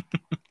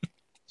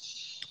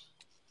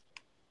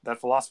 That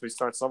philosophy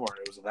starts somewhere.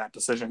 It was that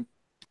decision.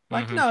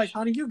 Like, no,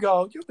 honey, you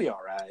go. You'll be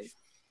all right.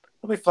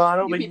 It'll be fun.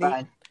 It'll be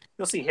neat.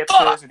 You'll see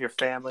hipsters with your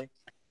family.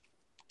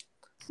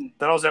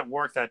 Then I was at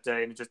work that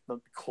day, and it just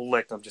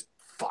clicked. I'm just,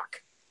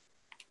 fuck.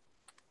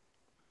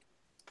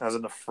 I was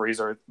in the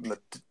freezer in the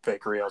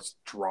bakery. I was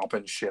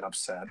dropping shit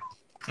upset.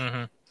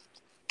 Mm-hmm.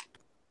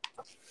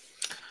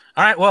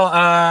 All right. Well,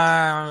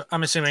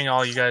 I'm assuming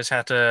all you guys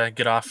have to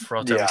get off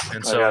relatively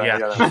soon. So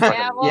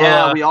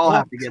we all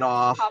have to get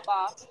off. Hop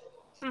off.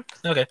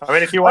 Okay. I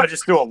mean, if you want to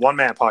just do a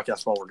one-man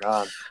podcast while we're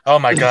gone. Oh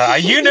my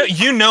god!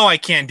 You know I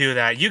can't do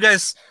that. You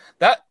guys,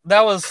 that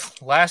was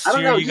last year. I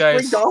don't know. You just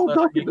guys bring Donald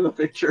Duck into the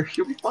picture.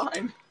 You'll be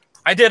fine.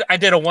 I did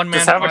a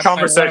one-man. Just have a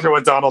conversation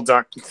with Donald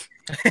Duck.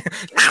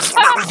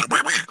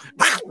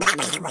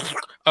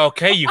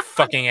 Okay, you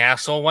fucking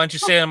asshole. Why don't you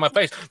say it in my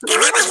face?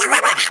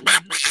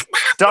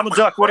 Donald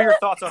Duck, what are your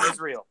thoughts on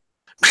Israel?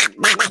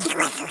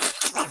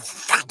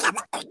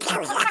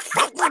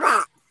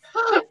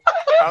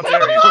 How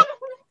dare you?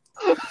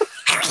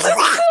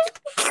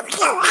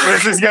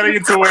 This is getting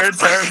into weird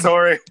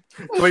territory.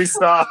 Please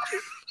stop.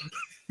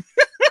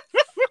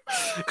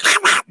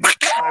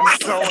 I'm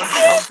so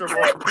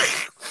uncomfortable.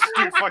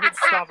 Dude, fucking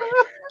stop it.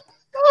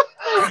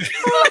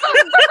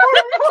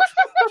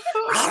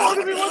 Part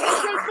of me wants to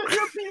say sit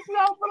your piece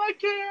out, but I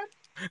can't.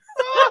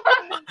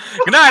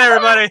 Good night,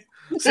 everybody.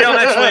 See y'all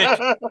next week.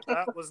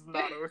 That was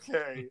not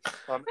okay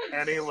on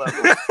any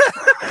level.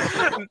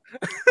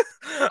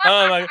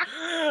 Oh my.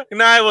 Good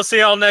night. We'll see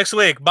y'all next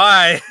week.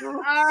 Bye.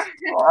 Bye.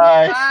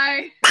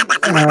 Bye.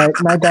 All right,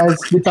 night, guys.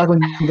 Good talking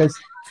with you guys.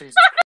 Jesus